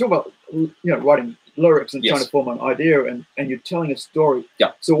 like, when you talk about, you know, writing lyrics and trying to form an idea, and you're telling a story.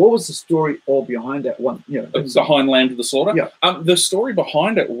 Yeah. So what was the story all behind that one? You know, behind Land of the Slaughter. Yeah. The story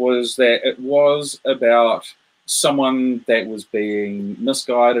behind it was that it was about someone that was being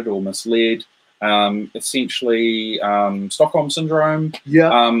misguided or misled. Essentially, Stockholm syndrome.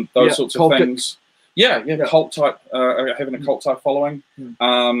 Yeah. Those sorts of things. Yeah, cult type, having a cult type following.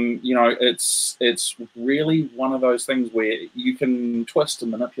 You know, it's really one of those things where you can twist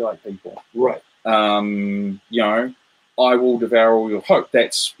and manipulate people. Right. You know, I will devour all your hope.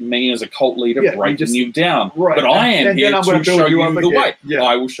 That's me as a cult leader breaking you down. Right. But I am here to show you the way. Yeah.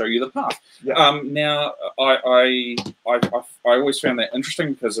 I will show you the path. Yeah. Now, I always found that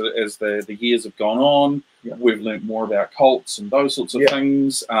interesting because as the years have gone on, we've learnt more about cults and those sorts of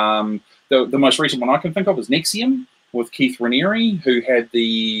things. The most recent one I can think of is Nexium with Keith Raniere, who had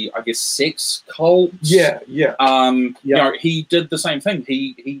the, I guess, sex cult. Yeah. You know, he did the same thing.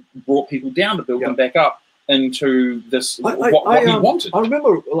 He brought people down to build them back up into this what he wanted. I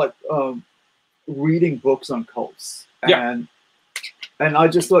remember, like, reading books on cults, and I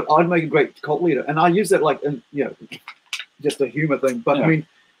just thought I'd make a great cult leader, and I use that like, in, you know, just a humor thing. But I mean,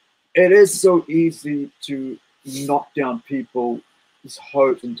 it is so easy to knock down people's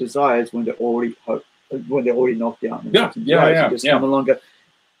hopes and desires when they're already knocked down. Just come along and go,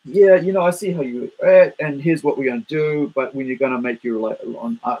 yeah, you know, I see how you act, and here's what we're going to do, but when you're going to make you rely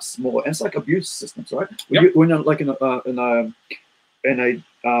on us more, and it's like abuse systems, right? When you're like in a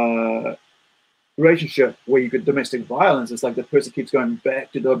relationship where you get domestic violence, it's like the person keeps going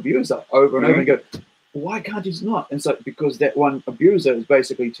back to the abuser over and over and go, why can't you not? And so because that one abuser is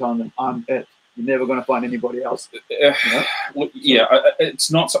basically telling them, I'm it. You're never going to find anybody else. Well,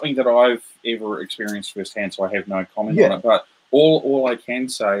 it's not something that I've ever experienced firsthand, so I have no comment on it. But all I can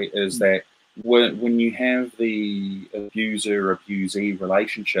say is that when you have the abuser-abusee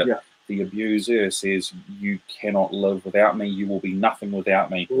relationship, the abuser says, you cannot live without me, you will be nothing without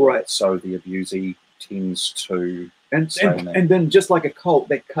me. Right. So the abusee tends to and then just like a cult,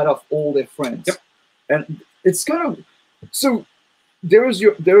 they cut off all their friends. And it's kind of, so there is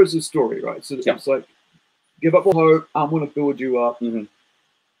a story, right? So it's like, give up all hope, I'm going to build you up. And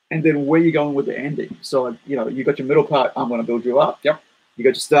then where you going with the ending? So, you know, you got your middle part, I'm going to build you up. You got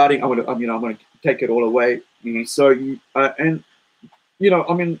your starting, I'm going to take it all away. So you, and you know,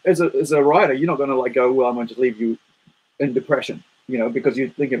 I mean, as a writer, you're not going to like go, well, I'm going to just leave you in depression, you know, because you're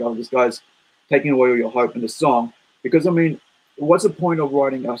thinking about this guy's taking away all your hope in the song. Because I mean, what's the point of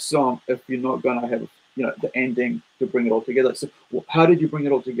writing a song if you're not going to have, you know, the ending to bring it all together? So how did you bring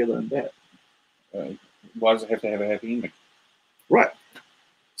it all together in that? Why does it have to have a happy ending? Right.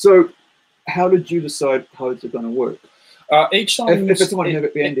 So how did you decide how it's going to work? Each song, if it's going to have a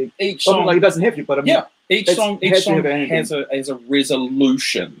happy ending, each song, like it doesn't have to, but I mean, each song has a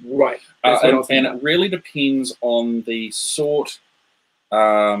resolution, right? And it really depends on the sort.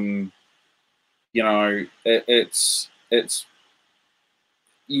 You know, it's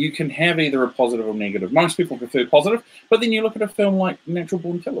you can have either a positive or negative. Most people prefer positive, but then you look at a film like Natural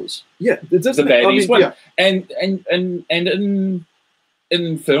Born Killers. Yeah, the baddies win, and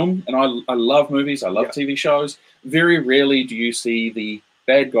in film, and I love movies, I love TV shows. Very rarely do you see the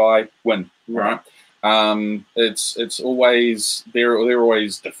bad guy win, right? It's always they're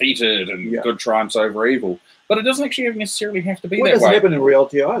always defeated and good triumphs over evil. But it doesn't actually necessarily have to be that way. It doesn't happen in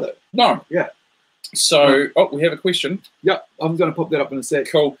reality either. No. Yeah. So, we have a question. Yeah, I'm going to pop that up in a sec.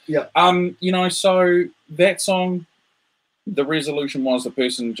 Cool. Yeah. You know, so that song, the resolution was the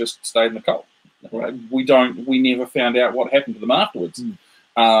person just stayed in the cult. We never found out what happened to them afterwards. You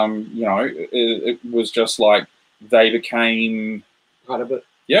know, it was just like they became part of it.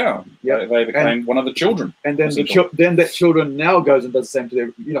 Yeah, they became one of the children. And then then that children now goes and does the same to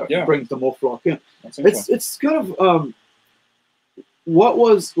their, you know, brings them more flock in. It's kind of what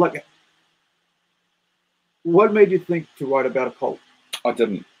was like. What made you think to write about a cult? I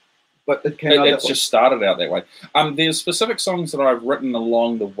didn't. But it came out that way. Just started out that way. There's specific songs that I've written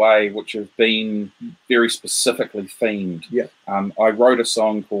along the way which have been very specifically themed. Yeah. I wrote a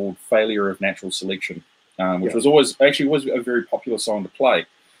song called "Failure of Natural Selection," which was always a very popular song to play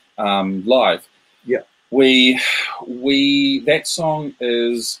live. Yeah. That song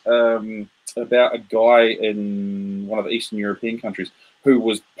is about a guy in one of the Eastern European countries who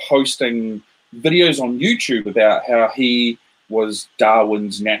was posting videos on YouTube about how he was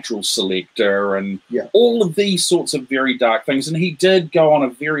Darwin's natural selector and all of these sorts of very dark things. And he did go on a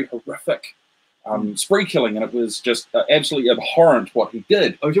very horrific spree killing, and it was just absolutely abhorrent what he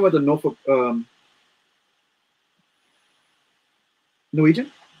did. Oh, you about the Norfolk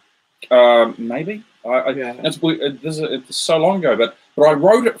Norwegian? Maybe. It's so long ago, but I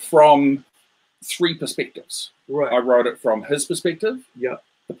wrote it from three perspectives. Right. I wrote it from his perspective, the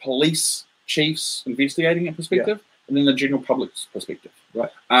police chief's investigating it perspective, and then the general public's perspective.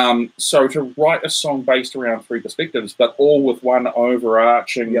 Right. So to write a song based around three perspectives, but all with one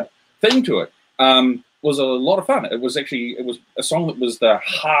overarching theme to it, was a lot of fun. It was a song that was the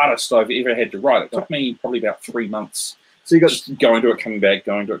hardest I've ever had to write. It took me probably about 3 months. So you got just going to it, coming back,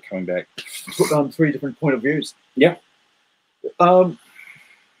 going to it, coming back. Three different point of views. Yeah. I'm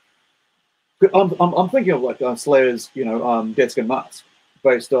thinking of like Slayer's, you know, Dead Skin Mask,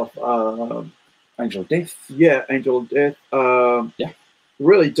 based off Angel of Death. Yeah, Angel of Death.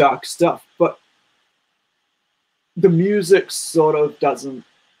 Really dark stuff, but the music sort of doesn't.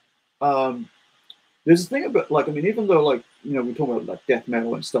 There's a thing about, like, I mean, even though, like, you know, we talk about like death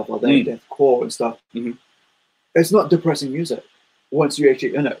metal and stuff like that, deathcore and stuff. It's not depressing music once you're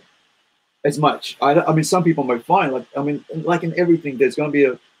actually in it as much. I mean, some people might find, like, I mean, like in everything, there's going to be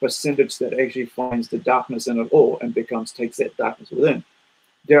a percentage that actually finds the darkness in it all and takes that darkness within.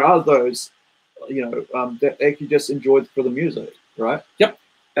 There are those, you know, that actually just enjoy it for the music, right? Yep.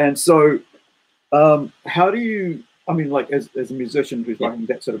 And so, how do you, I mean, like, as a musician who's writing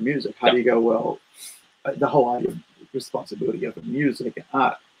that sort of music, how do you go, well, the whole idea of responsibility of music and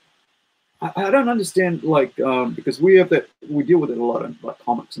art? I don't understand, like, because we deal with it a lot in like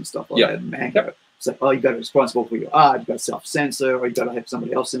comics and stuff like that, and manga. It's like, oh, you got to be responsible for your art, you got to self-censor, or you got to have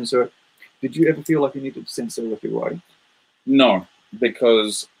somebody else censor it. Did you ever feel like you needed to censor what you're writing? No,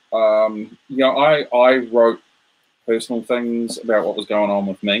 because you know, I wrote personal things about what was going on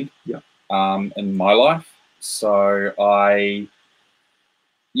with me, in my life. So I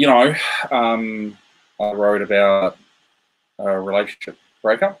wrote about a relationship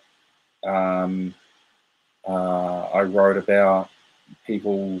breakup. I wrote about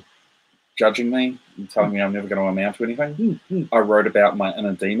people judging me and telling me I'm never going to amount to anything. I wrote about my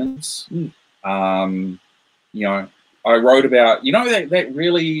inner demons. You know, I wrote about, you know, that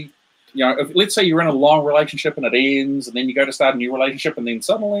really, you know, if, let's say you're in a long relationship and it ends, and then you go to start a new relationship, and then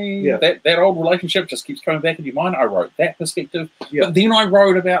suddenly that old relationship just keeps coming back in your mind. I wrote that perspective. But then I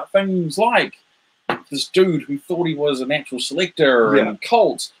wrote about things like this dude who thought he was a natural selector and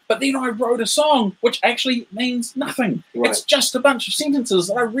cults, but then I wrote a song which actually means nothing. It's just a bunch of sentences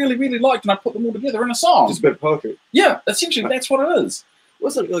that I really, really liked, and I put them all together in a song. Just a bit of poetry. Yeah, essentially that's what it is.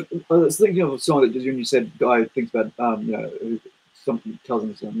 What's it like? I was thinking of a song that just when you said guy thinks about you know, something tells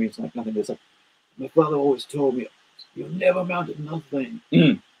him it means like nothing. It's like, my father always told me, you'll never amount to nothing.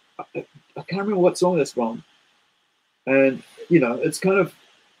 I can't remember what song that's from, and you know, it's kind of,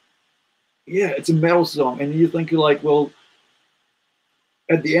 it's a metal song, and you think, you're like, well,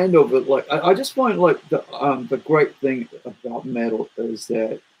 at the end of it, like, I just find like the great thing about metal is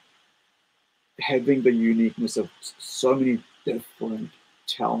that having the uniqueness of so many different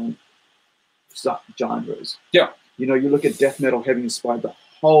talent genres. You know, you look at death metal having inspired the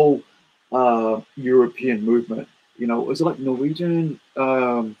whole European movement. You know, was it like Norwegian?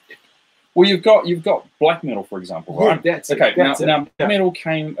 Well, you've got black metal, for example, right? That's okay. Now, black metal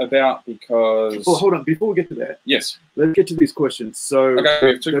came about because. Well, hold on. Before we get to that, yes, let's get to these questions. So, okay, we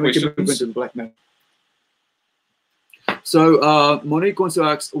have two then questions. We can move into the black metal. So, Monique wants to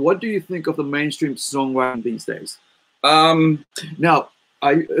ask, what do you think of the mainstream songwriting these days? Now,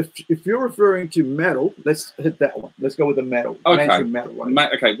 if you're referring to metal, let's hit that one. Let's go with the metal. Okay. Mainstream metal. Right?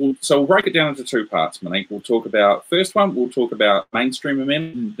 Okay. Well, so we'll break it down into two parts, Monique. We'll talk about first one. We'll talk about mainstream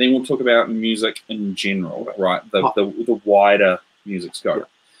metal. Then we'll talk about music in general, right? The wider music scope.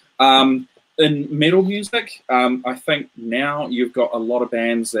 Yeah. In metal music, I think now you've got a lot of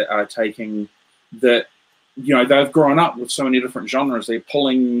bands that are taking that. You know, they've grown up with so many different genres. They're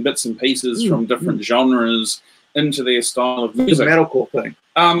pulling bits and pieces from different genres into their style of music. The metalcore thing.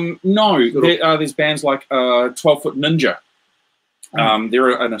 No, there's bands like 12 Foot Ninja.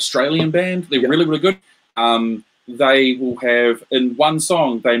 They're an Australian band. They're really, really good. They will have, in one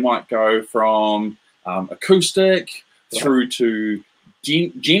song, they might go from acoustic through to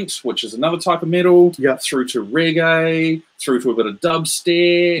gent, which is another type of metal, through to reggae, through to a bit of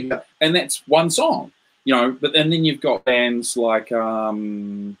dubstep, and that's one song. You know, and then you've got bands like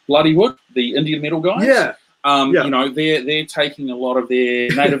Bloody Wood, the Indian metal guys. You know, they're taking a lot of their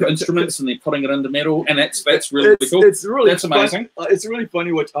native instruments and they're putting it into metal, and that's really cool. It's really amazing. It's really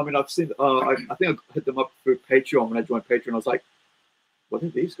funny. What I mean, I've seen. I think I hit them up through Patreon when I joined Patreon. I was like, what are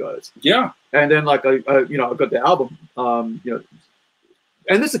these guys? Yeah. And then like I got the album. You know,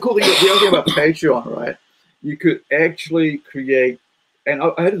 and this is the cool thing. The other thing about Patreon, right? You could actually create. And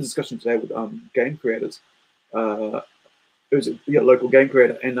I had a discussion today with game creators. It was a local game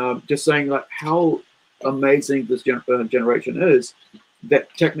creator, and just saying like how amazing this generation is.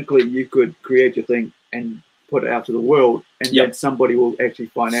 That technically you could create your thing and put it out to the world, and then somebody will actually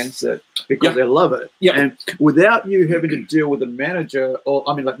finance it because they love it. And without you having to deal with a manager, or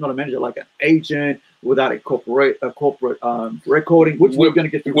I mean, like not a manager, like an agent, without a corporate recording, which we're going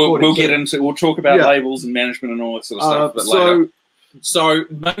to get to. We'll get into. We'll talk about labels and management and all that sort of stuff. But later. So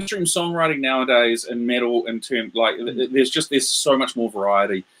mainstream songwriting nowadays in metal, in terms like there's so much more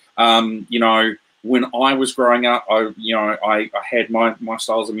variety. You know, when I was growing up, I had my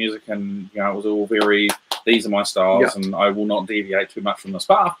styles of music, and you know it was all very these are my styles, and I will not deviate too much from this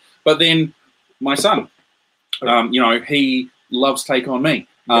path. But then my son, you know, he loves Take On Me.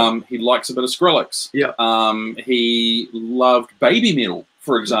 He likes a bit of Skrillex. He loved baby metal.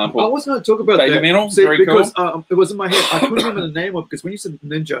 For example, I was going to talk about baby that. metal, because it was in my head. I couldn't remember the name of it because when you said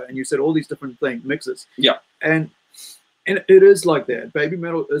Ninja and you said all these different mixes, and it is like that. Baby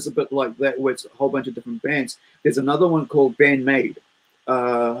metal is a bit like that, where it's a whole bunch of different bands. There's another one called Band Made,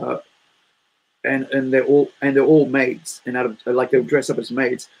 and they're all maids, and out of like they'll dress up as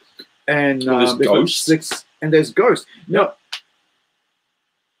maids, and there's Ghosts. There's Ghosts. No,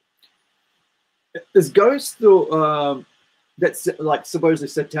 there's Ghosts though. That's like supposedly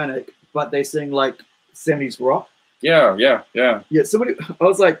satanic, but they sing like 70s rock. Yeah. Somebody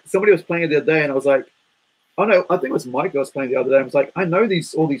was playing it the other day, and I was like, oh no, I think it was Mike I was playing the other day. I was like, I know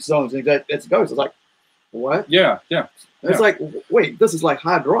all these songs, and it's Ghost. I was like, what? Yeah. It's like, wait, this is like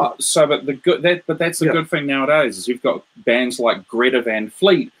hard rock. So, but that's the good thing nowadays is you've got bands like Greta Van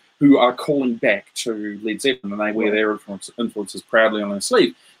Fleet who are calling back to Led Zeppelin, and they wear their influences proudly on their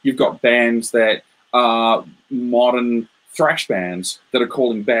sleeve. You've got bands that are modern thrash bands that are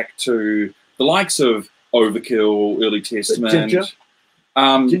calling back to the likes of Overkill, Early Testament. Ginger?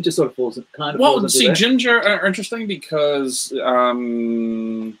 Ginger sort of falls into that. Ginger are interesting because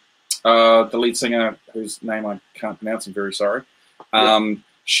the lead singer, whose name I can't pronounce, I'm very sorry,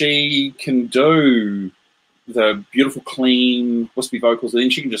 she can do the beautiful, clean, wispy vocals, and then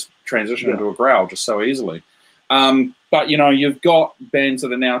she can just transition into a growl just so easily. But, you know, you've got bands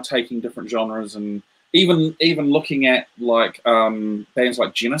that are now taking different genres, and even looking at like bands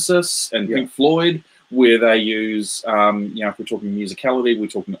like Genesis and Pink Floyd, where they use, you know, if we're talking musicality, we're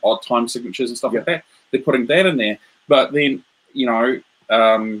talking odd time signatures and stuff like that. They're putting that in there. But then, you know,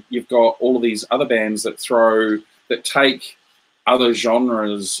 you've got all of these other bands that take other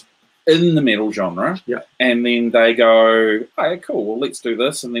genres in the metal genre, and then they go, hey, cool, well, let's do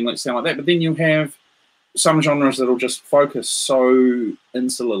this, and then let's sound like that. But then you have some genres that'll just focus so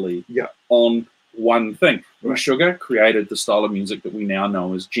insularly on one thing. Sugar created the style of music that we now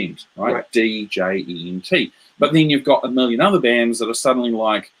know as gent, right? D-J-E-N-T. But then you've got a million other bands that are suddenly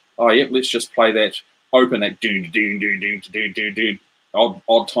like, oh, yeah, let's just play that, open that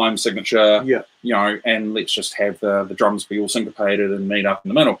odd time signature, you know, and let's just have the drums be all syncopated and meet up in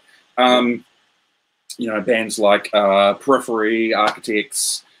the middle. You know, bands like Periphery,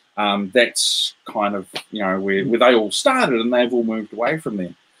 Architects, that's kind of, you know, where they all started, and they've all moved away from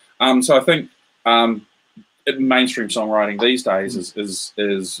there. So I think mainstream songwriting these days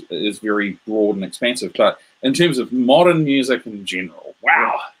is very broad and expansive. But in terms of modern music in general,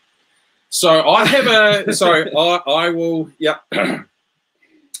 wow. So I have I will,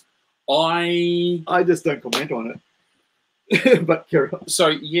 I just don't comment on it. But carry on. So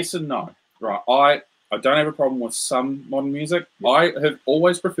yes and no, right? I don't have a problem with some modern music. I have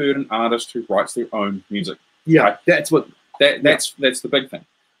always preferred an artist who writes their own music. Yeah, right? that's what. That's the big thing.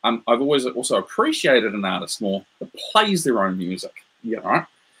 I've always also appreciated an artist more that plays their own music. Yeah. Right.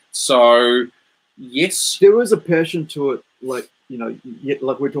 So yes, there was a passion to it, like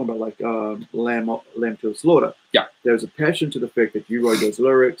like we're talking about, like Lamb to the Slaughter. Yeah. There's a passion to the fact that you wrote those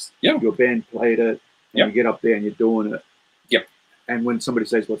lyrics. Yeah. Your band played it, and you get up there and you're doing it. Yep. And when somebody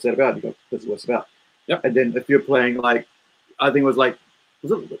says, "What's that about?" You go, "This is what it's about." Yep. And then if you're playing, like, I think it was it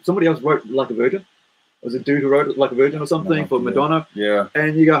somebody else wrote Like a Virgin? Was it a dude who wrote Like a Virgin or something for Madonna? Yeah.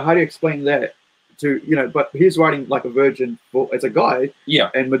 And you go, how do you explain that to, but he's writing Like a Virgin as a guy.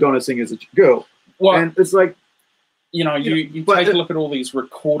 Yeah. And Madonna singing as a girl. Well, and it's like, you take a look at all these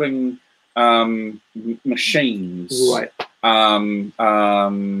recording machines. Right.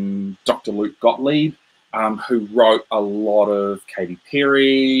 Dr. Luke Gottlieb, who wrote a lot of Katy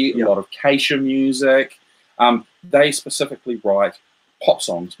Perry, a lot of Keisha music. They specifically write pop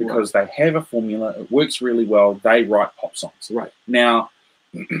songs because they have a formula. It works really well. They write pop songs. Right. Now,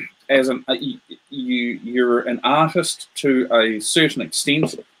 as you're an artist to a certain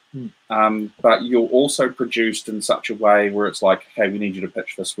extent, but you're also produced in such a way where it's like, okay, we need you to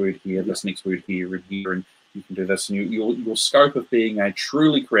pitch this word here, this next word here, and here, and you can do this. And your scope of being a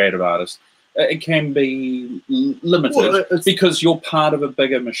truly creative artist, it can be limited because you're part of a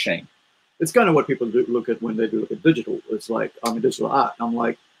bigger machine. It's kind of what people look at when they do look at digital. It's like, I'm in digital art. I'm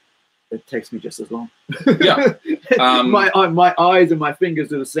like, it takes me just as long. Yeah. My eyes and my fingers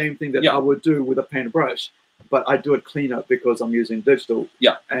do the same thing that Yeah. I would do with a paintbrush, but I do it cleaner because I'm using digital.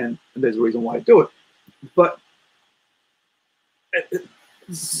 Yeah. And there's a reason why I do it. But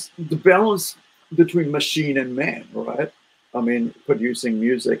the balance between machine and man, right? I mean, producing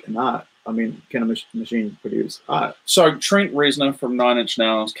music and art. I mean, can a machine produce art? So Trent Reznor from 9 Inch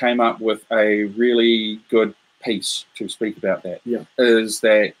Nails came up with a really good piece to speak about that. Yeah. Is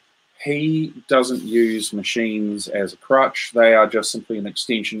that he doesn't use machines as a crutch. They are just simply an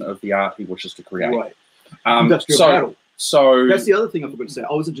extension of the art he wishes to create. Right. Industrial metal. So that's the other thing I forgot to say.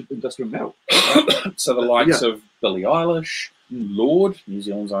 I was into industrial metal. So the likes of Billie Eilish, Lorde, New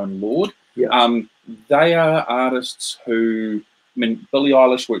Zealand's own Lorde, they are artists who, I mean, Billie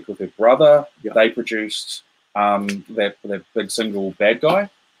Eilish worked with her brother. Yeah. They produced that big single "Bad Guy,"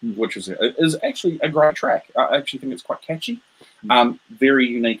 which is actually a great track. I actually think it's quite catchy, very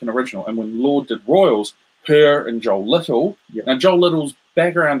unique and original. And when Lorde did Royals, her and Joel Little. Now Joel Little's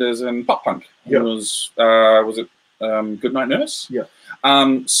background is in pop punk. He was it Goodnight Nurse? Yeah.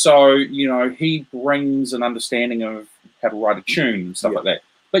 So he brings an understanding of how to write a tune and stuff like that.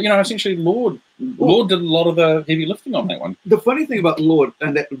 But essentially, Lorde did a lot of the heavy lifting on that one. The funny thing about Lorde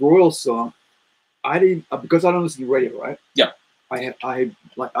and that Royal song, I didn't, because I don't listen to radio, right? Yeah. I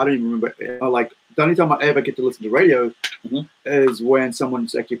don't even remember. Like, the only time I ever get to listen to radio is when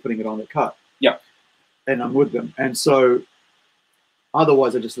someone's actually putting it on the cut. Yeah. And I'm with them, and so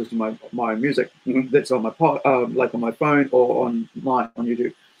otherwise I just listen to my music that's on my like on my phone or on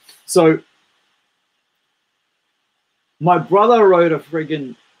YouTube. So my brother wrote a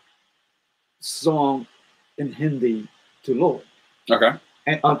friggin' song in Hindi to Lorde. Okay.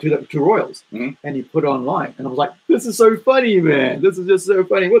 And to Royals, and he put it online, and I was like, "This is so funny, man! This is just so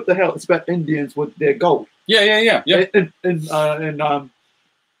funny. What the hell? It's about Indians with their gold." Yeah.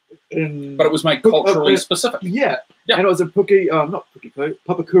 But it was made culturally specific. Yeah. And it was a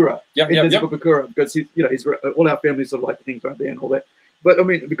Papakura. Papakura, because he's all our families sort of like things right there and all that. But I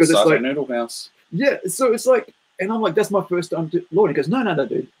mean, because it's like Noodle House. Yeah, so it's like, and I'm like, that's my first time to Lorde. He goes, no,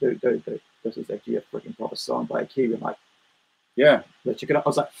 dude. This is actually a freaking proper song by a Kiwi. I'm like, yeah, let's check it out. I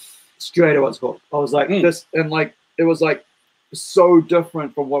was like, straight away, I was hooked. I was like, this, and like, it was like so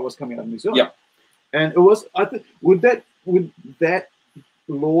different from what was coming out of New Zealand. Yeah. And it was, I think, would that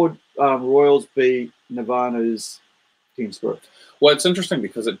Lorde Royals be Nirvana's Team Spirit? Well, it's interesting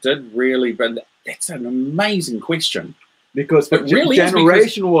because it did really, but that's an amazing question. Because it really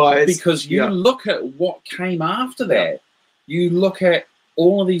generation-wise, because you look at what came after that, you look at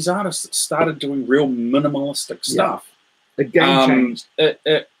all of these artists that started doing real minimalistic stuff. The game changed.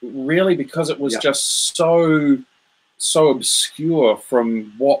 It really, because it was just so obscure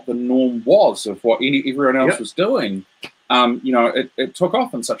from what the norm was of what everyone else was doing. It took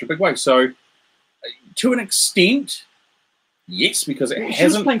off in such a big way. So, to an extent, yes, because it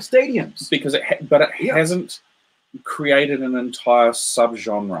hasn't playing stadiums. Because it hasn't created an entire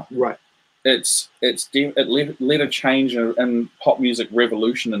subgenre. Right. It led a change in pop music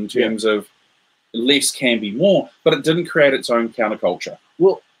revolution in terms of less can be more, but it didn't create its own counterculture.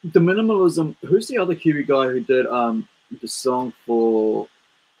 Well, the minimalism. Who's the other Kiwi guy who did the song for,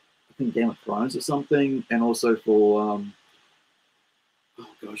 I think, Game of Thrones or something, and also for oh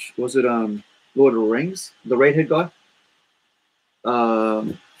gosh, was it Lord of the Rings, the redhead guy?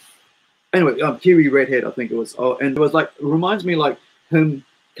 Anyway, Kiwi redhead, I think it was. Oh, and it was like, it reminds me like him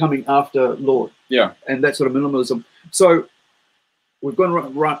coming after Lord. Yeah. And that sort of minimalism. So we've gone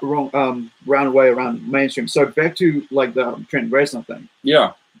round way around mainstream. So back to like the Trent Reznor thing.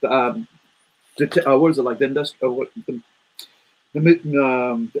 Yeah. What is it like?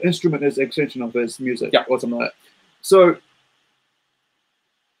 The instrument is extension of his music, or something like that. So,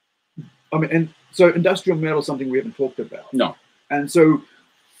 I mean, and so industrial metal is something we haven't talked about. No. And so,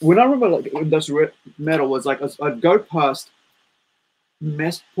 when I remember like industrial metal was like, I'd go past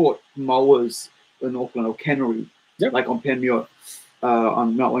Massport mowers in Auckland or cannery, like on Panmure,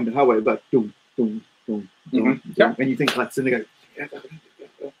 on Mount Wellington Highway, but doom, doom, doom, doom, doom, and you think like Syndicate,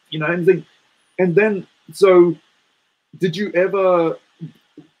 you know, and then so. Did you ever?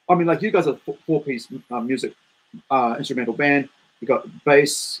 I mean, like you guys are four-piece music instrumental band. You got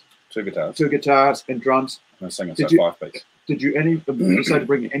bass, two guitars, and drums. And a singer, so 5-piece. Did you decide to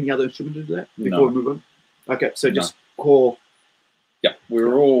bring any other instrument into that before we move on? Okay, so just core. Yeah, we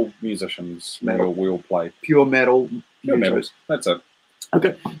were all musicians. Metal. We all play pure metal. Pure metal. That's it.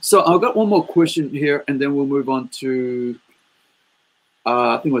 Okay, so I've got one more question here, and then we'll move on to.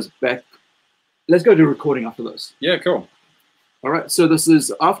 I think it was back. Let's go to recording after this. Yeah, cool. All right. So this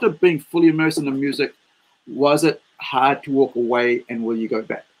is after being fully immersed in the music. Was it hard to walk away, and will you go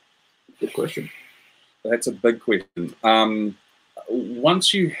back? Good question. That's a big question.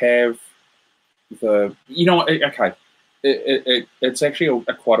 Once you have the, okay, it's actually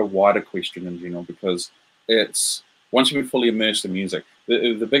quite a wider question in general, because it's once you've been fully immersed in music.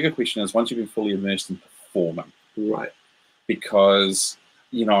 The bigger question is once you've been fully immersed in performing, right? Because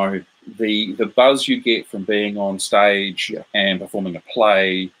the buzz you get from being on stage and performing a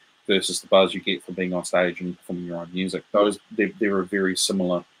play versus the buzz you get from being on stage and performing your own music, they're a very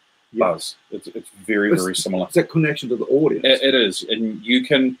similar buzz. It's very similar. It's a connection to the audience. It is, and you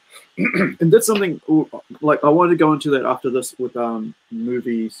can. And that's something like I wanted to go into that after this with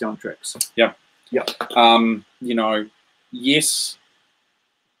movie soundtracks. Yeah. Yes.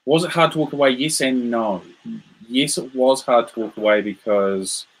 Was it hard to walk away? Yes and no. Yes, it was hard to walk away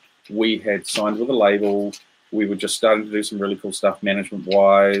because we had signed with a label. We were just starting to do some really cool stuff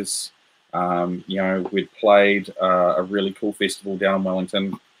management-wise. We'd played a really cool festival down in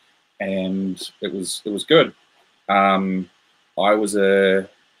Wellington, and it was good. I was a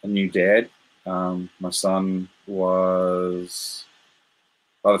new dad. My son was,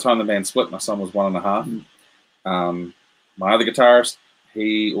 by the time the band split, my son was 1.5. My other guitarist,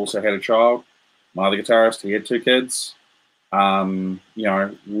 he also had a child. My other guitarist, he had 2 kids. We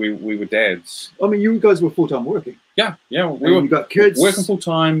were dads. I mean, you guys were full-time working. Yeah. You got kids. Working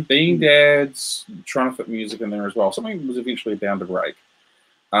full-time, being dads, trying to fit music in there as well. Something was eventually bound to break.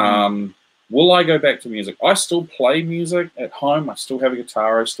 Will I go back to music? I still play music at home. I still have a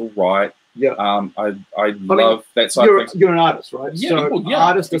guitar. I still write. Yeah. I love that side of things. You're an artist, right? Yeah. So an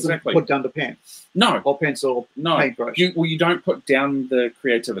artist doesn't put down the pen. No. Or pencil. No. Paintbrush. You don't put down the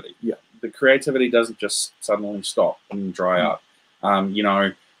creativity. Yeah. The creativity doesn't just suddenly stop and dry up.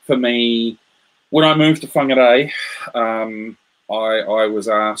 For me, when I moved to Whangarei, I was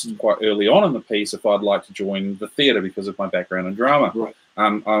asked quite early on in the piece if I'd like to join the theatre because of my background in drama. Right.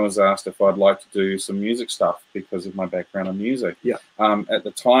 I was asked if I'd like to do some music stuff because of my background in music. Yeah. At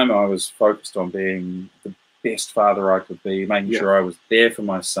the time, I was focused on being the best father I could be, making sure I was there for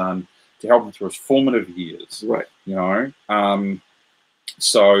my son to help him through his formative years. Right.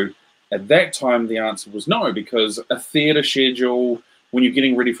 So at that time, the answer was no, because a theatre schedule, when you're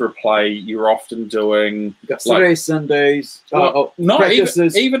getting ready for a play, you're often doing Saturdays, Sundays,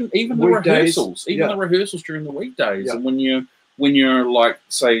 practices, even the rehearsals, the rehearsals during the weekdays. And when you're like,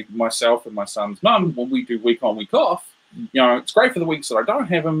 say, myself and my son's mum, when we do week on, week off, it's great for the weeks that I don't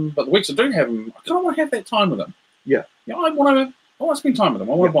have him, but the weeks I do have him, I kind of want to have that time with him. Yeah. I want to spend time with him.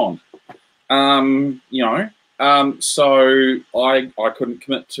 I want to bond. So I couldn't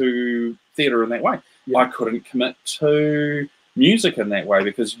commit to theatre in that way. Yeah. I couldn't commit to music in that way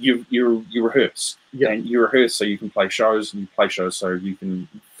because you rehearse. Yeah. And you rehearse so you can play shows, and you play shows so you can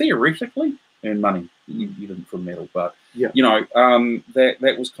theoretically earn money. You didn't from metal, but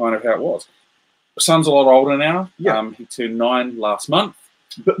that was kind of how it was. Son's a lot older now. Yeah. He turned 9 last month.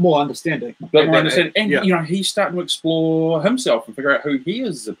 But more understanding. And he's starting to explore himself and figure out who he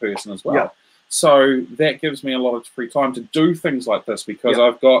is as a person as well. Yeah. So that gives me a lot of free time to do things like this because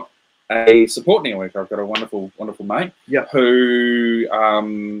I've got a support network. I've got a wonderful, wonderful mate who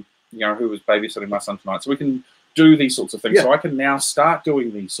was babysitting my son tonight. So we can do these sorts of things. Yeah. So I can now start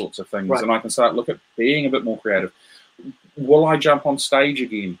doing these sorts of things, Right. and I can start look at being a bit more creative. Will I jump on stage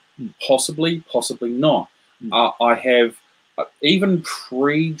again? Possibly, possibly not. I have, even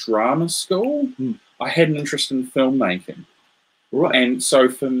pre-drama school, I had an interest in filmmaking. Right. And so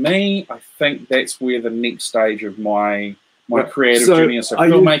for me, I think that's where the next stage of my creative journey is. So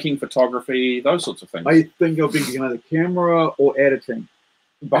filmmaking, photography, those sorts of things. Are you thinking of being behind the camera or editing?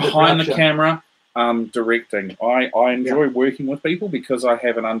 Behind the camera, directing. I enjoy working with people because I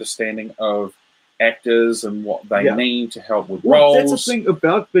have an understanding of actors and what they need to help with roles. That's the thing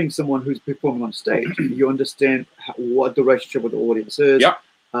about being someone who's performing on stage. You understand what the relationship with the audience is,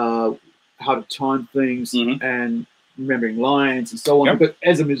 how to time things, and remembering lines and so on. But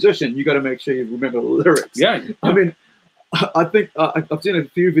as a musician, you got to make sure you remember the lyrics. I mean, I think I've seen a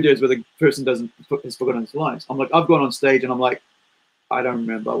few videos where the person has forgotten his lines. I'm like, I've gone on stage and I'm like, I don't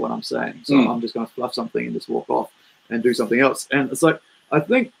remember what I'm saying, so I'm just going to fluff something and just walk off and do something else. And it's like, I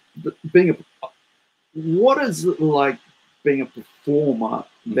think what is it like being a performer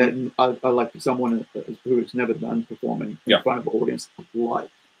that I like someone who has never done performing in front of an audience like?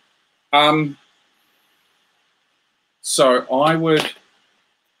 So I would,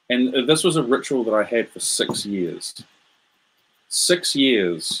 and this was a ritual that I had for 6 years. 6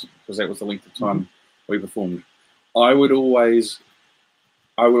 years, because that was the length of time we performed. I would always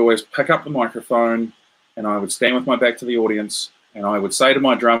pick up the microphone and I would stand with my back to the audience and I would say to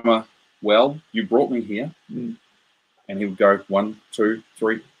my drummer, well, you brought me here. And he would go 1, 2,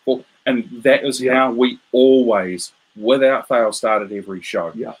 3, 4. And that is how we always, without fail, started every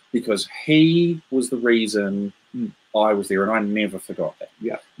show. Because he was the reason I was there, and I never forgot that.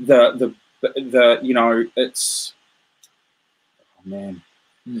 The you know, it's, oh man,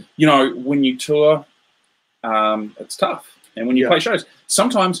 you know, when you tour, it's tough. And when you play shows,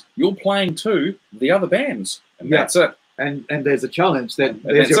 sometimes you're playing to the other bands, and that's it. And there's a challenge that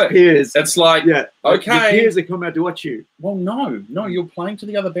there's your peers. It's like, okay, your peers that come out to watch you. Well, no, you're playing to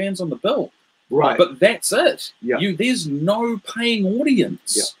the other bands on the bill, right? But that's it. There's no paying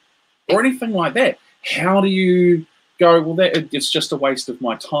audience or anything like that. How do you go? Well, it's just a waste of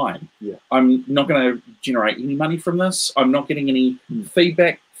my time. I'm not going to generate any money from this. I'm not getting any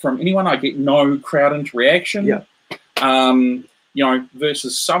feedback from anyone. I get no crowd interaction. You know,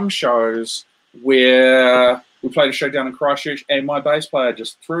 versus some shows where we played a show down in Christchurch and my bass player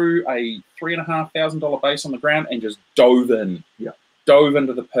just threw a $3,500 bass on the ground and just dove in. Dove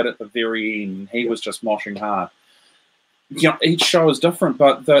into the pit at the very end. He was just moshing hard. You know, each show is different,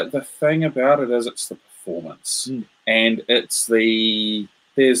 but the thing about it is it's the performance. And it's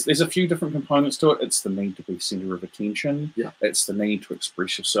there's a few different components to it. It's the need to be center of attention. It's the need to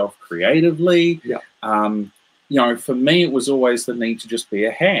express yourself creatively. You know, for me, it was always the need to just be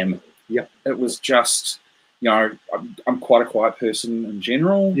a ham. It was just, you know, I'm quite a quiet person in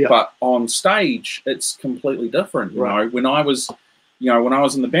general, but on stage, it's completely different. You know, when I was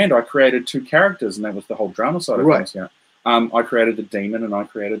in the band, I created 2 characters, and that was the whole drama side of things. I created the demon and I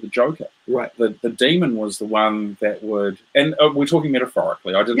created the Joker. The demon was the one that would, and we're talking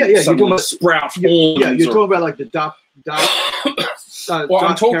metaphorically. I didn't suddenly sprout horns. You're talking about like the dark. Well,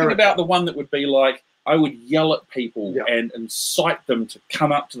 I'm talking about the one that would be like, I would yell at people and incite them to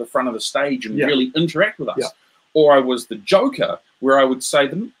come up to the front of the stage and really interact with us. Or I was the Joker, where I would say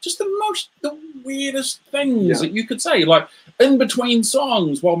the weirdest things that you could say, like in between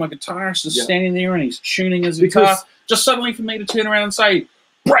songs while my guitarist is standing there and he's tuning his guitar, just suddenly for me to turn around and say,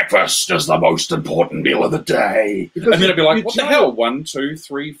 breakfast is the most important meal of the day. And then I'd be like, what the hell? 1, 2,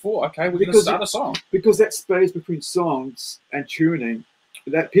 3, 4. Okay, we're going to start a song. Because that space between songs and tuning,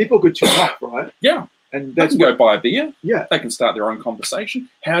 that people could tune up, right? And they can go buy a beer. They can start their own conversation.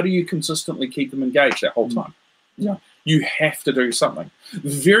 How do you consistently keep them engaged that whole time? You have to do something.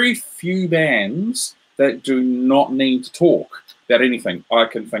 Very few bands that do not need to talk about anything. I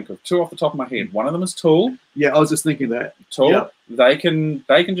can think of 2 off the top of my head. One of them is Tool. I was just thinking that. Tool. They can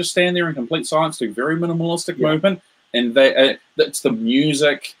just stand there in complete silence, do very minimalistic movement, and it's the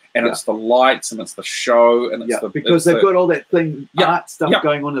music. And it's the lights, and it's the show, and it's because they've got all that thing, art stuff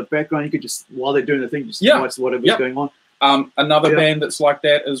going on in the background. You could just, while they're doing the thing, just watch whatever's going on. Another band that's like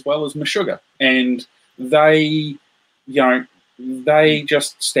that as well is Meshuggah, and they, you know, they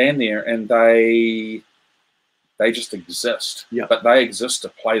just stand there and they just exist. But they exist to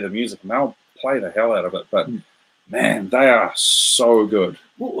play the music, and they'll play the hell out of it. But man, they are so good.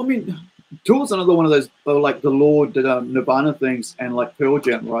 Well, I mean, Tool's another one of those, like the Lord Nirvana things, and like Pearl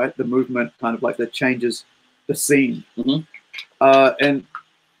Jam, right? The movement kind of like that changes the scene. And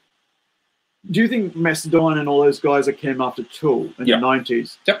do you think Mastodon and all those guys that came after Tool in the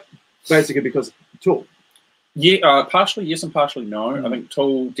 90s, basically because Tool? Yeah, partially yes and partially no. I think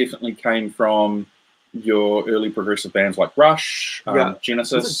Tool definitely came from your early progressive bands like Rush,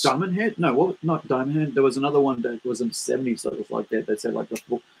 Genesis. Was it Diamond Head? No, not Diamond Head. There was another one that was in the 70s that was like that. That said like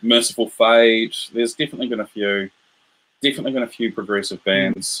Merciful Fate. There's definitely been a few. Definitely been a few progressive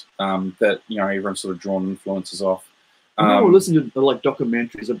bands that everyone's sort of drawn influences off. I remember listening to like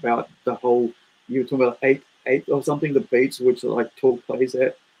documentaries about the whole. You were talking about eight or something. The beats which like Tool plays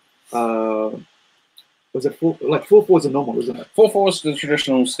at. Was it 4/4 is a normal, isn't it? 4/4 is the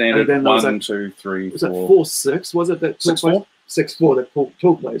traditional standard. And then 1, 2, 3, 4. Was it 4/6? Was it that 6/4? 6/4 that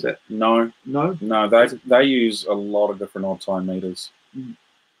Tool plays at? No. They use a lot of different odd time meters.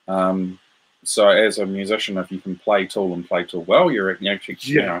 So as a musician, if you can play Tool and play Tool well, you're actually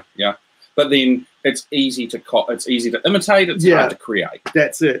But then it's easy to imitate. It's hard to create.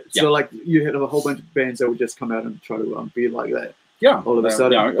 That's it. Yeah. So like you had a whole bunch of bands that would just come out and try to be like that. Yeah, all of a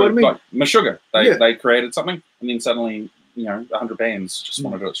sudden. But I mean, like Meshuggah, they created something, and then suddenly 100 bands just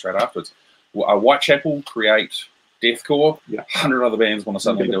want to do it straight afterwards. Whitechapel create deathcore. 100 other bands want to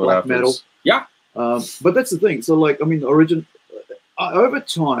suddenly do it afterwards. Metal. Yeah. But that's the thing. So like, I mean, over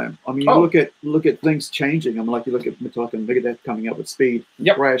time, I mean, you look at things changing. I mean, like you look at Metallica and Megadeth coming up with Speed,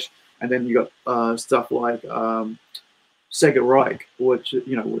 Crash, and then you got stuff like Sega Reich, which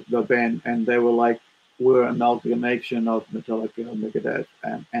with the band, and they were like. Were an amalgamation of Metallica, Megadeth,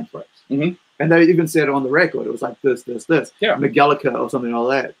 and Anthrax. And they even said on the record, it was like this, Megalica or something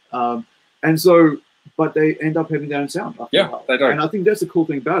like that. And so, but they end up having their own sound after a while. They do. And I think that's the cool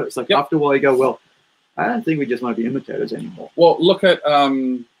thing about it. It's like after a while you go, well, I don't think we just want to be imitators anymore. Well, look at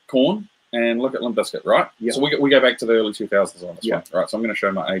Korn and look at Limp Bizkit, right? So we go back to the early 2000s on this one, right? So I'm going to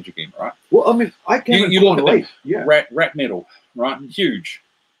show my age again, right? Well, I mean, I can't. You look at late. Rap metal, right? Huge.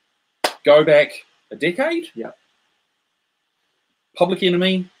 Go back a decade, Public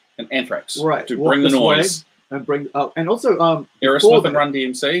Enemy and Anthrax, to bring the noise and bring and also Aerosmith and Run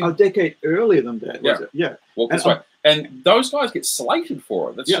DMC, a decade earlier than that. Walk This Way, and those guys get slated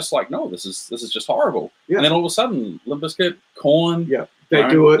for it. It's just like, no, this is just horrible. And then all of a sudden, Limp Bizkit, Korn, they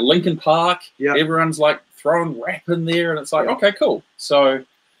do it. Linkin Park, everyone's like throwing rap in there, and it's like, okay, cool. So, and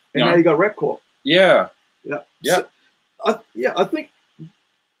now you got rapcore. So, I think.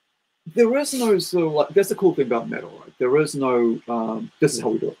 There is no sort of like, that's the cool thing about metal, right? There is no, this is how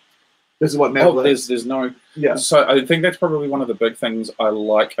we do it. This is what metal is. There's no, So I think that's probably one of the big things I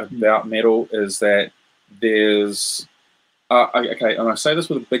like about metal is that there's, okay, and I say this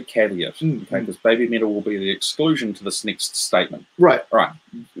with a big caveat, because baby metal will be the exclusion to this next statement. Right.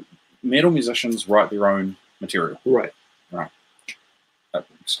 Metal musicians write their own material. Right.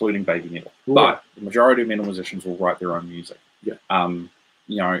 Excluding baby metal. But the majority of metal musicians will write their own music.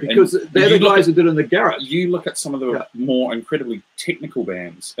 Because they're the guys who did it in the garage. You look at some of the more incredibly technical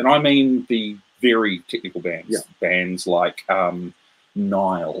bands, and I mean the very technical bands. Bands like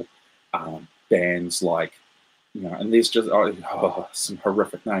Nile, bands like, and there's just some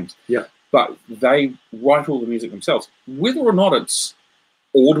horrific names. But they write all the music themselves. Whether or not it's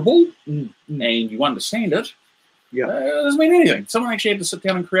audible and you understand it, doesn't mean anything. Someone actually had to sit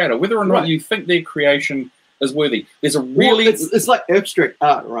down and create it. Whether or not you think their creation is worthy. There's a really... it's like abstract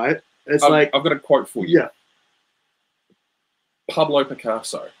art, right? It's I've got a quote for you. Pablo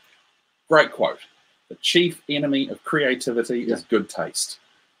Picasso. Great quote. The chief enemy of creativity is good taste.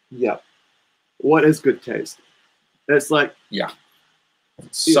 What is good taste? It's like...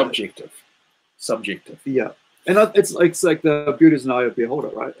 Subjective. And it's like the beauty is an eye of the beholder,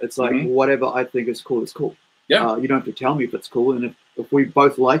 right? It's like whatever I think is cool, it's cool. You don't have to tell me if it's cool. And if we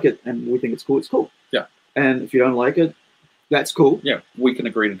both like it and we think it's cool, it's cool. And if you don't like it, that's cool. We can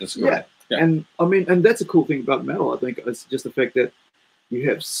agree to disagree. And I mean, and that's a cool thing about metal. I think it's just the fact that you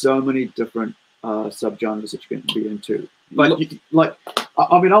have so many different subgenres that you can be into. But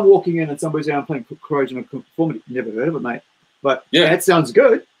I mean, I'm walking in and somebody's out playing Corrosion of Conformity. Never heard of it, mate. But that sounds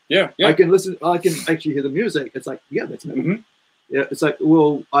good. I can listen. I can actually hear the music. It's like, that's metal. It's like,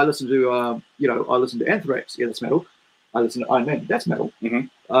 well, I listen to I listen to Anthrax. That's metal. I listen to Iron Man. That's metal. And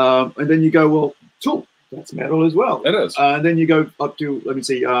then you go, well, Tool. That's metal as well. It is. And then you go up to, let me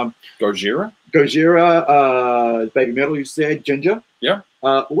see. Gojira, Baby Metal, you said. Ginger.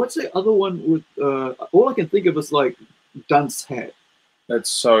 What's the other one with, all I can think of is like Dunce Hat.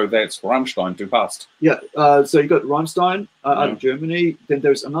 That's Rammstein, Du Hast. So you got Rammstein out of Germany. Then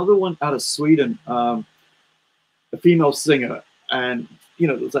there's another one out of Sweden, a female singer. And,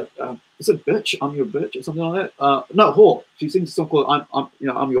 it's like, is it Bitch? I'm Your Bitch or something like that? No, Whore. She sings a song called I'm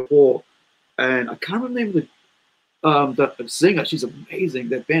Your Whore. And I can't remember the singer. She's amazing.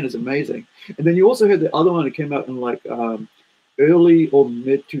 That band is amazing. And then you also had the other one that came out in like early or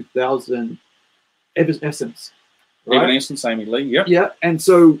mid 2000. Evanescence. Right? Evanescence, Amy Lee, yep. Yeah, and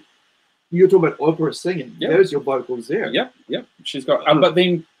so you're talking about opera singing. Yep. There's your vocals there. Yep, yep. She's got, but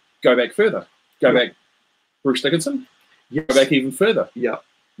then go back further. Go back, Bruce Dickinson. Yes. Go back even further. Yeah.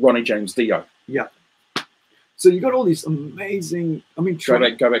 Ronnie James Dio. Yeah. So you got all these amazing. I mean, go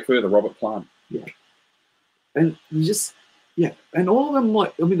back further. Robert Plant. Yeah. And you just, and all of them,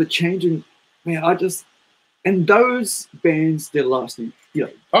 like, I mean, the changing, man. And those bands, they're lasting. We're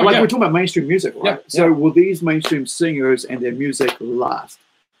talking about mainstream music, right? Yeah. So will these mainstream singers and their music last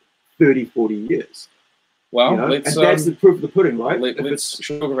 30, 40 years? Well, and that's the proof of the pudding, right?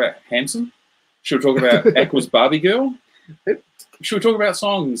 Should we talk about Hanson? Should we talk about Aqua's Barbie Girl? Should we talk about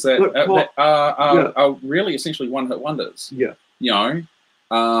songs that are really essentially one-hit wonders? Yeah.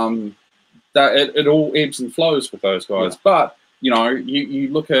 That it all ebbs and flows with those guys. Yeah. But, you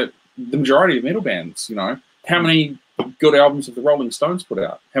look at the majority of metal bands, how many good albums have the Rolling Stones put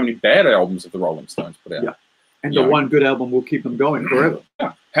out? How many bad albums have the Rolling Stones put out? Yeah. And the one good album will keep them going forever.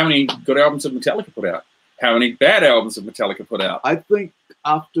 Yeah. How many good albums have Metallica put out? How many bad albums have Metallica put out? I think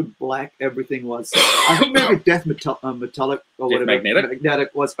after Black, everything was. I think maybe Death Metallic or whatever.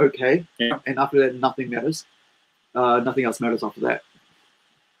 Magnetic was okay. Yeah. And after that, nothing matters. Nothing else matters after that.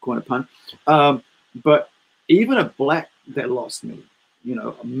 Quite a pun. But even a Black, that lost me.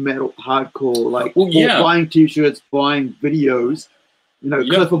 Metal, hardcore, buying T-shirts, buying videos,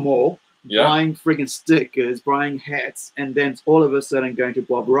 Clifford Mall, buying friggin' stickers, buying hats, and then all of a sudden going to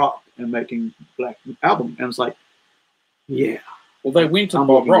Bob Rock and making Black album. And it's like, well, they went to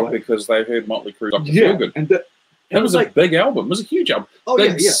Bob Rock because they heard Motley Crue, Dr. Feelgood. And that was a big album. It was a huge album. Oh,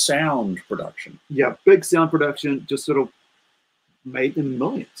 big sound production. Yeah, big sound production. Just sort of made them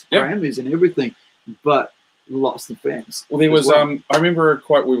millions, Grammys and everything, but lost the fans. Well, there was I remember a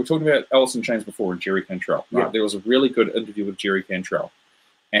quote. We were talking about Alice in Chains before, and Jerry Cantrell. Right? There was a really good interview with Jerry Cantrell,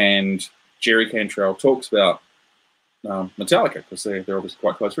 and Jerry Cantrell talks about Metallica because they're obviously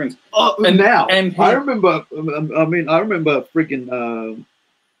quite close friends. I remember. I remember freaking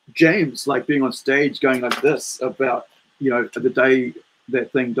James being on stage going like this about the day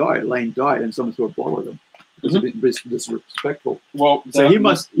that thing died, Lane died, and someone threw a bottle at him. It was a bit disrespectful. Well, so he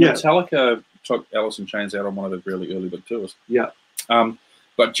must. Metallica took Alice in Chains out on one of the really early big tours. Yeah.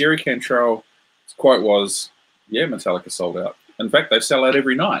 But Jerry Cantrell's quote was, Metallica sold out. In fact, they sell out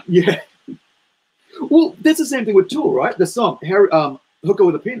every night. Yeah. Well, that's the same thing with Tool, right? The song, Hooker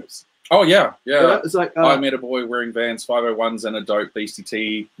with a Penis. Oh, yeah. It's like... I met a boy wearing Vans 501s and a dope Beastie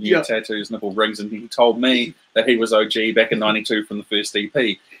Tee, tattoos, nipple rings, and he told me that he was OG back in 92 from the first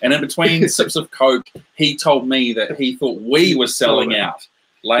EP. And in between sips of Coke, he told me that he thought we were selling out.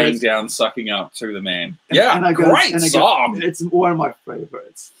 Laying down, sucking up to the man. Great song. It's one of my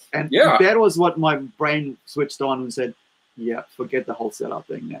favorites. And that was what my brain switched on and said, forget the whole setup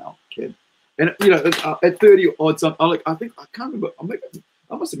thing now, kid. And, at 30 odd something, I can't remember.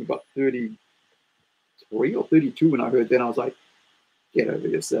 I must have been about 33 or 32 when I heard that. I was like, get over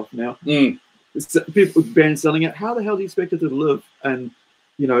yourself now. People, bands selling it. How the hell do you expect it to live and,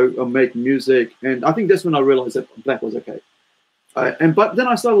 make music? And I think that's when I realized that Black was okay. But then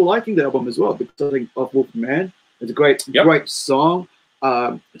I started liking the album as well because I think of Wolf Man. It's a great song.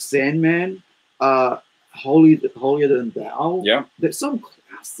 Sandman, Holier Than Thou. Yeah. There's some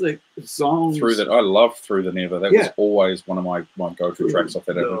classic songs. I love Through the Never. That was always one of my go-to tracks off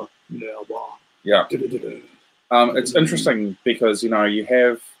that album. Yeah. It's interesting because, you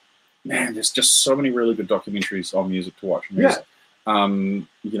have, there's just so many really good documentaries on music to watch. There's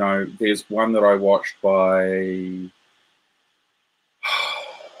one that I watched by...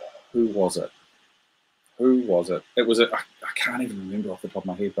 Who was it? I can't even remember off the top of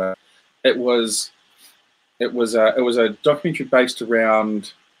my head, but it was a documentary based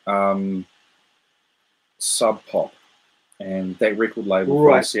around Sub Pop and that record label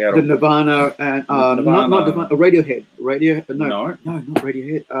from Seattle. The Nirvana and not Nirvana, Radiohead. No, not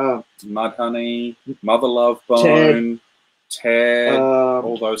Radiohead. Mudhoney, Mother Love Bone, Tad,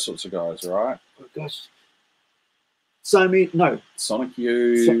 all those sorts of guys, right? Oh gosh. Sonic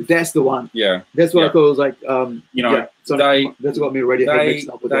Youth. That's the one. Yeah. That's what I thought. It was like, that's what me already mixed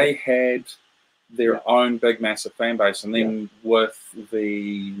up with. They had their own big, massive fan base, and then with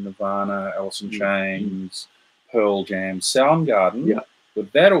the Nirvana, Alice in Chains, Pearl Jam, Soundgarden,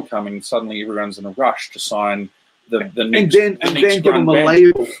 with that all coming, suddenly everyone's in a rush to sign the next give them a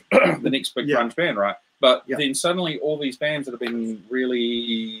label, the next big grunge band, right? But then suddenly all these bands that have been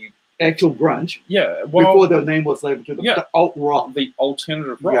really actual grunge. Yeah. Well, before the name was labeled to the alt rock. The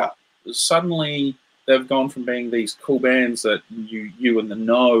alternative rock. Yeah. Suddenly they've gone from being these cool bands that you in the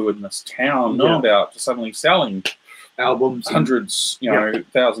know in this town know about to suddenly selling albums, hundreds, you know,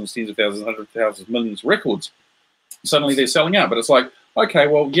 thousands, tens of thousands, hundreds of thousands, millions of records. Suddenly they're selling out, but it's like, okay,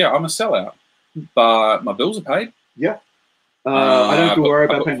 well, yeah, I'm a sellout, but my bills are paid. Yeah. I don't have to worry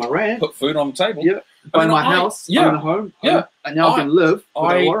about paying my rent. Put food on the table. Yeah. Buy my house, own a home. Yeah. And now I can live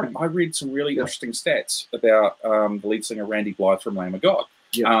without worrying. I read some really interesting stats about the lead singer Randy Blythe from Lamb of God.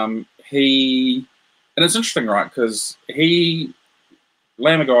 Yeah. And it's interesting, right? Because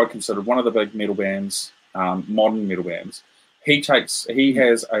Lamb of God considered one of the big metal bands, modern metal bands. He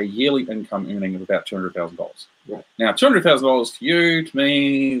has a yearly income earning of about $200,000. Right. Now, $200,000 to you, to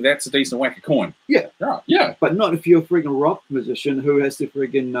me, that's a decent whack of coin. Yeah. Right. Yeah. But not if you're a freaking rock musician who has to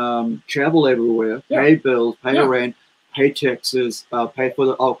freaking travel everywhere, pay bills, pay rent, pay taxes, pay for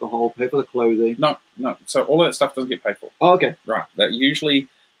the alcohol, pay for the clothing. No. So all that stuff doesn't get paid for. Oh, okay. Right. That usually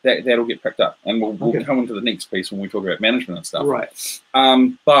that'll get picked up, and we'll come into the next piece when we talk about management and stuff. Right.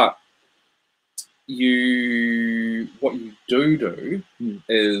 But what you do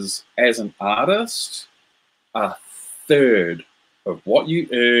is, as an artist, a third of what you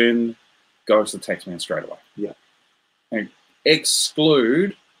earn goes to the taxman straight away. Yeah. And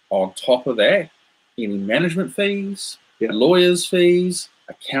exclude on top of that any management fees, lawyers' fees,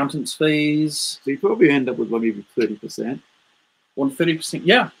 accountants' fees. So you probably end up with maybe 30%. 30%.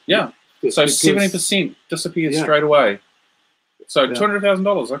 Yeah. So 70% disappears straight away. So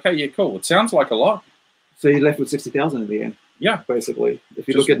 $200,000. Okay, yeah, cool. It sounds like a lot. So you're left with 60,000 in the end. Yeah, basically. If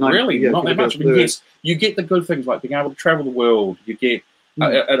you look at not that much. I mean, yes, you get the good things like being able to travel the world. You get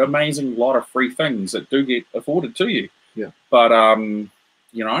an amazing lot of free things that do get afforded to you. Yeah. But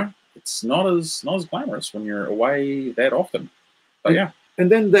you know, it's not as glamorous when you're away that often. But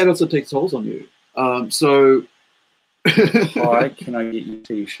and then that also takes tolls on you. So. Hi, can I get your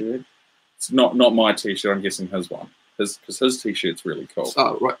T-shirt? It's not my T-shirt. I'm guessing his one. Because his T-shirt's really cool.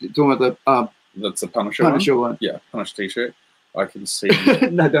 Oh, right. You're talking about the that's a Punisher one. Yeah, Punisher T-shirt. I can see.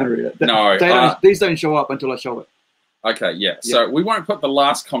 No, don't read it. No, these don't show up until I show it. Okay, yeah. So we won't put the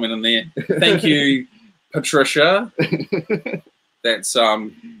last comment in there. Thank you, Patricia. That's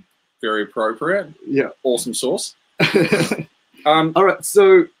very appropriate. Yeah. Awesome sauce. All right,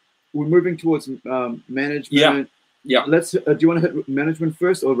 so we're moving towards management. Yeah. Let's. Do you want to hit management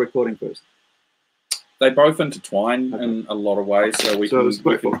first or recording first? They both intertwine in a lot of ways, so we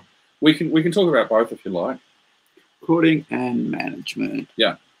can talk about both if you like. Recording and management.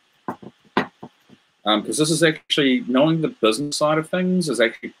 Yeah. Because this is actually, knowing the business side of things is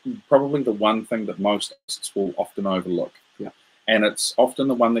actually probably the one thing that most artists will often overlook. Yeah. And it's often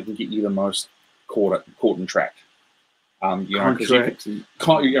the one that can get you the most caught and tracked. You know, contracts.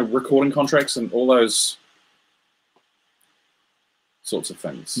 Recording contracts and all those sorts of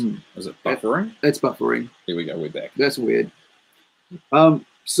things. Is it buffering? It's buffering. Here we go, we're back. That's weird.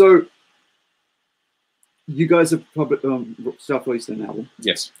 So you guys have probably self-released an album.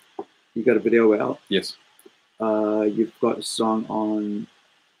 Yes. You got a video out. Yes. You've got a song on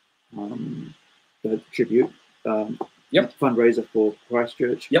the tribute. Fundraiser for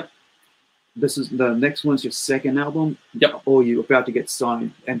Christchurch. Yep. This is the next one's your second album. Yep. Or you're about to get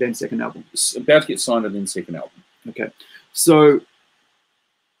signed and then second album. It's about to get signed and then second album. Okay. So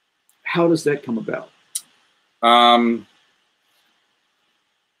how does that come about?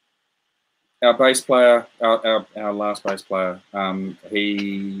 Our bass player, our last bass player,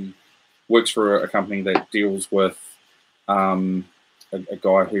 he works for a company that deals with a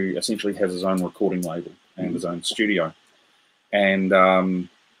guy who essentially has his own recording label and his own studio, and we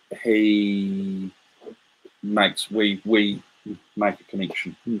make a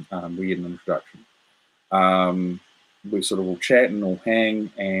connection. We get an introduction. We sort of will chat and all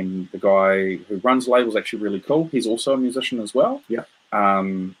hang, and the guy who runs the label is actually really cool. He's also a musician as well. Yeah.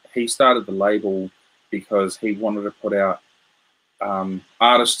 He started the label because he wanted to put out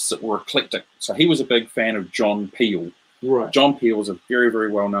artists that were eclectic. So he was a big fan of John Peel. Right. John Peel was a very,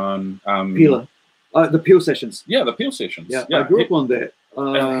 very well-known... Peeler. The Peel Sessions. Yeah, the Peel Sessions. Yeah, I grew up on that.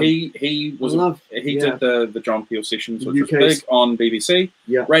 He did the John Peel Sessions, which was big on BBC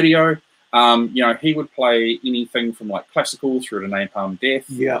radio. You know, he would play anything from like classical through to Napalm Death.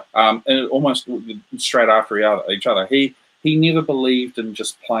 Yeah. And almost straight after each other. He never believed in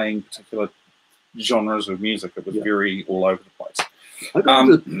just playing particular genres of music. It was very all over the place. I got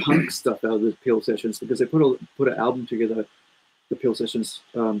the punk stuff out of the Peel Sessions because they put an album together, the Peel Sessions,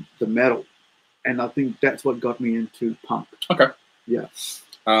 the metal, and I think that's what got me into punk. Okay. Yeah.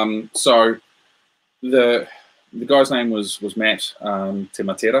 So the guy's name was Matt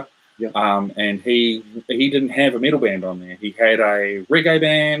Tematera. Yeah. And he didn't have a metal band on there. He had a reggae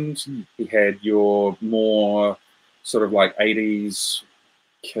band. He had your more sort of like 80s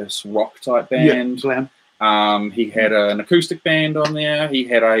Kiss rock type band. Yeah, glam. He had an acoustic band on there. He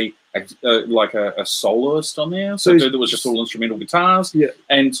had a soloist on there, so dude that was just all instrumental guitars. Yeah,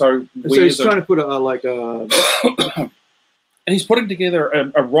 and so he's trying to put a and he's putting together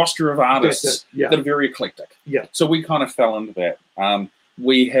a roster of artists that are very eclectic. Yeah. So we kind of fell into that.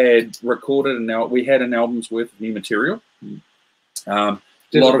 We had recorded we had an album's worth of new material. A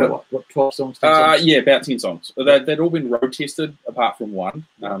lot of it. What 12 songs? 10 songs? Yeah, about 10 songs. They'd all been road tested, apart from one,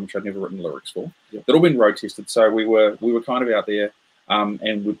 which I'd never written lyrics for. Yeah. They'd all been road tested, so we were kind of out there,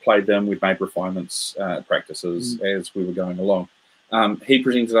 and we played them. We'd made refinements, practices as we were going along. He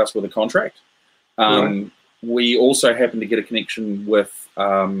presented us with a contract. Right. We also happened to get a connection with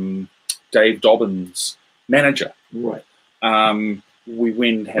Dave Dobbin's manager. Right. We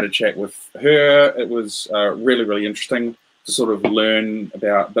went and had a chat with her. It was really, really interesting to sort of learn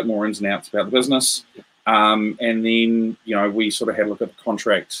about a bit more ins and outs about the business. And then, we sort of had a look at the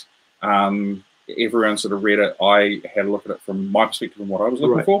contract. Everyone sort of read it. I had a look at it from my perspective and what I was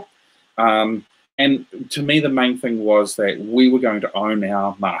looking for. And to me, the main thing was that we were going to own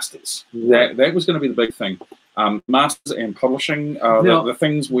our masters. Right. That was going to be the big thing. Masters and publishing are the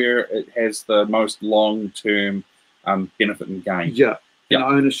things where it has the most long-term benefit and gain. Yeah, and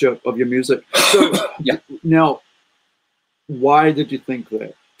ownership of your music. So now, why did you think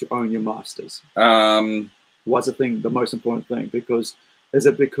that to own your masters? Was the most important thing? Is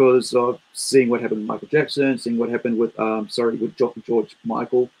it because of seeing what happened with Michael Jackson, seeing what happened with George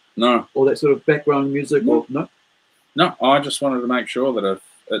Michael? No. All that sort of background music? No. Or no? No, I just wanted to make sure that if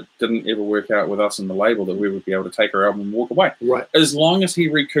it didn't ever work out with us and the label, that we would be able to take our album and walk away. Right. As long as he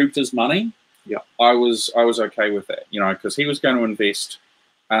recouped his money, I was okay with that. Because he was going to invest.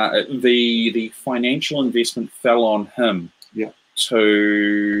 The financial investment fell on him. Yeah.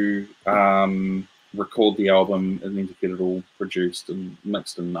 To record the album and then to get it all produced and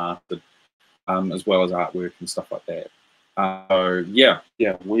mixed and mastered, as well as artwork and stuff like that.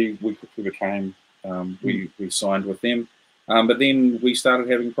 We quickly became we signed with them, but then we started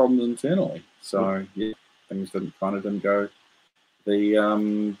having problems internally. So things didn't go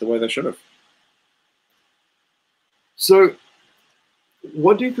the way they should have. So,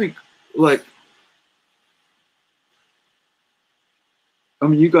 what do you think? Like, I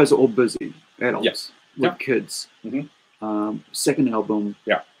mean, you guys are all busy adults with kids. Second album,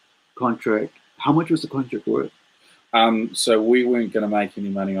 contract. How much was the contract worth? So we weren't going to make any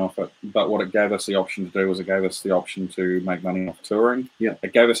money off it, but what it gave us the option to do was it gave us the option to make money off touring. Yeah.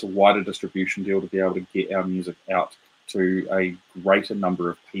 It gave us a wider distribution deal to be able to get our music out to a greater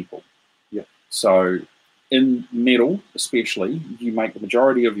number of people. Yeah. So in metal, especially, you make the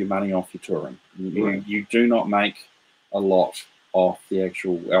majority of your money off your touring. You do not make a lot off the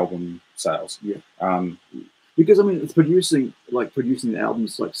actual album sales. Yeah. Because I mean, it's producing the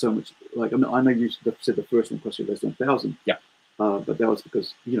albums like so much. Like I know you said the first one cost you less than $1,000. Yeah. But that was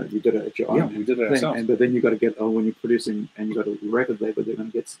because you did it at your own. Yeah, we did it ourselves. But then you got to get when you're producing and you got a record label, they're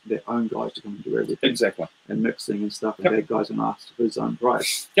going to get their own guys to come and do everything. Exactly. And mixing and stuff. And that guy's going to ask for his own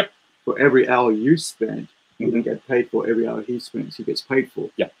price. Yep. For every hour you spend, you're going to get paid for. Every hour he spends, he gets paid for.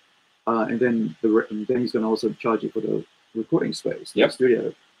 Yeah. And then he's going to also charge you for the recording space, the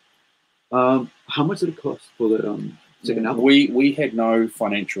studio. How much did it cost for the second album? We had no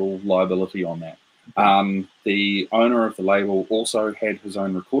financial liability on that. The owner of the label also had his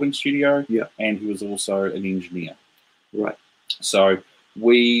own recording studio, and he was also an engineer. Right. So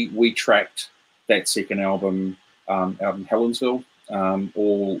we tracked that second album out in Helensville,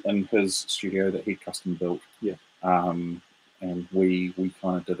 all in his studio that he'd custom built. Yeah. And we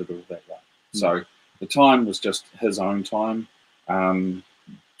kind of did it all that way. So the time was just his own time.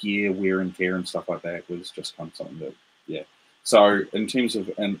 Gear, wear and tear and stuff like that was just kind of something that, So in terms of,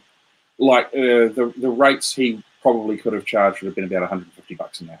 the rates he probably could have charged would have been about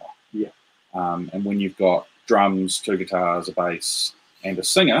 $150 an hour. Yeah. And when you've got drums, 2 guitars, a bass, and a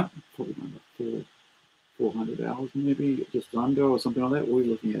singer, probably 400 hours maybe, just under or something like that. What are we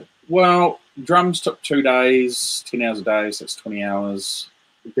looking at? Well, drums took 2 days, 10 hours a day, so that's 20 hours.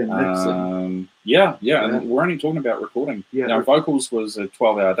 And we're only talking about recording. Yeah, vocals was a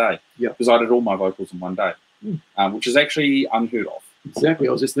 12-hour day. Yeah, because I did all my vocals in one day, which is actually unheard of. Exactly,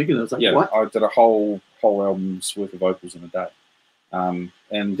 I was just thinking, I was like, what? I did a whole album's worth of vocals in a day. And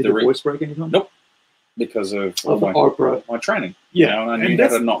did your voice break anytime? Nope, because of my training. Yeah, and I knew how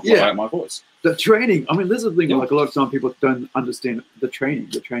to not blow out my voice. The training. I mean, this is the thing. Like a lot of time, people don't understand the training.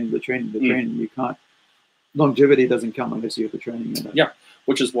 You can't. Longevity doesn't come unless you have the training in it. Yeah.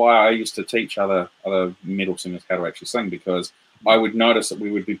 Which is why I used to teach other metal singers how to actually sing, because I would notice that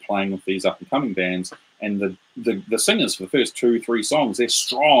we would be playing with these up-and-coming bands, and the singers for the first 2-3 songs, they're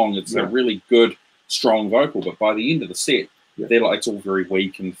strong. It's a really good, strong vocal, but by the end of the set, they're like, it's all very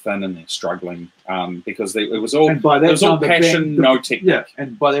weak and thin, and they're struggling because it was all passion, no technique. Yeah,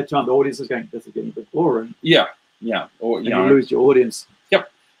 and by that time the audience is going, this is getting a bit boring. Yeah, or you lose your audience.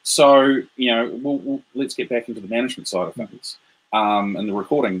 Yep. So let's get back into the management side of things and the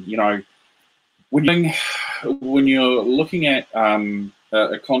recording. When you're looking at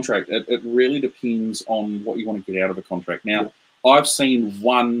a contract, it really depends on what you want to get out of a contract. Now, I've seen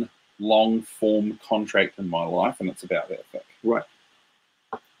one long-form contract in my life, and it's about that thick. Right.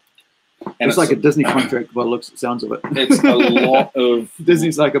 And it's like a Disney contract by the looks, sounds of it. It's a lot of...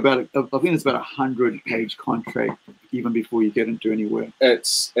 Disney's like I think it's about 100-page contract even before you get into anywhere.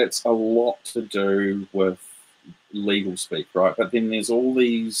 It's a lot to do with legal speak, right? But then there's all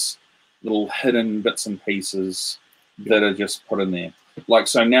these little hidden bits and pieces that are just put in there. Like,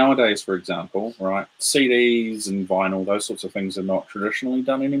 so nowadays, for example, right, CDs and vinyl, those sorts of things are not traditionally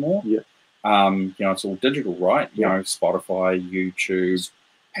done anymore. Yeah. It's all digital, right? You know, Spotify, YouTube,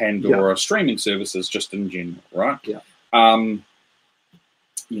 Pandora, streaming services just in general, right? Yeah.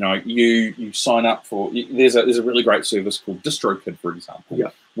 You sign up for, there's a really great service called DistroKid, for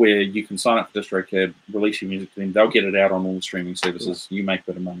example, where you can sign up for DistroKid, release your music to them, they'll get it out on all the streaming services, you make a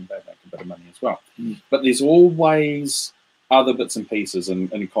bit of money, they make a bit of money as well. But there's always other bits and pieces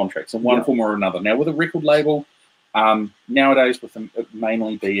and contracts in one form or another. Now, with a record label, nowadays, with them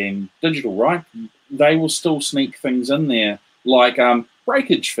mainly being digital, right, they will still sneak things in there, like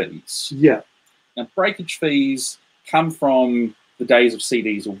breakage fees. Yeah. Now, breakage fees come from the days of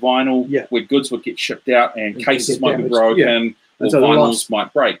CDs or vinyl, where goods would get shipped out and cases might be broken, or vinyls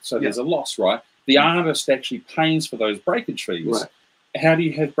might break. So there's a loss, right? The artist actually pays for those breakage fees. Right. How do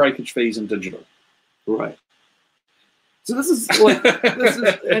you have breakage fees in digital? Right. So this is like,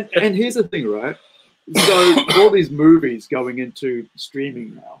 and here's the thing, right? So all these movies going into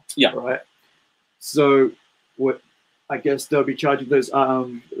streaming now, right? So what? I guess they'll be charging those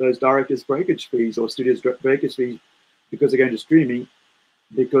directors breakage fees or studios breakage fees because they're going to streaming,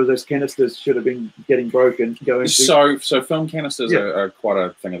 because those canisters should have been getting broken. So film canisters are quite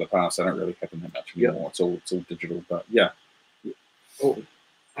a thing of the past. They don't really happen that much anymore. It's all digital, but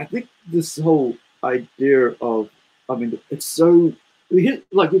I think this whole idea of, it's so,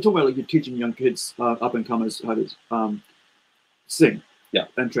 like we're talking about, like you're teaching young kids, up and comers, how to sing.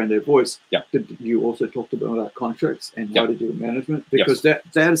 And train their voice. Did you also talk about contracts and how to do management? Because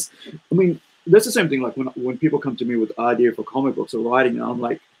that's, that's the same thing. Like when people come to me with the idea for comic books or writing, I'm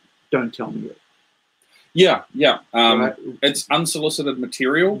like, don't tell me it. Right? It's unsolicited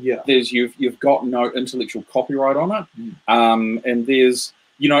material. There's you've got no intellectual copyright on it. And there's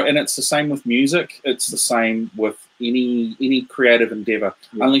and it's the same with music. It's the same with any creative endeavor.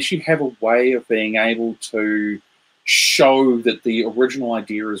 Unless you have a way of being able to show that the original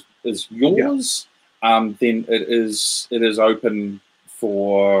idea is yours, then it is open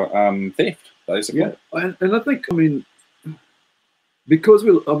for theft, basically. And I think because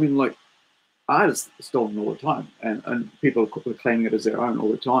like artists are stolen all the time, and people are claiming it as their own all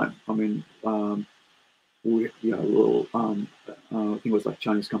the time. I think it was like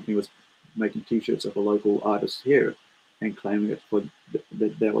Chinese company was making T-shirts of a local artist here and claiming it for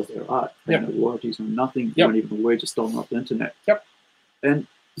that was their art. And no royalties, no nothing, not even a word, just stolen off the internet. And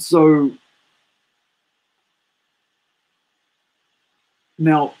so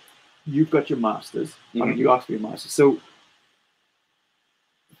now you've got your masters. You asked for your masters. So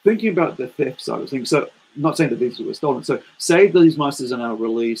thinking about the theft side of things, so not saying that these were stolen. So say that these masters are now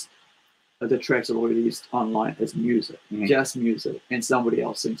released, the tracks are released online as music, just music, and somebody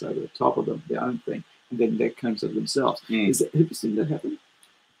else sings over the top of them, their own thing. And then they claim to themselves. Have you seen that happen?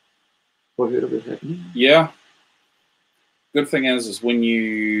 Or heard of it happening? Yeah. Good thing is when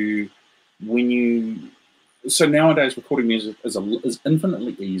you so nowadays recording music is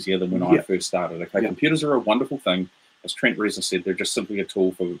infinitely easier than when I first started. Okay, computers are a wonderful thing. As Trent Reznor said, they're just simply a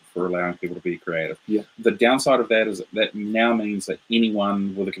tool for allowing people to be creative. The downside of that is that now means that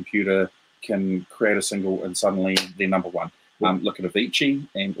anyone with a computer can create a single and suddenly they're number one. Look at Avicii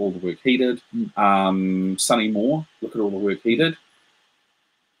and all the work he did. Sonny Moore, look at all the work he did.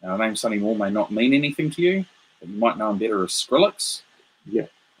 Now, the name Sonny Moore may not mean anything to you, but you might know him better as Skrillex.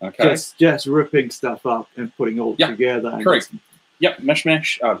 Okay. Just ripping stuff up and putting all together. And correct.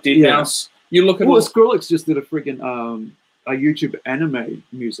 Mishmash, Dead Mouse. You look at Skrillex just did a freaking a YouTube anime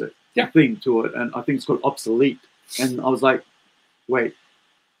music theme to it, and I think it's called Obsolete. And I was like, wait,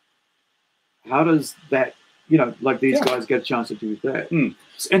 how does that? Like these guys get a chance to do that. And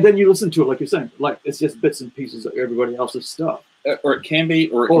then you listen to it, like you're saying, like it's just bits and pieces of everybody else's stuff. Or it can be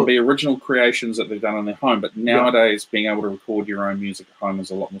original creations that they've done in their home. But nowadays, being able to record your own music at home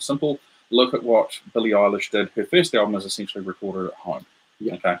is a lot more simple. look at what Billie Eilish did. Her first album was essentially recorded at home.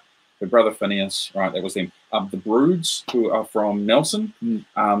 Yeah. Okay. Her brother Phineas, right, that was them. The Broods, who are from Nelson,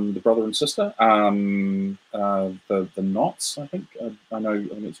 the brother and sister. The Knots, I think. I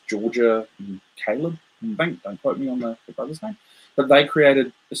think it's Georgia and Caleb, I think. Don't quote me on the brother's name. But they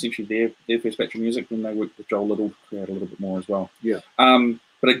created essentially their first batch of music, and they worked with Joel Little to create a little bit more as well. Yeah.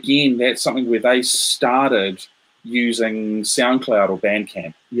 But again, that's something where they started using SoundCloud or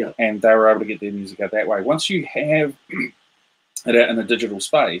Bandcamp. Yeah. And they were able to get their music out that way. Once you have it out in a digital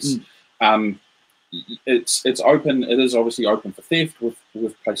space, it's open. It is obviously open for theft with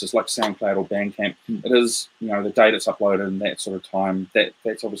places like SoundCloud or Bandcamp. It is, the date it's uploaded and that sort of time,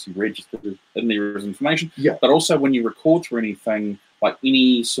 that's obviously registered in there as information. Yeah. But also when you record through anything like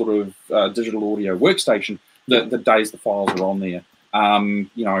any sort of digital audio workstation, the days the files are on there.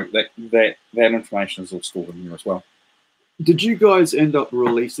 That information is all stored in there as well. Did you guys end up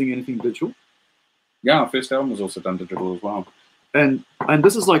releasing anything digital? Yeah, our first album was also done digital as well. And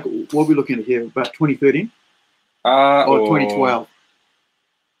this is like what we're looking at here, about 2013 or 2012.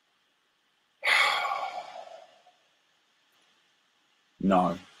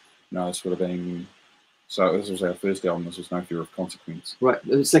 No, this would have been. So this was our first album. This was No Fear of Consequence. Right,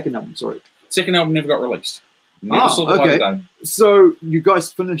 the second album. Sorry. Second album never got released. Never saw the light of day. So you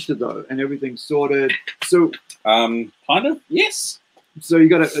guys finished it though, and everything's sorted. So kind of, yes. So you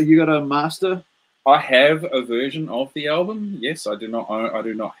got a master. I have a version of the album. Yes, I do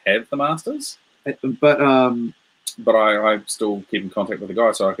not have the masters. But I still keep in contact with the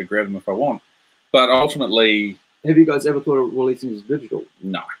guy, so I could grab them if I want. But ultimately, have you guys ever thought of releasing this digital?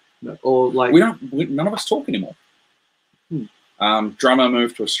 No. Or like none of us talk anymore. Drummer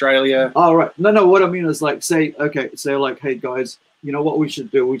moved to Australia. Oh right. No. What I mean is like say like, hey guys, you know what we should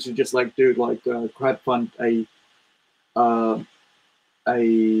do? We should just like do like crowdfund a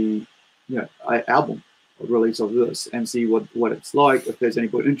album release of this and see what it's like, if there's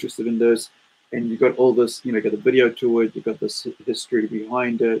anybody interested in this. And you got all this, you got the video to it, you got this history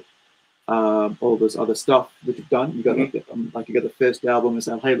behind it, all this other stuff that you've done. You got like you got the first album and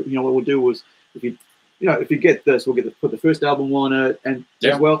say, hey, you know what we'll do is if you get this, we'll put the first album on it and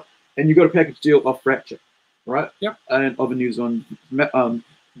as well. And you got a package deal of Fracture, right? Yeah. And of a news on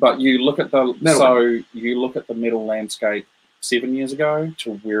but you look at the metal landscape 7 years ago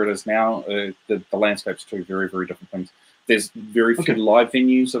to where it is now. The landscape's two very, very different things. There's very few live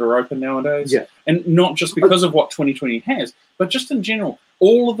venues that are open nowadays. Yeah. And not just because of what 2020 has, but just in general,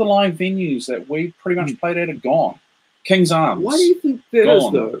 all of the live venues that we pretty much played at are gone. King's Arms. Why do you think that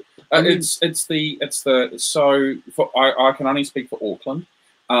is though? I can only speak for Auckland.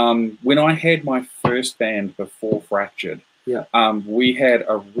 When I had my first band before Fractured, we had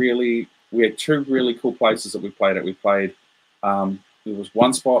two really cool places that we played at. We played there was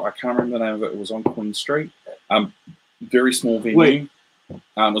one spot, I can't remember the name of it. It was on Queen Street. Very small venue.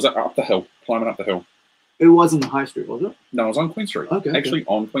 Was it up the hill, climbing up the hill? It wasn't High Street, was it? No, it was on Queen Street. Actually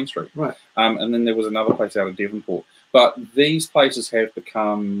on Queen Street. Right. And then there was another place out of Devonport. But these places have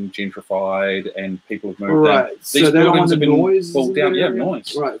become gentrified and people have moved in. These so they don't want the noise pulled down. Yeah,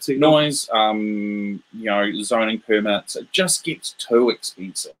 noise. Right. So noise, zoning permits. It just gets too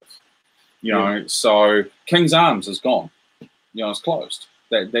expensive. So King's Arms is gone. It's closed.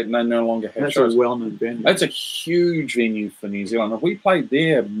 They no longer have shows. That's a well-known venue. It's a huge venue for New Zealand. We played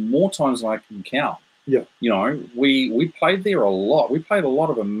there more times than I can count. Yeah. We played there a lot. We played a lot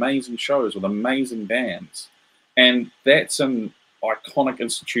of amazing shows with amazing bands. And that's an iconic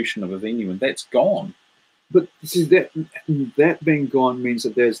institution of a venue, and that's gone. But see, that being gone means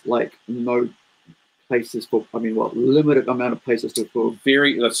that there's like no places for, limited amount of places to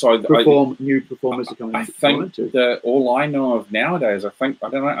perform new performers to come in. I think that all I know of nowadays, I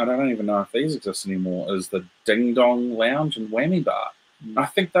don't even know if these exist anymore, is the Ding Dong Lounge and Whammy Bar. I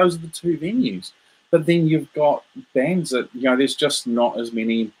think those are the two venues. But then you've got bands that, there's just not as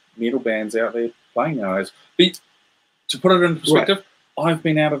many metal bands out there playing nowadays. But to put it in perspective, I've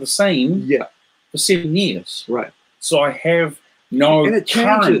been out of the scene for 7 years. Right. So I have no and it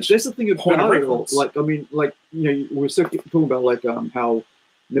changes. That's the thing about it all. Like, we're still talking about like how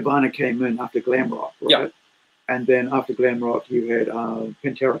Nirvana came in after glam rock, right? Yeah. And then after glam rock, you had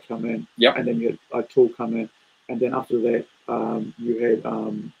Pantera come in. Yeah. And then you had Tool come in. And then after that, you had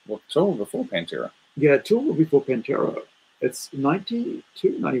Tool before Pantera. Yeah, Tool before Pantera. It's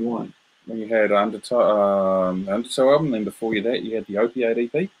 92, 91. When you had Undertow album, then before that, you had the Opiate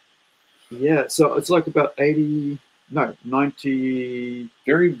EP. Yeah, so it's like about 90...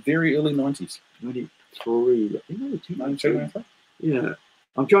 Very, very early 90s. 93. I think 92, 93. Yeah.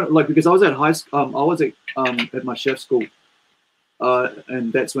 I'm trying to, because I was at high school, I was at my chef school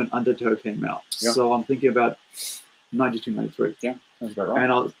and that's when Undertow came out. Yeah. So I'm thinking about 92, 93. Yeah, that's about right.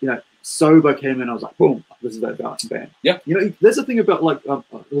 And I was, Sober came in. I was like, boom, this is that band. Yeah. There's a thing about like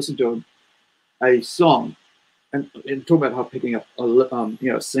listen to a song, and talk about how picking up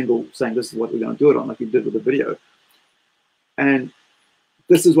a single, saying this is what we're going to do it on, like you did with the video, and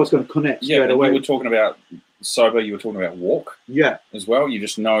this is what's going to connect straight away. You were talking about Sober. You were talking about Walk. Yeah. As well. You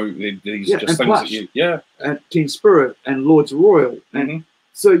just know these just and things Plush, that you. And Teen Spirit and Lord's Royal, and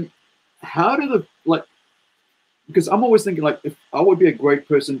so how do because I'm always thinking, like, if I would be a great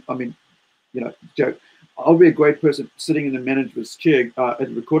person, I mean, joke, I would be a great person sitting in the manager's chair at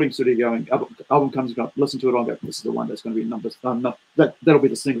the recording studio going, album comes, going, listen to it, I'll go, this is the one that's going to be numbers, that'll be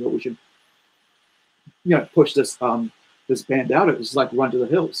the single that we should, push this this band out. It's like Run to the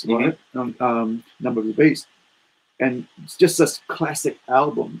Hills, right? Number of the Beast. And it's just such classic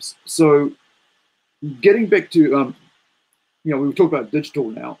albums. So getting back to, we've talked about digital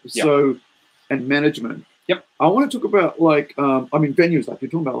now, so, and management. Yep. I want to talk about like, venues, like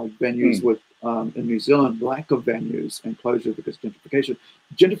you're talking about like venues with, in New Zealand, lack of venues and closure because gentrification.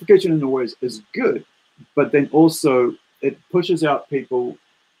 Gentrification in a way is good, but then also it pushes out people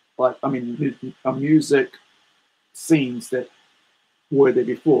like, music scenes that were there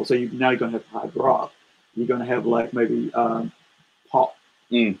before. So now you're going to have hard rock. You're going to have like maybe pop, pop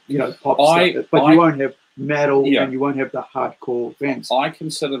stuff, but you won't have metal, and you won't have the hardcore fans. I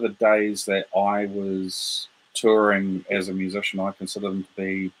consider the days that I was touring as a musician, I consider them to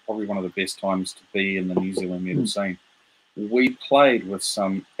be probably one of the best times to be in the New Zealand metal scene. We played with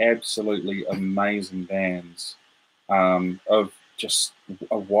some absolutely amazing bands of just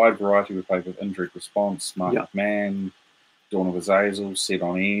a wide variety. We played with Indirect Response, Market Man, Dawn of Azazel, Set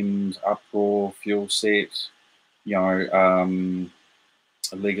on End, Uproar, Fuel Set, A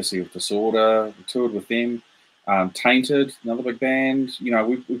Legacy of Disorder. We toured with them. Tainted, another big band.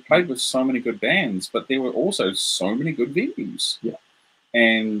 We played with so many good bands, but there were also so many good venues. Yeah.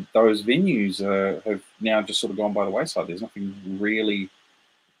 And those venues have now just sort of gone by the wayside. There's nothing really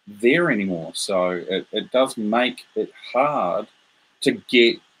there anymore. So it does make it hard to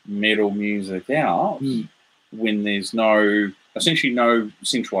get metal music out when there's essentially no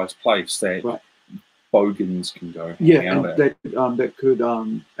centralized place that bogans can go hang out at. That could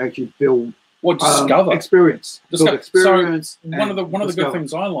actually build discover experience. So one of the good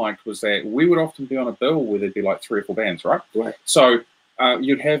things I liked was that we would often be on a bill where there'd be like 3 or 4 bands, right? So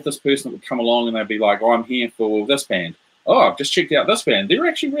you'd have this person that would come along and they'd be like, I'm here for this band. Oh, I've just checked out this band. They're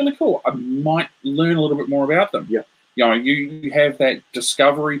actually really cool. I might learn a little bit more about them. Yeah. You have that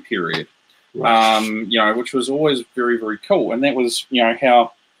discovery period, which was always very, very cool. And that was,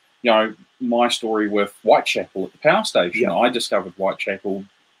 how, my story with Whitechapel at the power station. I discovered Whitechapel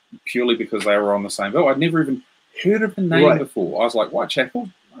purely because they were on the same bill. I'd never even heard of the name before. I was like, Whitechapel?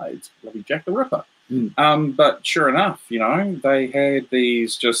 Oh, it's bloody Jack the Ripper. But sure enough, they had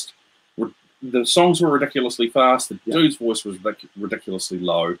these just, the songs were ridiculously fast. The dude's voice was ridiculously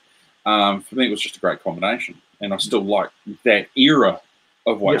low. For me, it was just a great combination. And I still like that era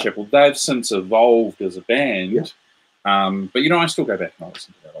of Whitechapel. They've since evolved as a band. But, I still go back and I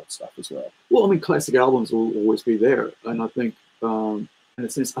listen to that old stuff as well. Well, classic albums will always be there. And I think, in a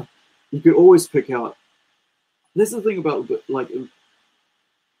sense, you could always pick out. This is the thing about, like,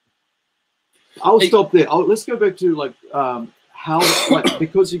 I'll stop there. Let's go back to, how,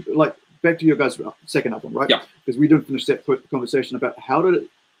 because you, back to your guys' second album, right? Yeah. Because we didn't finish that conversation about how did it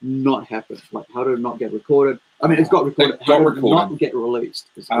not happen? Like, how did it not get recorded? It's got recorded. How did it not get released?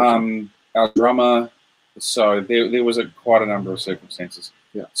 Our drummer, so there was quite a number of circumstances.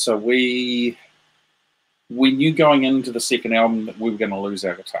 Yeah. So we knew going into the second album that we were going to lose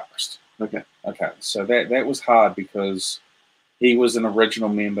our guitarist. Okay. So that was hard because he was an original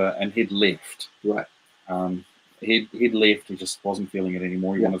member and he'd left. Right. He'd left. He just wasn't feeling it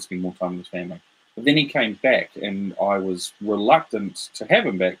anymore. He wanted to spend more time with his family. But then he came back, and I was reluctant to have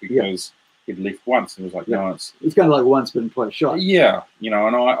him back because he'd left once. And it was like, no, it's kind of like once been twice shot. Yeah,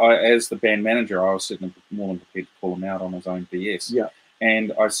 and I, as the band manager, I was certainly more than prepared to call him out on his own BS. Yeah.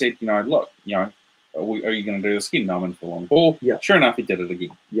 And I said, look, are you going to do this again? No, I'm in full on ball. Yeah. Sure enough, he did it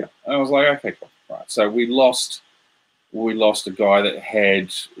again. Yeah. And I was like, okay, cool. Right. So we lost a guy that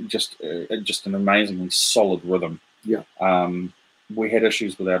had just an amazingly solid rhythm. Yeah. We had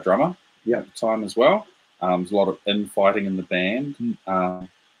issues with our drummer at the time as well. There was a lot of infighting in the band.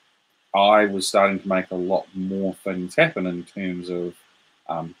 I was starting to make a lot more things happen in terms of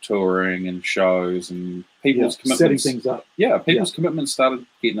touring and shows and people's commitments. Setting things up. Yeah, people's commitments started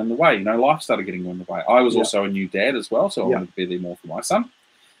getting in the way. Life started getting in the way. I was also a new dad as well, so I wanted to be there more for my son.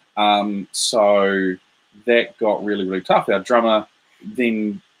 So that got really, really tough. Our drummer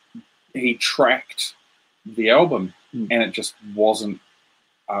then, he tracked the album, and it just wasn't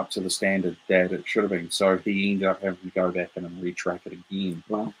up to the standard that it should have been. So he ended up having to go back in and retrack it again.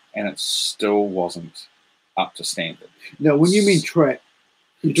 Wow. And it still wasn't up to standard. Now, when you mean track,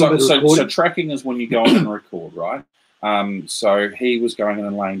 so tracking is when you go in and record, right? So he was going in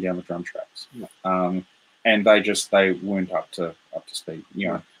and laying down the drum tracks, and they weren't up to speed. You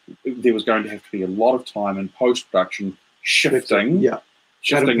know, there was going to have to be a lot of time in post production shifting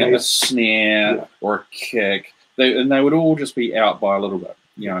a snare or a kick, and they would all just be out by a little bit.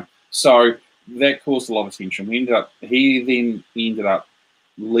 You know, so that caused a lot of tension. He then ended up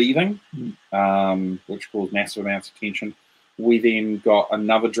leaving, which caused massive amounts of tension. We then got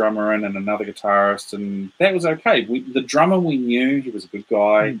another drummer in and another guitarist, and that was okay. The drummer, we knew he was a good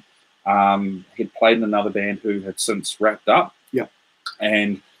guy. He'd played in another band who had since wrapped up. Yeah.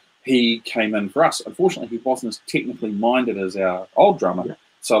 And he came in for us. Unfortunately, he wasn't as technically minded as our old drummer. Yeah.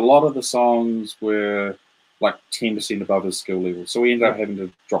 So a lot of the songs were like 10% above his skill level. So we ended up having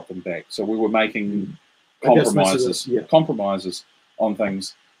to drop them back. So we were making compromises on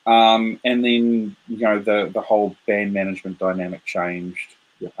things. And then, you know, the whole band management dynamic changed.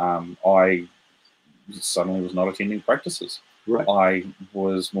 Yeah. I suddenly was not attending practices. Right. I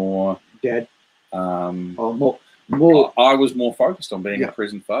was more dad. More. I was more focused on being a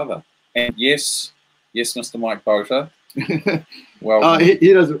present father. And yes, Mr. Mike Boter. Well, he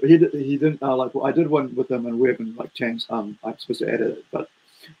didn't like. Well, I did one with him, and we haven't like changed. I'm supposed to edit it, but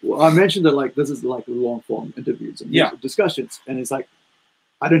I mentioned that like this is like long form interviews and discussions, and it's like.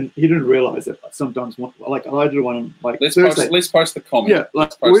 He didn't realize that sometimes, like I did one on like Thursday. Let's post the comment. Yeah,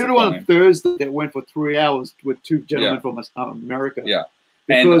 like we did one on Thursday that went for 3 hours with two gentlemen from America. Yeah,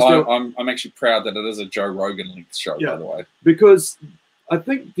 and I'm actually proud that it is a Joe Rogan linked show, by the way. Because I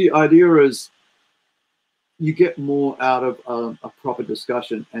think the idea is you get more out of a proper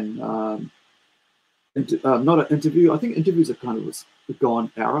discussion and not an interview. I think interviews are kind of a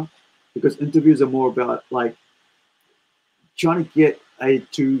gone era because interviews are more about like trying to get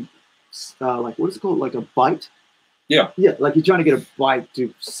like what is it called, like a bite? Yeah, like you're trying to get a bite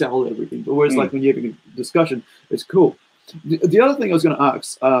to sell everything. But whereas like when you're having a discussion, it's cool. The other thing I was going to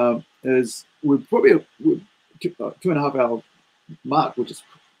ask is we're probably a 2.5 hour mark, which is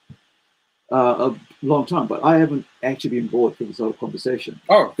a long time, but I haven't actually been bored with this whole conversation.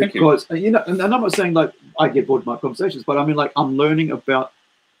 Oh, thank you. Because you know, and I'm not saying like I get bored with my conversations, but I mean like I'm learning about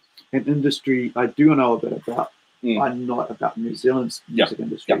an industry I do know a bit about. I'm not about New Zealand's music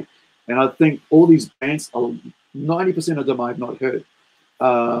industry. And I think all these bands, 90% of them I've not heard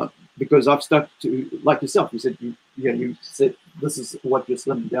because I've stuck to, like yourself, you said, you said this is what you're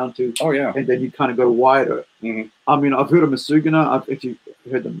slimming down to. Oh, yeah. And then you kind of go wider. I mean, I've heard of Masugana. I've actually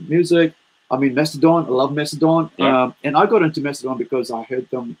heard the music. I mean, Mastodon, I love Mastodon. And I got into Mastodon because I heard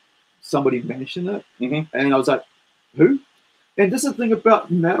somebody mention it. And I was like, who? And this is the thing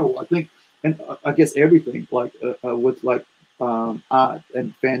about metal, I think, and I guess everything like with like art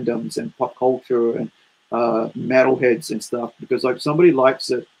and fandoms and pop culture and metalheads and stuff, because like somebody likes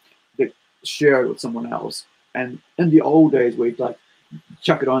it, they share it with someone else. And in the old days, we'd like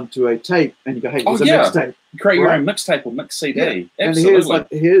chuck it onto a tape and you go, hey, it's a mixtape. Create your own mixtape or mix CD. Yeah. And here's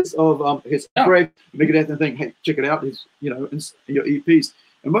Craig, Megadeth and thing, hey, check it out. His, you know, your EPs.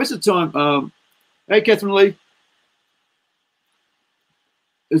 And most of the time, hey, Catherine Lee.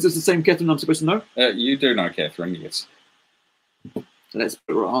 Is this the same Catherine I'm supposed to know? You do know Catherine, yes. Let's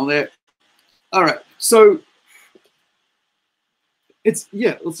put it right on there. All right. So it's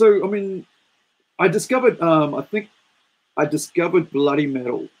so I mean I discovered I think I discovered bloody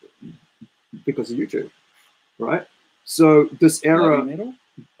metal because of YouTube. Right? So this era bloody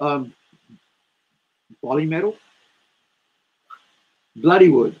metal? Bloody metal?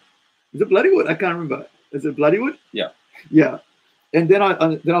 Bloodywood. Is it Bloodywood? I can't remember. Is it Bloodywood? Yeah. Yeah. And then I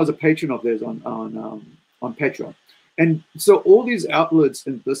was a patron of theirs on Patreon, and so all these outlets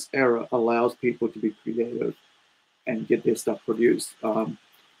in this era allows people to be creative and get their stuff produced. Do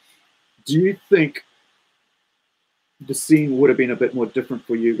you think the scene would have been a bit more different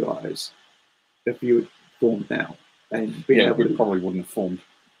for you guys if you had formed now? And we probably wouldn't have formed.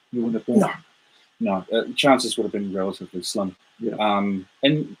 You wouldn't have formed. No, chances would have been relatively slim. Yeah.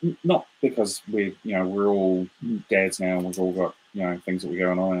 And not because we're all dads now and we've all got things that we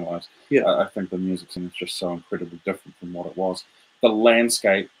go on in our lives. Yeah. I think the music scene is just so incredibly different from what it was. The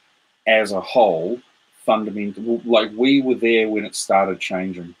landscape as a whole, fundamental, like we were there when it started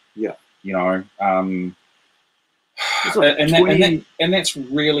changing. Yeah. You know, and that's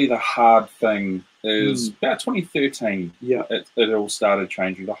really the hard thing is about 2013. Yeah. It all started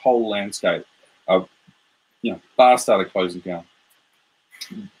changing. The whole landscape. bars started closing down.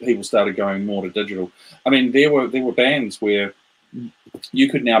 People started going more to digital. I mean, there were bands where you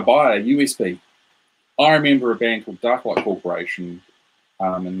could now buy a USB. I remember a band called Darklight Corporation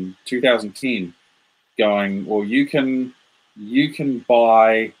in 2010 going, well, you can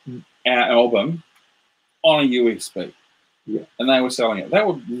buy our album on a USB. Yeah. And they were selling it. They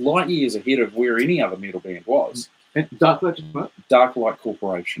were light years ahead of where any other metal band was. And Darklight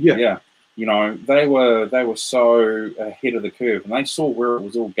Corporation. Yeah. You know, they were so ahead of the curve, and they saw where it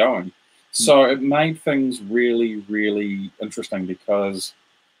was all going. So it made things really, really interesting because,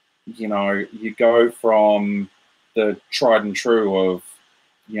 you know, you go from the tried and true of,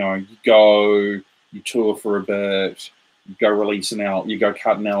 you know, you tour for a bit, you go release an album, you go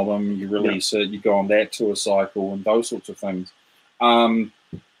cut an album, you release it, you go on that tour cycle and those sorts of things. I'll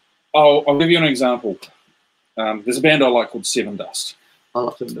give you an example. There's a band I like called Seven Dust. I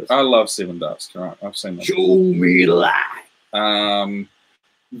love Seven Dust. I love Seven Dust. Right, I've seen them. Show me the light.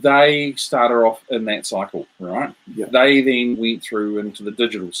 They started off in that cycle, right? Yeah. They then went through into the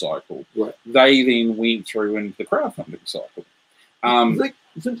digital cycle. Right. They then went through into the crowdfunding cycle. When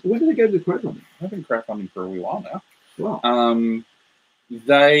did they go to the crowdfunding? They've been crowdfunding for a wee while now. Wow.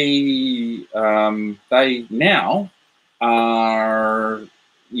 They now are,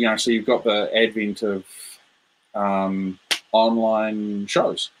 you know, so you've got the advent of online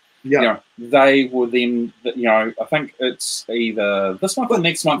shows. Yeah. You know, they were then, you know, I think it's either this month or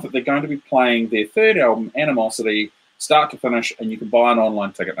next month that they're going to be playing their third album, Animosity, start to finish, and you can buy an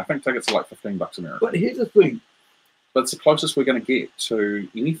online ticket. I think tickets are like $15 American. But here's the thing. But it's the closest we're going to get to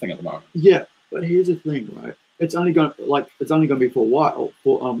anything at the moment. Yeah, but here's the thing, right? It's only going to be for a while,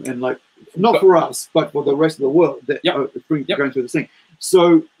 and like not for us, but for the rest of the world that are going through this thing.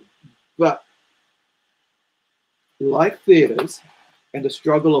 So, but like theaters and the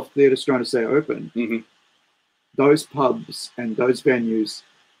struggle of theaters trying to stay open, those pubs and those venues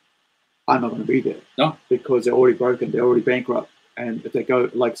are not going to be there. No, because they're already broken, they're already bankrupt, and if they go,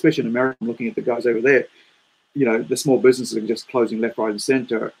 like especially in America, I'm looking at the guys over there. You know, the small businesses are just closing left, right, and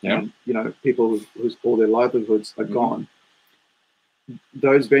center, and you know, people whose all their livelihoods are gone.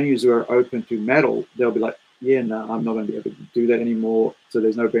 Those venues who are open to metal, they'll be like, yeah, no, I'm not going to be able to do that anymore. So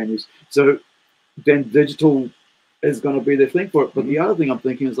there's no venues. So then digital is going to be the thing for it. But the other thing I'm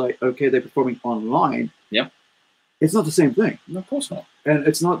thinking is like, okay, they're performing online. Yeah, it's not the same thing. No, of course not. And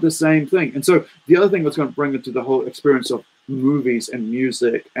it's not the same thing. And so the other thing that's going to bring it to the whole experience of movies and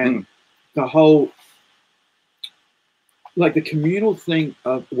music and the whole. Like the communal thing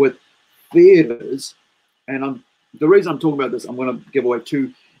with theaters, and the reason I'm talking about this, I'm going to give away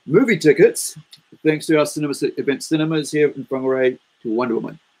 2 movie tickets, thanks to our event cinemas here in Whangarei, to Wonder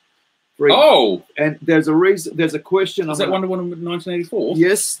Woman. Free. Oh, and there's a reason. There's a question. Is that Wonder Woman 1984?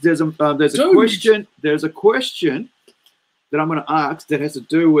 Yes, there's a question. There's a question that I'm going to ask that has to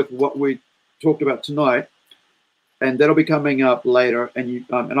do with what we talked about tonight, and that'll be coming up later. And you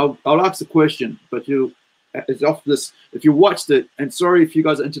and I'll ask the question, but you. It's off this. If you watched it, and sorry if you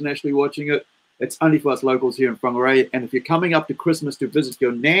guys are internationally watching it, it's only for us locals here in Whangarei. And if you're coming up to Christmas to visit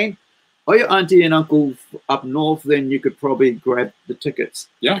your nan or your auntie and uncle up north, then you could probably grab the tickets.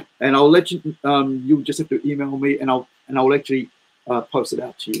 Yeah. And I'll let you. You'll just have to email me, and I'll actually post it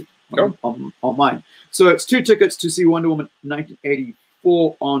out to you on mine. So it's 2 tickets to see Wonder Woman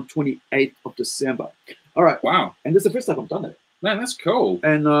 1984 on 28th of December. All right. Wow. And this is the first time I've done it. Man, that's cool.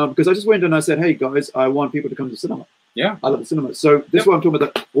 And because I just went and I said, hey, guys, I want people to come to the cinema. Yeah. I love the cinema. So this is what I'm talking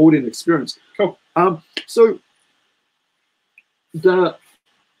about, the audience experience. Cool. So when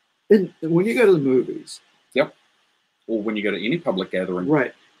you go to the movies. Yep. Or when you go to any public gathering.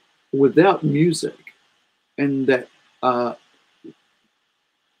 Right. Without music and that,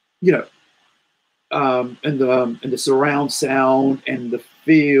 you know, and the surround sound and the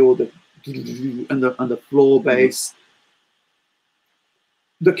feel, and the floor bass,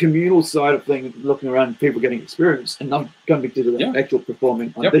 the communal side of things, looking around and people getting experience, and not going to do the actual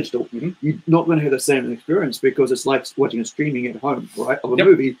performing on digital, you're not going to have the same experience because it's like watching a streaming at home, right? Of a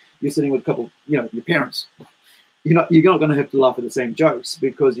movie, you're sitting with a couple, you know, your parents. You're not going to have to laugh at the same jokes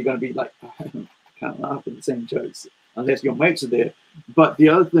because you're going to be like, I can't laugh at the same jokes unless your mates are there. But the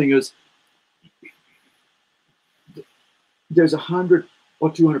other thing is, there's 100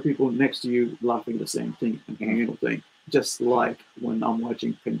 or 200 people next to you laughing at the same thing, a communal thing. Just like when I'm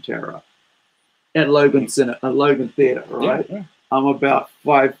watching Pantera at Logan Theatre, right? Yeah. I'm about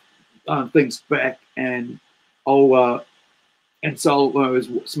 5 things back, and so I was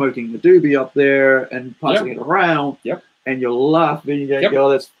smoking the doobie up there and passing it around, and you're laughing, you go,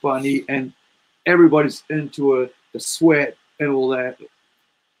 oh, that's funny, and everybody's into the sweat and all that.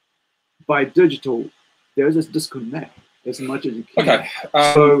 By digital, there's this disconnect as much as you can. Okay.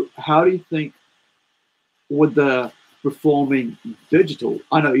 So how do you think with the performing digital,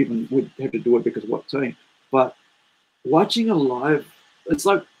 I know even we'd have to do it because of what I'm saying, but watching a live, it's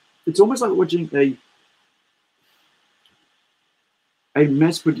almost like watching a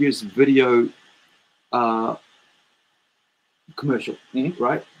mass-produced video commercial,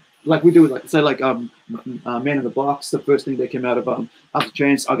 right? Like we do, like say, like Man in the Box, the first thing that came out of After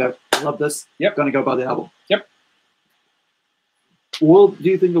Chance. I go, I love this. Yep. Gonna go buy the album. Yep. Well, do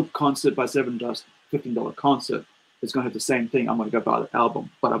you think a concert by $15 concert is gonna have the same thing? I'm gonna go buy the album,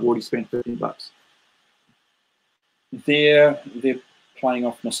 but I've already spent $15. They're playing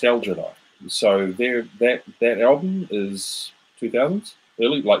off nostalgia though. So that album is 2000s,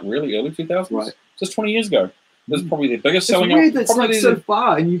 really early 2000s, right? Just 20 years ago. This is probably their biggest selling album. It's like so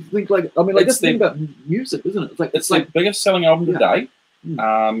far, and you think like, I mean, like that's the thing about music, isn't it? It's their biggest selling album to date.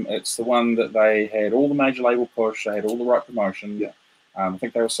 It's the one that they had all the major label push, they had all the right promotion. Yeah. I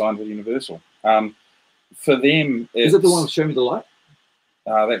think they were signed with Universal. For them, is it the one with Show Me the Light?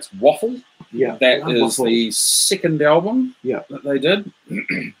 That's Waffle. Yeah. That is Waffle. The second album that they did,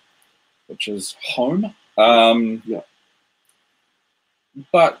 which is Home. Yeah.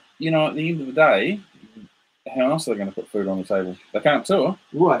 But, you know, at the end of the day, how else are they going to put food on the table? They can't tour.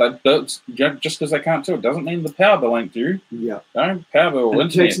 Right. Just because they can't tour doesn't mean the power bill ain't due. Yeah. No, power bill,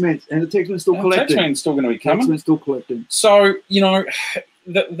 and internet. the tax man's still collecting. The tax man's still going to be coming. Tax man's still collecting. So, you know,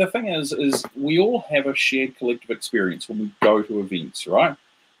 the thing is we all have a shared collective experience when we go to events, right?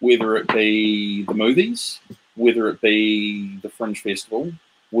 Whether it be the movies, whether it be the Fringe Festival,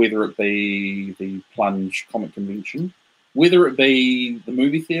 whether it be the Plunge Comic Convention, whether it be the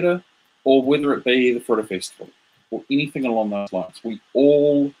movie theatre, or whether it be the Fritter Festival, or anything along those lines. We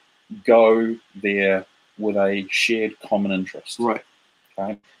all go there with a shared common interest. Right.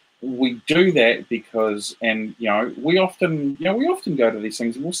 Okay. We do that because, and you know, we often go to these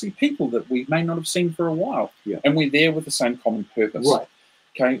things and we'll see people that we may not have seen for a while. Yeah. And we're there with the same common purpose. Right.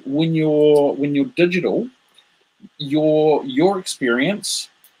 Okay. When you're digital, your experience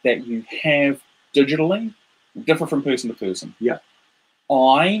that you have digitally differ from person to person. Yeah.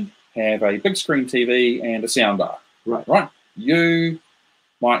 I have a big screen TV and a soundbar. Right. Right. You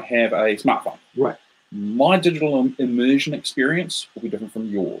might have a smartphone. Right. My digital immersion experience will be different from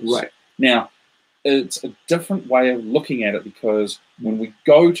yours. Right. Now, it's a different way of looking at it because when we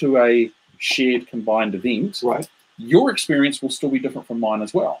go to a shared combined event, right, your experience will still be different from mine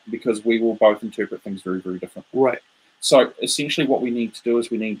as well because we will both interpret things very, very differently. Right. So essentially what we need to do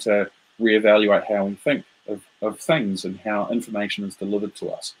is we need to reevaluate how we think of things and how information is delivered to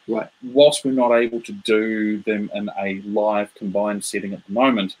us. Right. Whilst we're not able to do them in a live combined setting at the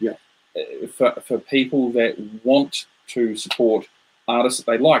moment, yeah, for people that want to support artists that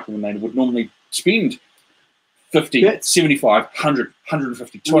they like, when they would normally spend $50, $75, $100,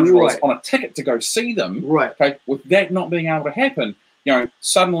 $150, $200 right, on a ticket to go see them, right, okay, with that not being able to happen, you know,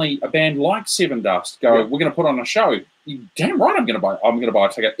 suddenly a band like Seven Dust go, we're going to put on a show. You damn right, I'm going to buy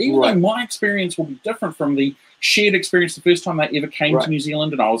a ticket, even though my experience will be different from the shared experience the first time they ever came to New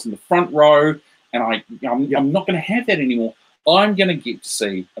Zealand, and I was in the front row, and I'm not going to have that anymore. I'm going to get to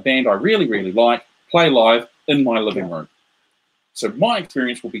see a band I really, really like play live in my living room. So my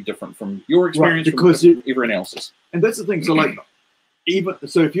experience will be different from your experience, because from everyone else's. And that's the thing. So like,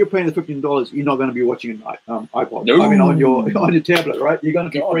 so if you're paying the $15, you're not going to be watching an iPod. No. I mean, on your tablet, right? You're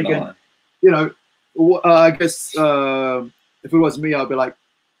going to be freaking, you know. I guess if it was me, I'd be like,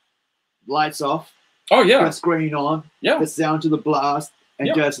 lights off. Oh yeah. The screen on. Yeah. The sound to the blast, and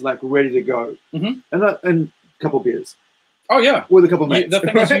just like ready to go. Mm-hmm. And a couple of beers. Oh yeah, with a couple of mates. The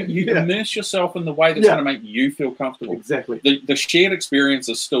thing is, you immerse yourself in the way that's going to make you feel comfortable. Exactly. The shared experience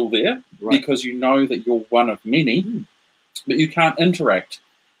is still there because you know that you're one of many, but you can't interact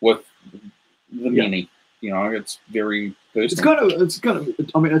with the many. You know, it's very personal. It's kind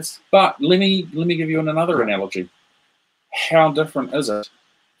of. I mean, it's. But let me give you another analogy. How different is it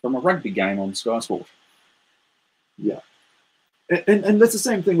from a rugby game on Sky Sport? Yeah. And that's the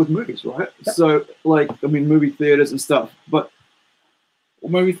same thing with movies, right? Yep. So, like, I mean, movie theaters and stuff, but... Well,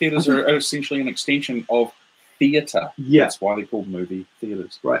 movie theaters are essentially an extension of theatre. Yeah. That's why they're called movie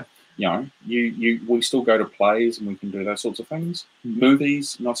theaters. Right. You know, we still go to plays and we can do those sorts of things.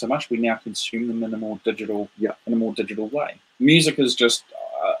 Movies, not so much. We now consume them in a more digital, way. Music is just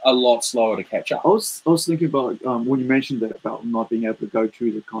a lot slower to catch up. I was thinking about when you mentioned that about not being able to go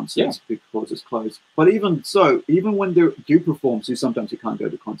to the concerts because it's closed. But even so, even when they do perform, so sometimes you can't go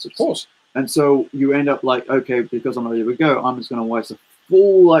to concerts. Of course. And so you end up like, okay, because I'm not able to go, I'm just going to waste a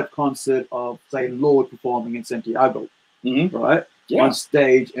full live concert of, say, Lord performing in Santiago, right? on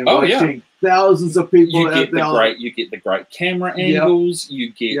stage and Oh, watching thousands of people. You get the great camera angles.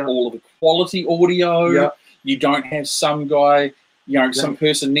 You get all of the quality audio. You don't have some guy, some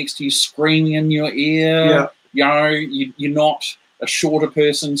person next to you screaming in your ear. You're not a shorter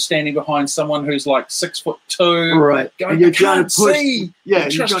person standing behind someone who's like 6'2". Right. Going, and you're trying to push. see. Yeah,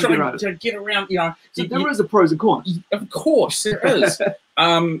 you're just trying to get around. So there is a pros and cons. Of course, there is.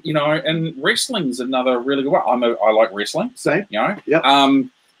 And wrestling's another really good one. I like wrestling. Same.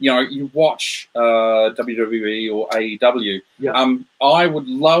 You watch WWE or AEW. I would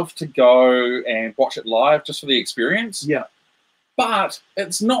love to go and watch it live just for the experience. Yeah. But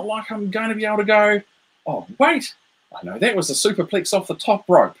it's not like I'm going to be able to go, oh, wait, I know that was a superplex off the top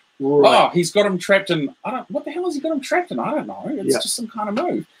rope. Right. Oh, he's got him trapped in, what the hell has he got him trapped in? I don't know. It's just some kind of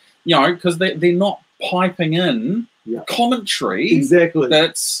move. Because they're not piping in commentary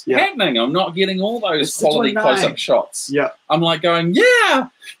that's happening. I'm not getting all those quality close-up shots. Yeah. I'm like going, in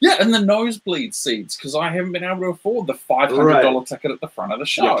the nosebleed seats because I haven't been able to afford the $500 ticket at the front of the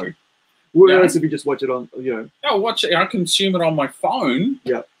show. Yeah. Whereas if you just watch it on, I'll watch it. I consume it on my phone.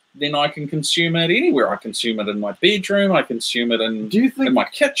 Yeah. Then I can consume it anywhere. I consume it in my bedroom. I consume it in my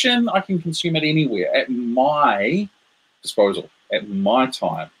kitchen. I can consume it anywhere at my disposal, at my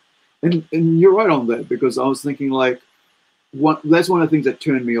time. And you're right on that, because I was thinking that's one of the things that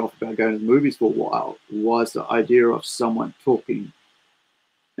turned me off about going to the movies for a while was the idea of someone talking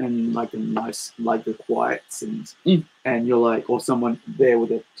in like a nice, like the quiet scenes, and you're like, or someone there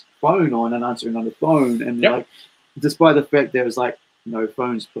with a phone on and answering on the phone, and like, despite the fact there's like no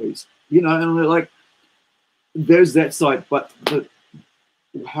phones, please, and they're like, there's that side, but we're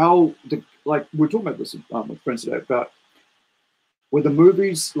talking about this with friends today about. With the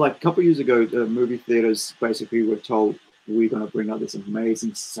movies, like a couple of years ago, the movie theaters basically were told, we're going to bring out this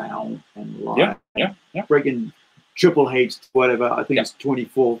amazing sound and light. Friggin' Triple H, whatever, I think it's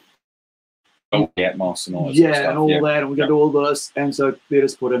 24. Oh, Atmos and all that and all that, and we're going to do all this. And so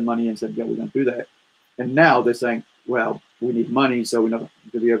theaters put in money and said, we're going to do that. And now they're saying, well, we need money, so we're not going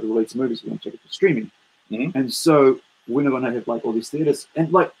to be able to release movies, we're going to take it to streaming. And so we're not going to have like all these theaters.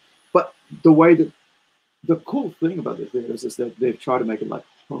 And but the way that, the cool thing about the theaters is that they've tried to make it like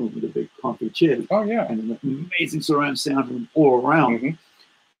home with a big comfy chair. Oh, yeah. And an amazing surround sound from all around.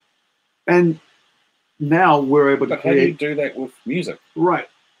 And now we're able to create... How do you do that with music? Right.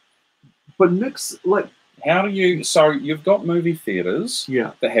 But mix, how do you... So you've got movie theaters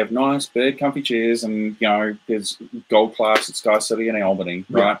that have nice, big, comfy chairs, and, there's Gold Class at Sky City in Albany,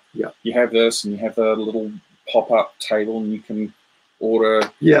 right? Yeah. You have this, and you have the little pop-up table, and you can... order,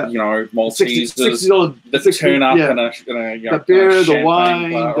 Maltesers, the turn up in a the beer, the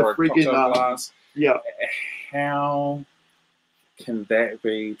wine, the freaking glass. How can that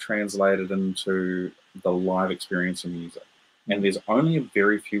be translated into the live experience of music? And there's only a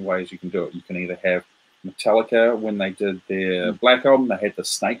very few ways you can do it. You can either have Metallica, when they did their Black album, they had the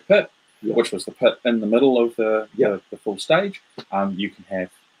Snake Pit, which was the pit in the middle of the full stage. You can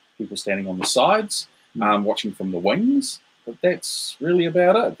have people standing on the sides, watching from the wings. But that's really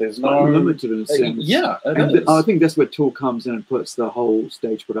about it. There's no limited in a sense. It is. I think that's where Tool comes in and puts the whole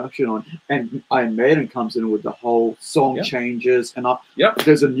stage production on, and Iron Maiden comes in with the whole song changes. And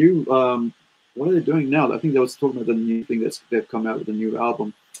there's a new. What are they doing now? I think they was talking about the new thing they've come out with a new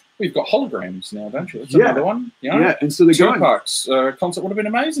album. We've got holograms now, don't you? That's another one. And so they're going. Tupac's concert would have been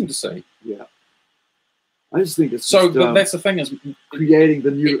amazing to see. Yeah. I just think it's but that's the thing, is creating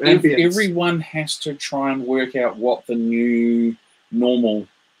the new ambience. Everyone has to try and work out what the new normal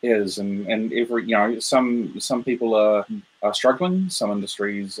is, and some people are struggling. Some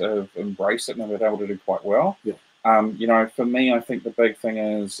industries have embraced it and have been able to do quite well. For me, I think the big thing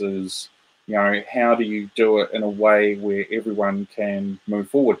is how do you do it in a way where everyone can move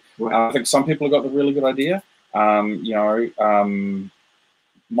forward? Right. I think some people have got the really good idea.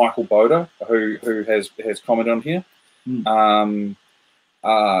 Michael Boda, who has commented on here,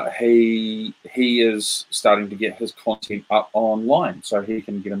 he is starting to get his content up online, so he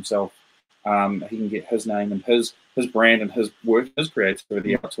can get himself, he can get his name and his brand and his work, his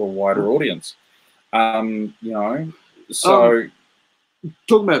creativity out to a wider audience. So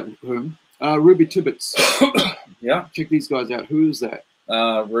talking about whom, Ruby Tibbetts. Check these guys out. Who is that?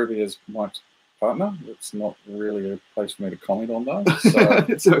 Ruby is my partner. It's not really a place for me to comment on, though.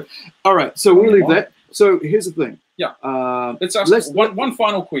 So all right. So we'll leave that. So here's the thing. Let's ask one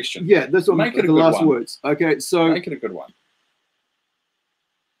final question. That's what make it the last words. Okay. So make it a good one.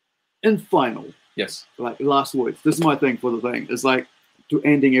 In final. Yes. Like last words. This is my thing for the thing. It's like to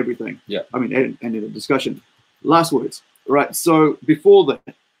ending everything. I mean, ending the discussion. Last words. Right. So before that,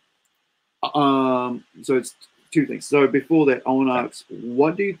 so it's two things. So before that, I want to ask,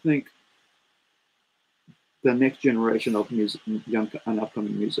 what do you think the next generation of young and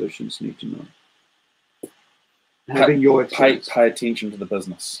upcoming musicians need to know? Having your experience. Pay attention to the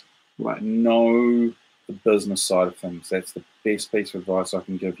business. Right. Know the business side of things. That's the best piece of advice I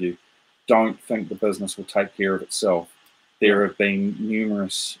can give you. Don't think the business will take care of itself. There have been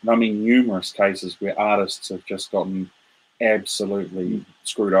numerous cases where artists have just gotten absolutely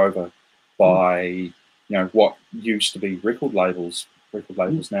screwed over by what used to be record labels. Record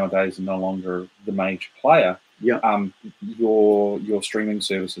labels nowadays are no longer the major player. Yeah. Your streaming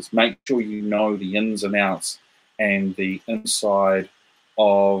services. Make sure you know the ins and outs and the inside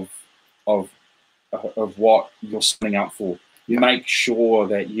of what you're signing up for. Yeah. Make sure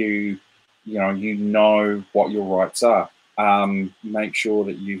that you know what your rights are. Make sure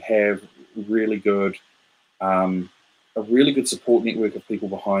that you have a really good support network of people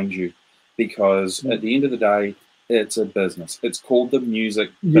behind you, because at the end of the day, it's a business. It's called the music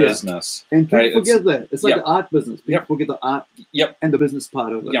business. And people forget that. It's like the art business. People forget the art and the business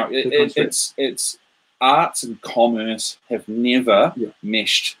part of it. It's arts and commerce have never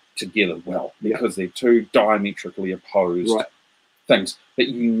meshed together well, because they're two diametrically opposed things. But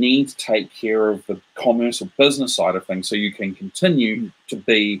you need to take care of the commerce or business side of things so you can continue to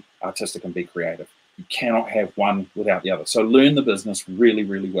be artistic and be creative. You cannot have one without the other. So learn the business really,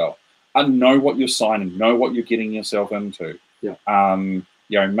 really well. And know what you're signing, know what you're getting yourself into.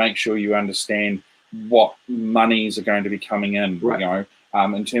 Make sure you understand what monies are going to be coming in.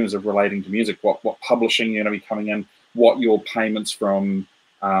 In terms of relating to music, what publishing you're going to be coming in, what your payments from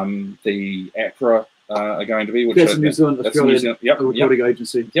the APRA are going to be. Which that's New Zealand, Australian recording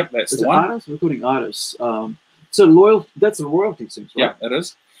agency. Yep, that's the one. Artists, recording artists. So that's a royalty thing, right? Yeah, it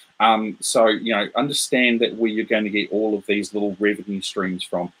is. So understand that where you're going to get all of these little revenue streams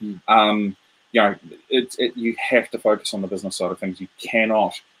from. You have to focus on the business side of things. You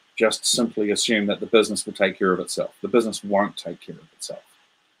cannot just simply assume that the business will take care of itself. The business won't take care of itself.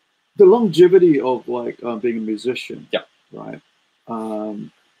 The longevity of being a musician. Yeah. Right.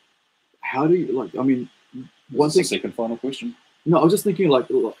 How do you What's the second final question? No, I was just thinking like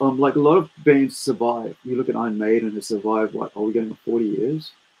a lot of bands survive. You look at Iron Maiden, they survived are we getting 40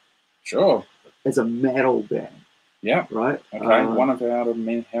 years? Sure. As a metal band. Yeah. Right? Okay. One of out of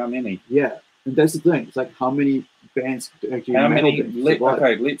how many? Yeah. And that's the thing. It's like how many bands actually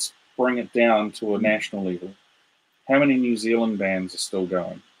survive? Let's bring it down to a national level. How many New Zealand bands are still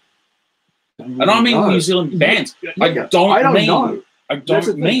going? And I mean New Zealand bands. I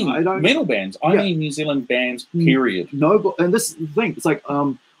don't mean metal bands. I mean New Zealand bands, period. No, and this is the thing. It's like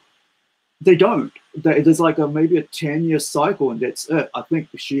they don't. There's like maybe a 10-year cycle, and that's it. I think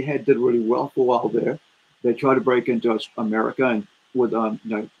She did really well for a while there. They tried to break into America and with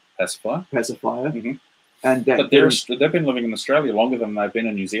Pacifier. Mm-hmm. And but they've been living in Australia longer than they've been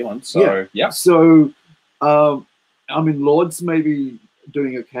in New Zealand. So So Lord's maybe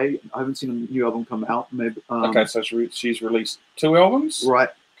doing okay. I haven't seen a new album come out. Maybe okay, so she's released 2 albums. Right.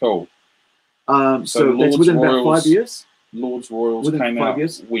 Cool. So that's within about 5 years. Lord's Royals within came 5 out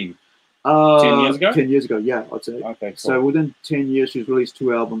years. When? 10 years ago? 10 years ago, yeah, I'd say. Okay, cool. So within 10 years, she's released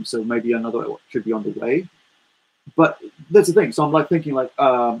 2 albums, so maybe another should be on the way. But that's the thing. So I'm thinking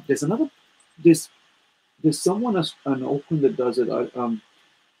there's someone in Auckland that does it,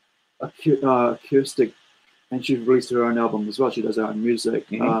 acoustic, and she's released her own album as well. She does her own music.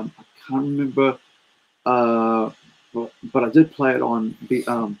 Mm-hmm. I can't remember, but I did play it on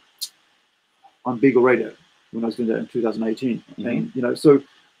Beagle Radio when I was doing that in 2018. Mm-hmm. And so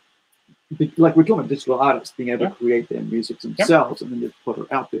like we're talking about digital artists being able to create their music themselves and then they put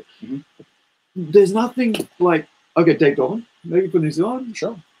it out there. Mm-hmm. There's nothing like Dave Dobbin, maybe for New Zealand.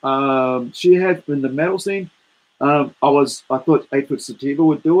 Sure. She had in the metal scene. I thought 8 Foot Sativa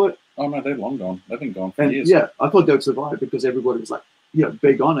would do it. Oh no, they're long gone. They've been gone for years. Yeah, I thought they would survive because everybody was like,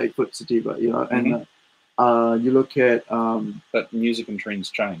 big on 8 Foot Sativa, and you look at but music and trends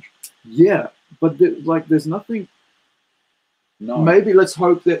change. Yeah, but there's nothing. No. Maybe let's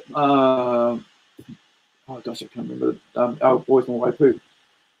hope that. Oh gosh, I can't remember. Our boys from Waipu.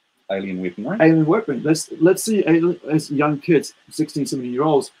 Alien Weaponry. Alien Weaponry. Let's see as young kids, 16,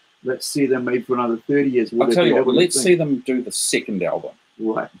 17-year-olds. Let's see them maybe for another 30 years. I'll tell you what. Let's see them do the second album.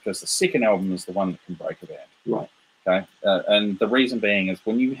 Right. Because the second album is the one that can break a band. Right. Okay. And the reason being is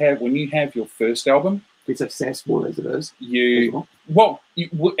when you have your first album, it's accessible as it is. Any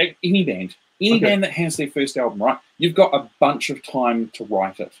band that has their first album, right? You've got a bunch of time to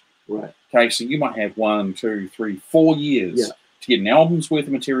write it. Right. Okay. So you might have 1, 2, 3, 4 years to get an album's worth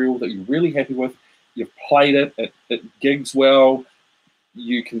of material that you're really happy with. You've played it. It gigs well.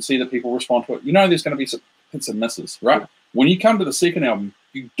 You can see that people respond to it. There's going to be hits and misses, right? When you come to the second album,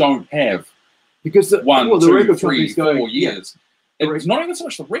 you don't have because the 1, the 2, record 3, company's 4 going, years. It's not even so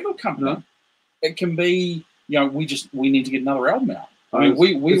much the record company. No. It can be, you know, we need to get another album out. I mean,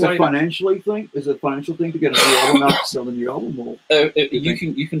 we is it financially thing? Is it a financial thing to get a new album out to sell the new album? Or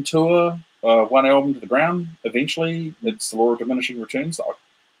you can tour one album to the ground. Eventually, it's the law of diminishing returns.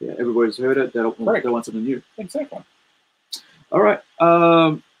 Yeah, everybody's heard it. They want something new. Exactly. All right.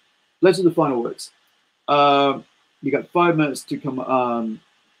 Let's do the final words. You got 5 minutes to come.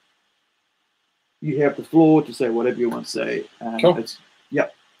 You have the floor to say whatever you want to say. Cool.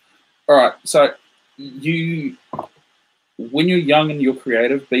 Yep. All right. So when you're young and you're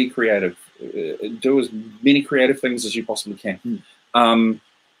creative, be creative. Do as many creative things as you possibly can.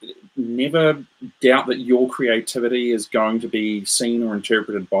 Never doubt that your creativity is going to be seen or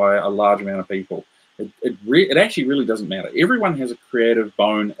interpreted by a large amount of people. It actually really doesn't matter. Everyone has a creative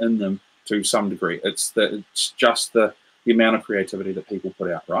bone in them to some degree. It's just the amount of creativity that people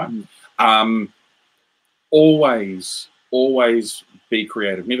put out, right? Always be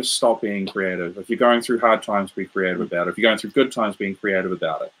creative. Never stop being creative. If you're going through hard times, be creative about it. If you're going through good times, being creative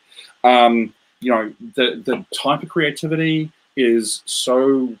about it. You know, the type of creativity is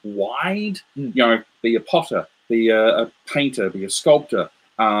so wide. You know, be a potter, be a painter, be a sculptor,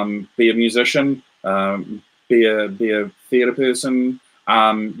 be a musician, be a theatre person.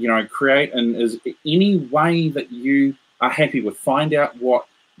 You know, create in any way that you are happy with. Find out what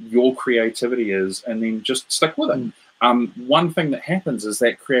your creativity is, and then just stick with it. One thing that happens is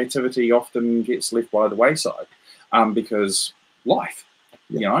that creativity often gets left by the wayside because life.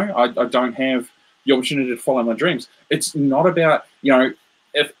 You know, I don't have the opportunity to follow my dreams. It's not about, you know,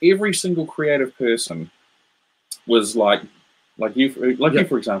 if every single creative person was like you,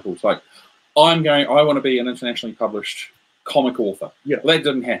 for example, it's like, I want to be an internationally published comic author. Yeah. Well, that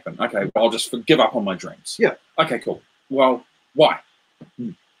didn't happen. Okay, well, I'll just give up on my dreams. Yeah. Okay, cool. Well, why?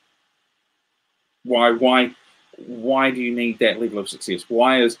 Why do you need that level of success?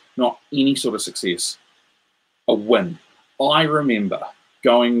 Why is not any sort of success a win? I remember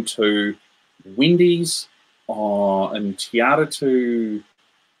going to Wendy's in Te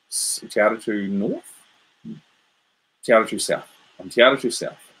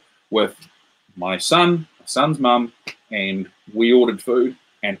South, with my son's mum, and we ordered food,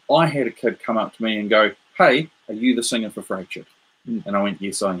 and I had a kid come up to me and go, "Hey, are you the singer for Fractured?" And I went,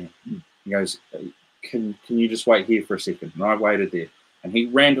 "Yes, I am." He goes, can you just wait here for a second? And I waited there, and he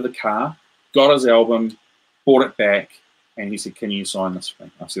ran to the car, got his album, brought it back, and he said, "Can you sign this for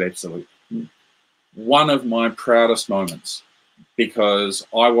me?" I said, "Absolutely." One of my proudest moments, because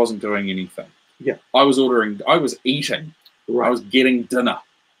I wasn't doing anything. Yeah, I was eating, right. I was getting dinner,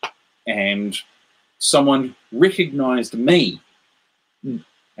 and someone recognized me and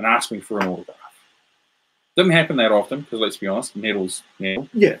asked me for an autograph. Didn't happen that often, because let's be honest, medals. Yeah.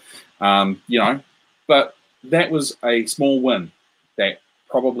 You know, but that was a small win that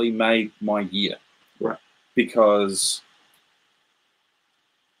probably made my year. Right. Because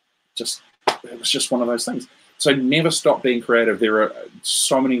it was just one of those things. So never stop being creative. There are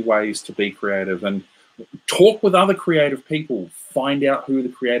so many ways to be creative, and talk with other creative people. Find out who the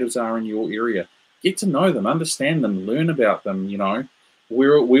creatives are in your area. Get to know them, understand them, learn about them. You know,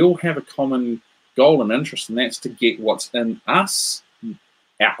 we all have a common goal and interest, and that's to get what's in us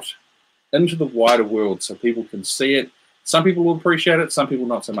out into the wider world so people can see it. Some people will appreciate it, some people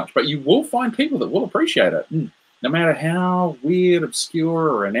not so much. But you will find people that will appreciate it, no matter how weird, obscure,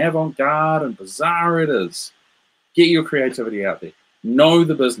 or an avant-garde and bizarre it is. Get your creativity out there. Know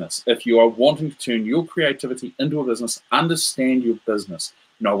the business. If you are wanting to turn your creativity into a business, understand your business.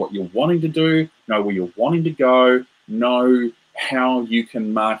 Know what you're wanting to do, know where you're wanting to go, know how you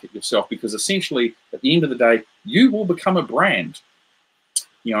can market yourself, because essentially, at the end of the day, you will become a brand.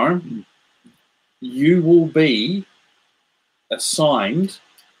 You know, you will be assigned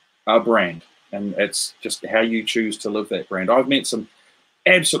a brand, and it's just how you choose to live that brand. I've met some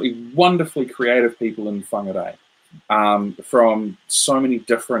absolutely wonderfully creative people in Whangarei, from so many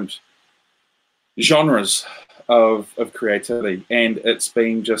different genres of creativity, and it's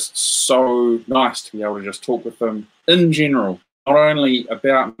been just so nice to be able to just talk with them in general, not only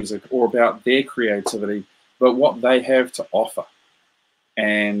about music or about their creativity, but what they have to offer.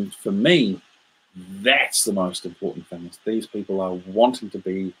 And for me, that's the most important thing, is these people are wanting to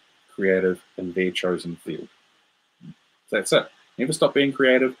be creative in their chosen field. That's it. Never stop being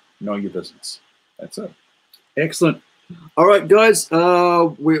creative. Know your business. That's it. Excellent. All right, guys,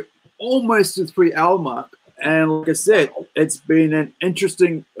 we're almost to the 3-hour mark, and like I said, it's been an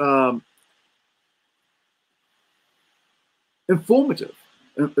interesting, informative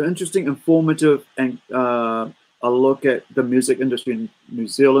interesting, informative, and a look at the music industry in New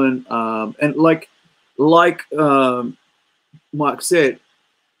Zealand. And like Mark said,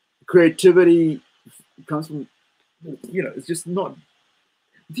 creativity comes from, it's just not.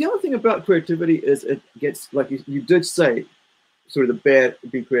 The other thing about creativity is it gets, like you did say, sort of the bad,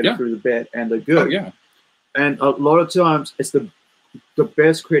 be creative through the bad and the good. Oh, yeah. And a lot of times it's the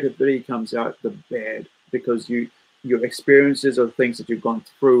best creativity comes out the bad, because your experiences or things that you've gone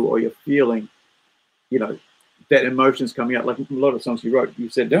through or you're feeling, that emotion's coming out. Like a lot of songs you wrote, you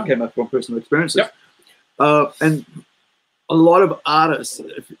said came out from personal experiences. And a lot of artists,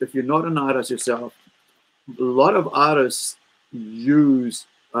 if you're not an artist yourself, a lot of artists use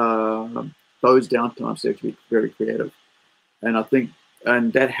those downtimes to actually be very creative. And I think,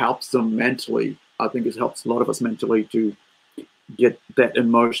 and that helps them mentally. I think it helps a lot of us mentally to get that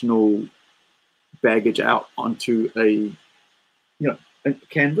emotional baggage out onto a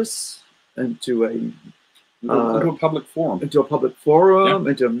canvas, into a public forum,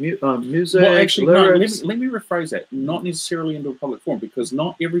 into music. Well, actually, lyrics. no, let me rephrase that. Not necessarily into a public forum, because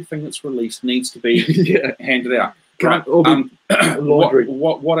not everything that's released needs to be handed out. Right? Laundry.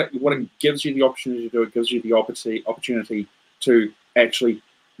 What it gives you the opportunity to do, it gives you the opportunity to actually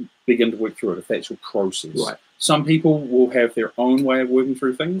begin to work through it, if that's your process. Right. Some people will have their own way of working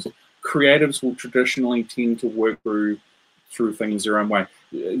through things. Creatives will traditionally tend to work through things their own way.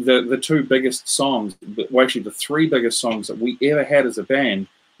 The two biggest songs, well, actually the three biggest songs that we ever had as a band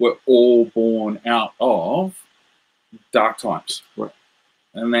were all born out of dark times. Right.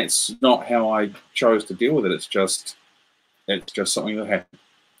 And that's not how I chose to deal with it. It's just something that happened.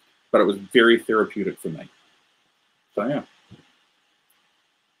 But it was very therapeutic for me. So yeah.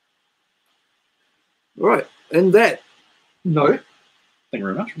 All right. And that note. Thank you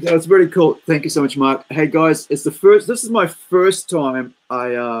very much. That's very cool. Thank you so much, Mark. Hey guys, this is my first time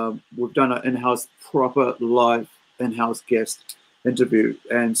we've done an in-house proper live in-house guest interview.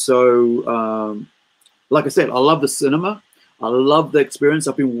 And so like I said, I love the cinema. I love the experience.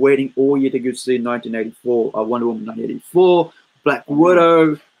 I've been waiting all year to go see 1984, Wonder Woman 1984, Black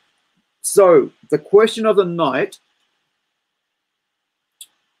Widow. So the question of the night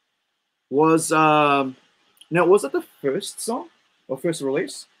was, now was it the first song or first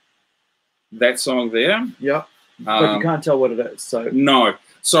release? That song there? Yeah, but you can't tell what it is. So no.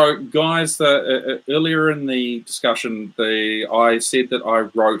 So guys, earlier in the discussion, I said that I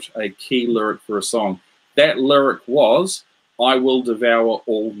wrote a key lyric for a song. That lyric was, "I will devour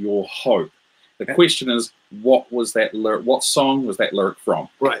all your hope." The question is, what was that lyric? What song was that lyric from?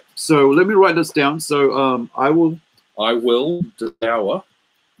 Right. So let me write this down. So I will devour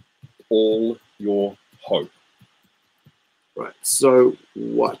all your hope. Right. So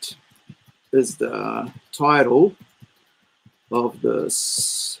what is the title of the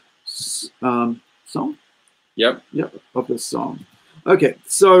song? Yep. Yep. Of the song. Okay.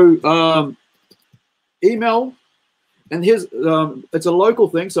 So email. And here's it's a local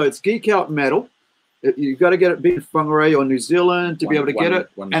thing, so it's Geek Out Metal. You've got to get it, be in Whangarei or New Zealand to be able to get it.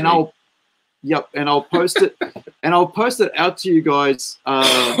 And I'll post it, and I'll post it out to you guys.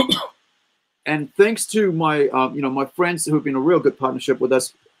 And thanks to my my friends who've been a real good partnership with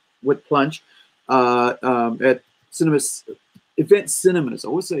us with Plunge at Event Cinemas. I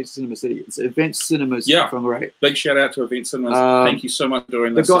always say Cinema City. It's Event Cinemas. Yeah. Whangarei. Big shout out to Event Cinemas. Thank you so much for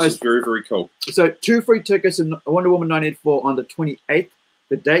doing this. Guys, this is very, very cool. So 2 free tickets in Wonder Woman 1984 on the 28th.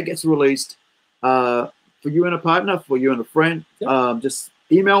 The day gets released. For you and a partner, for you and a friend, just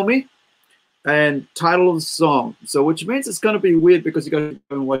email me and title of the song. So which means it's going to be weird because you got to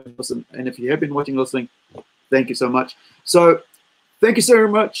go and watch and listen. And if you have been watching and listening, thank you so much. So thank you so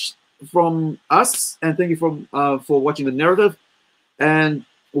much from us, and thank you for watching the narrative. And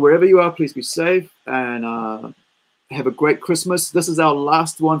wherever you are, please be safe and have a great Christmas. This is our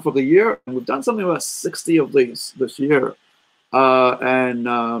last one for the year, and we've done something about 60 of these this year, and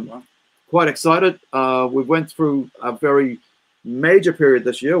quite excited. We went through a very major period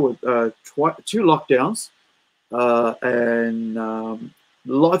this year with 2 lockdowns and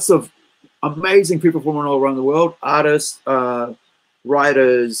lots of amazing people from all around the world, artists,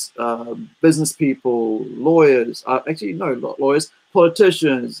 writers, business people, lawyers, actually no, not lawyers,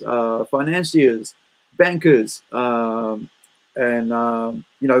 politicians, financiers, bankers, and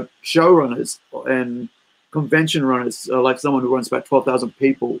showrunners and convention runners, like someone who runs about 12,000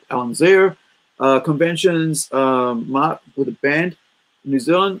 people, Alan Zaire, conventions, Mark with a band in New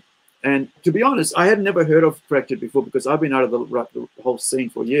Zealand. And to be honest, I had never heard of Fractured before because I've been out of the whole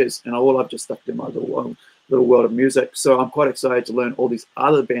scene for years, and I've just stuck in my little world of music. So I'm quite excited to learn all these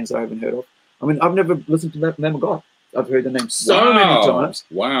other bands I haven't heard of. I mean, I've never listened to Lamb of God. I've heard the name so many times.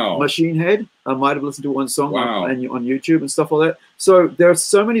 Wow. Machine Head, I might have listened to one song Wow. on YouTube and stuff like that. So there are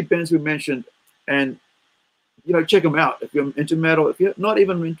so many bands we mentioned, and you know, check them out. If you're into metal, if you're not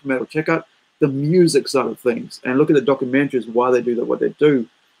even into metal, check out the music side of things and look at the documentaries, why they do that, what they do.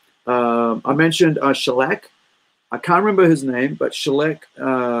 I mentioned Shellac. I can't remember his name, but Shellac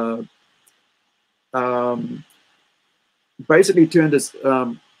basically turned this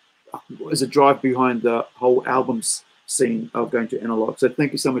as a drive behind the whole albums scene of going to analog. So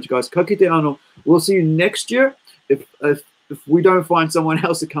thank you so much, guys. Ka kite anō. We'll see you next year if we don't find someone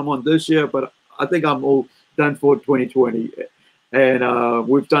else to come on this year, but I think I'm all done for 2020, and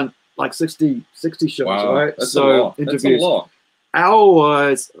we've done like 60 shows, right? That's so a lot. interviews. That's a lot.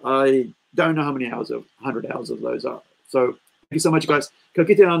 Hour-wise, I don't know how many hours of 100 hours of those are. So thank you so much, guys. Ka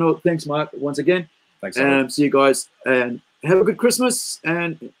kite anō. Thanks, Mark, once again. Thanks. And see you guys, and have a good Christmas,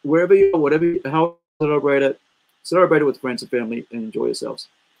 and wherever you are, whatever, how celebrate it with friends and family, and enjoy yourselves.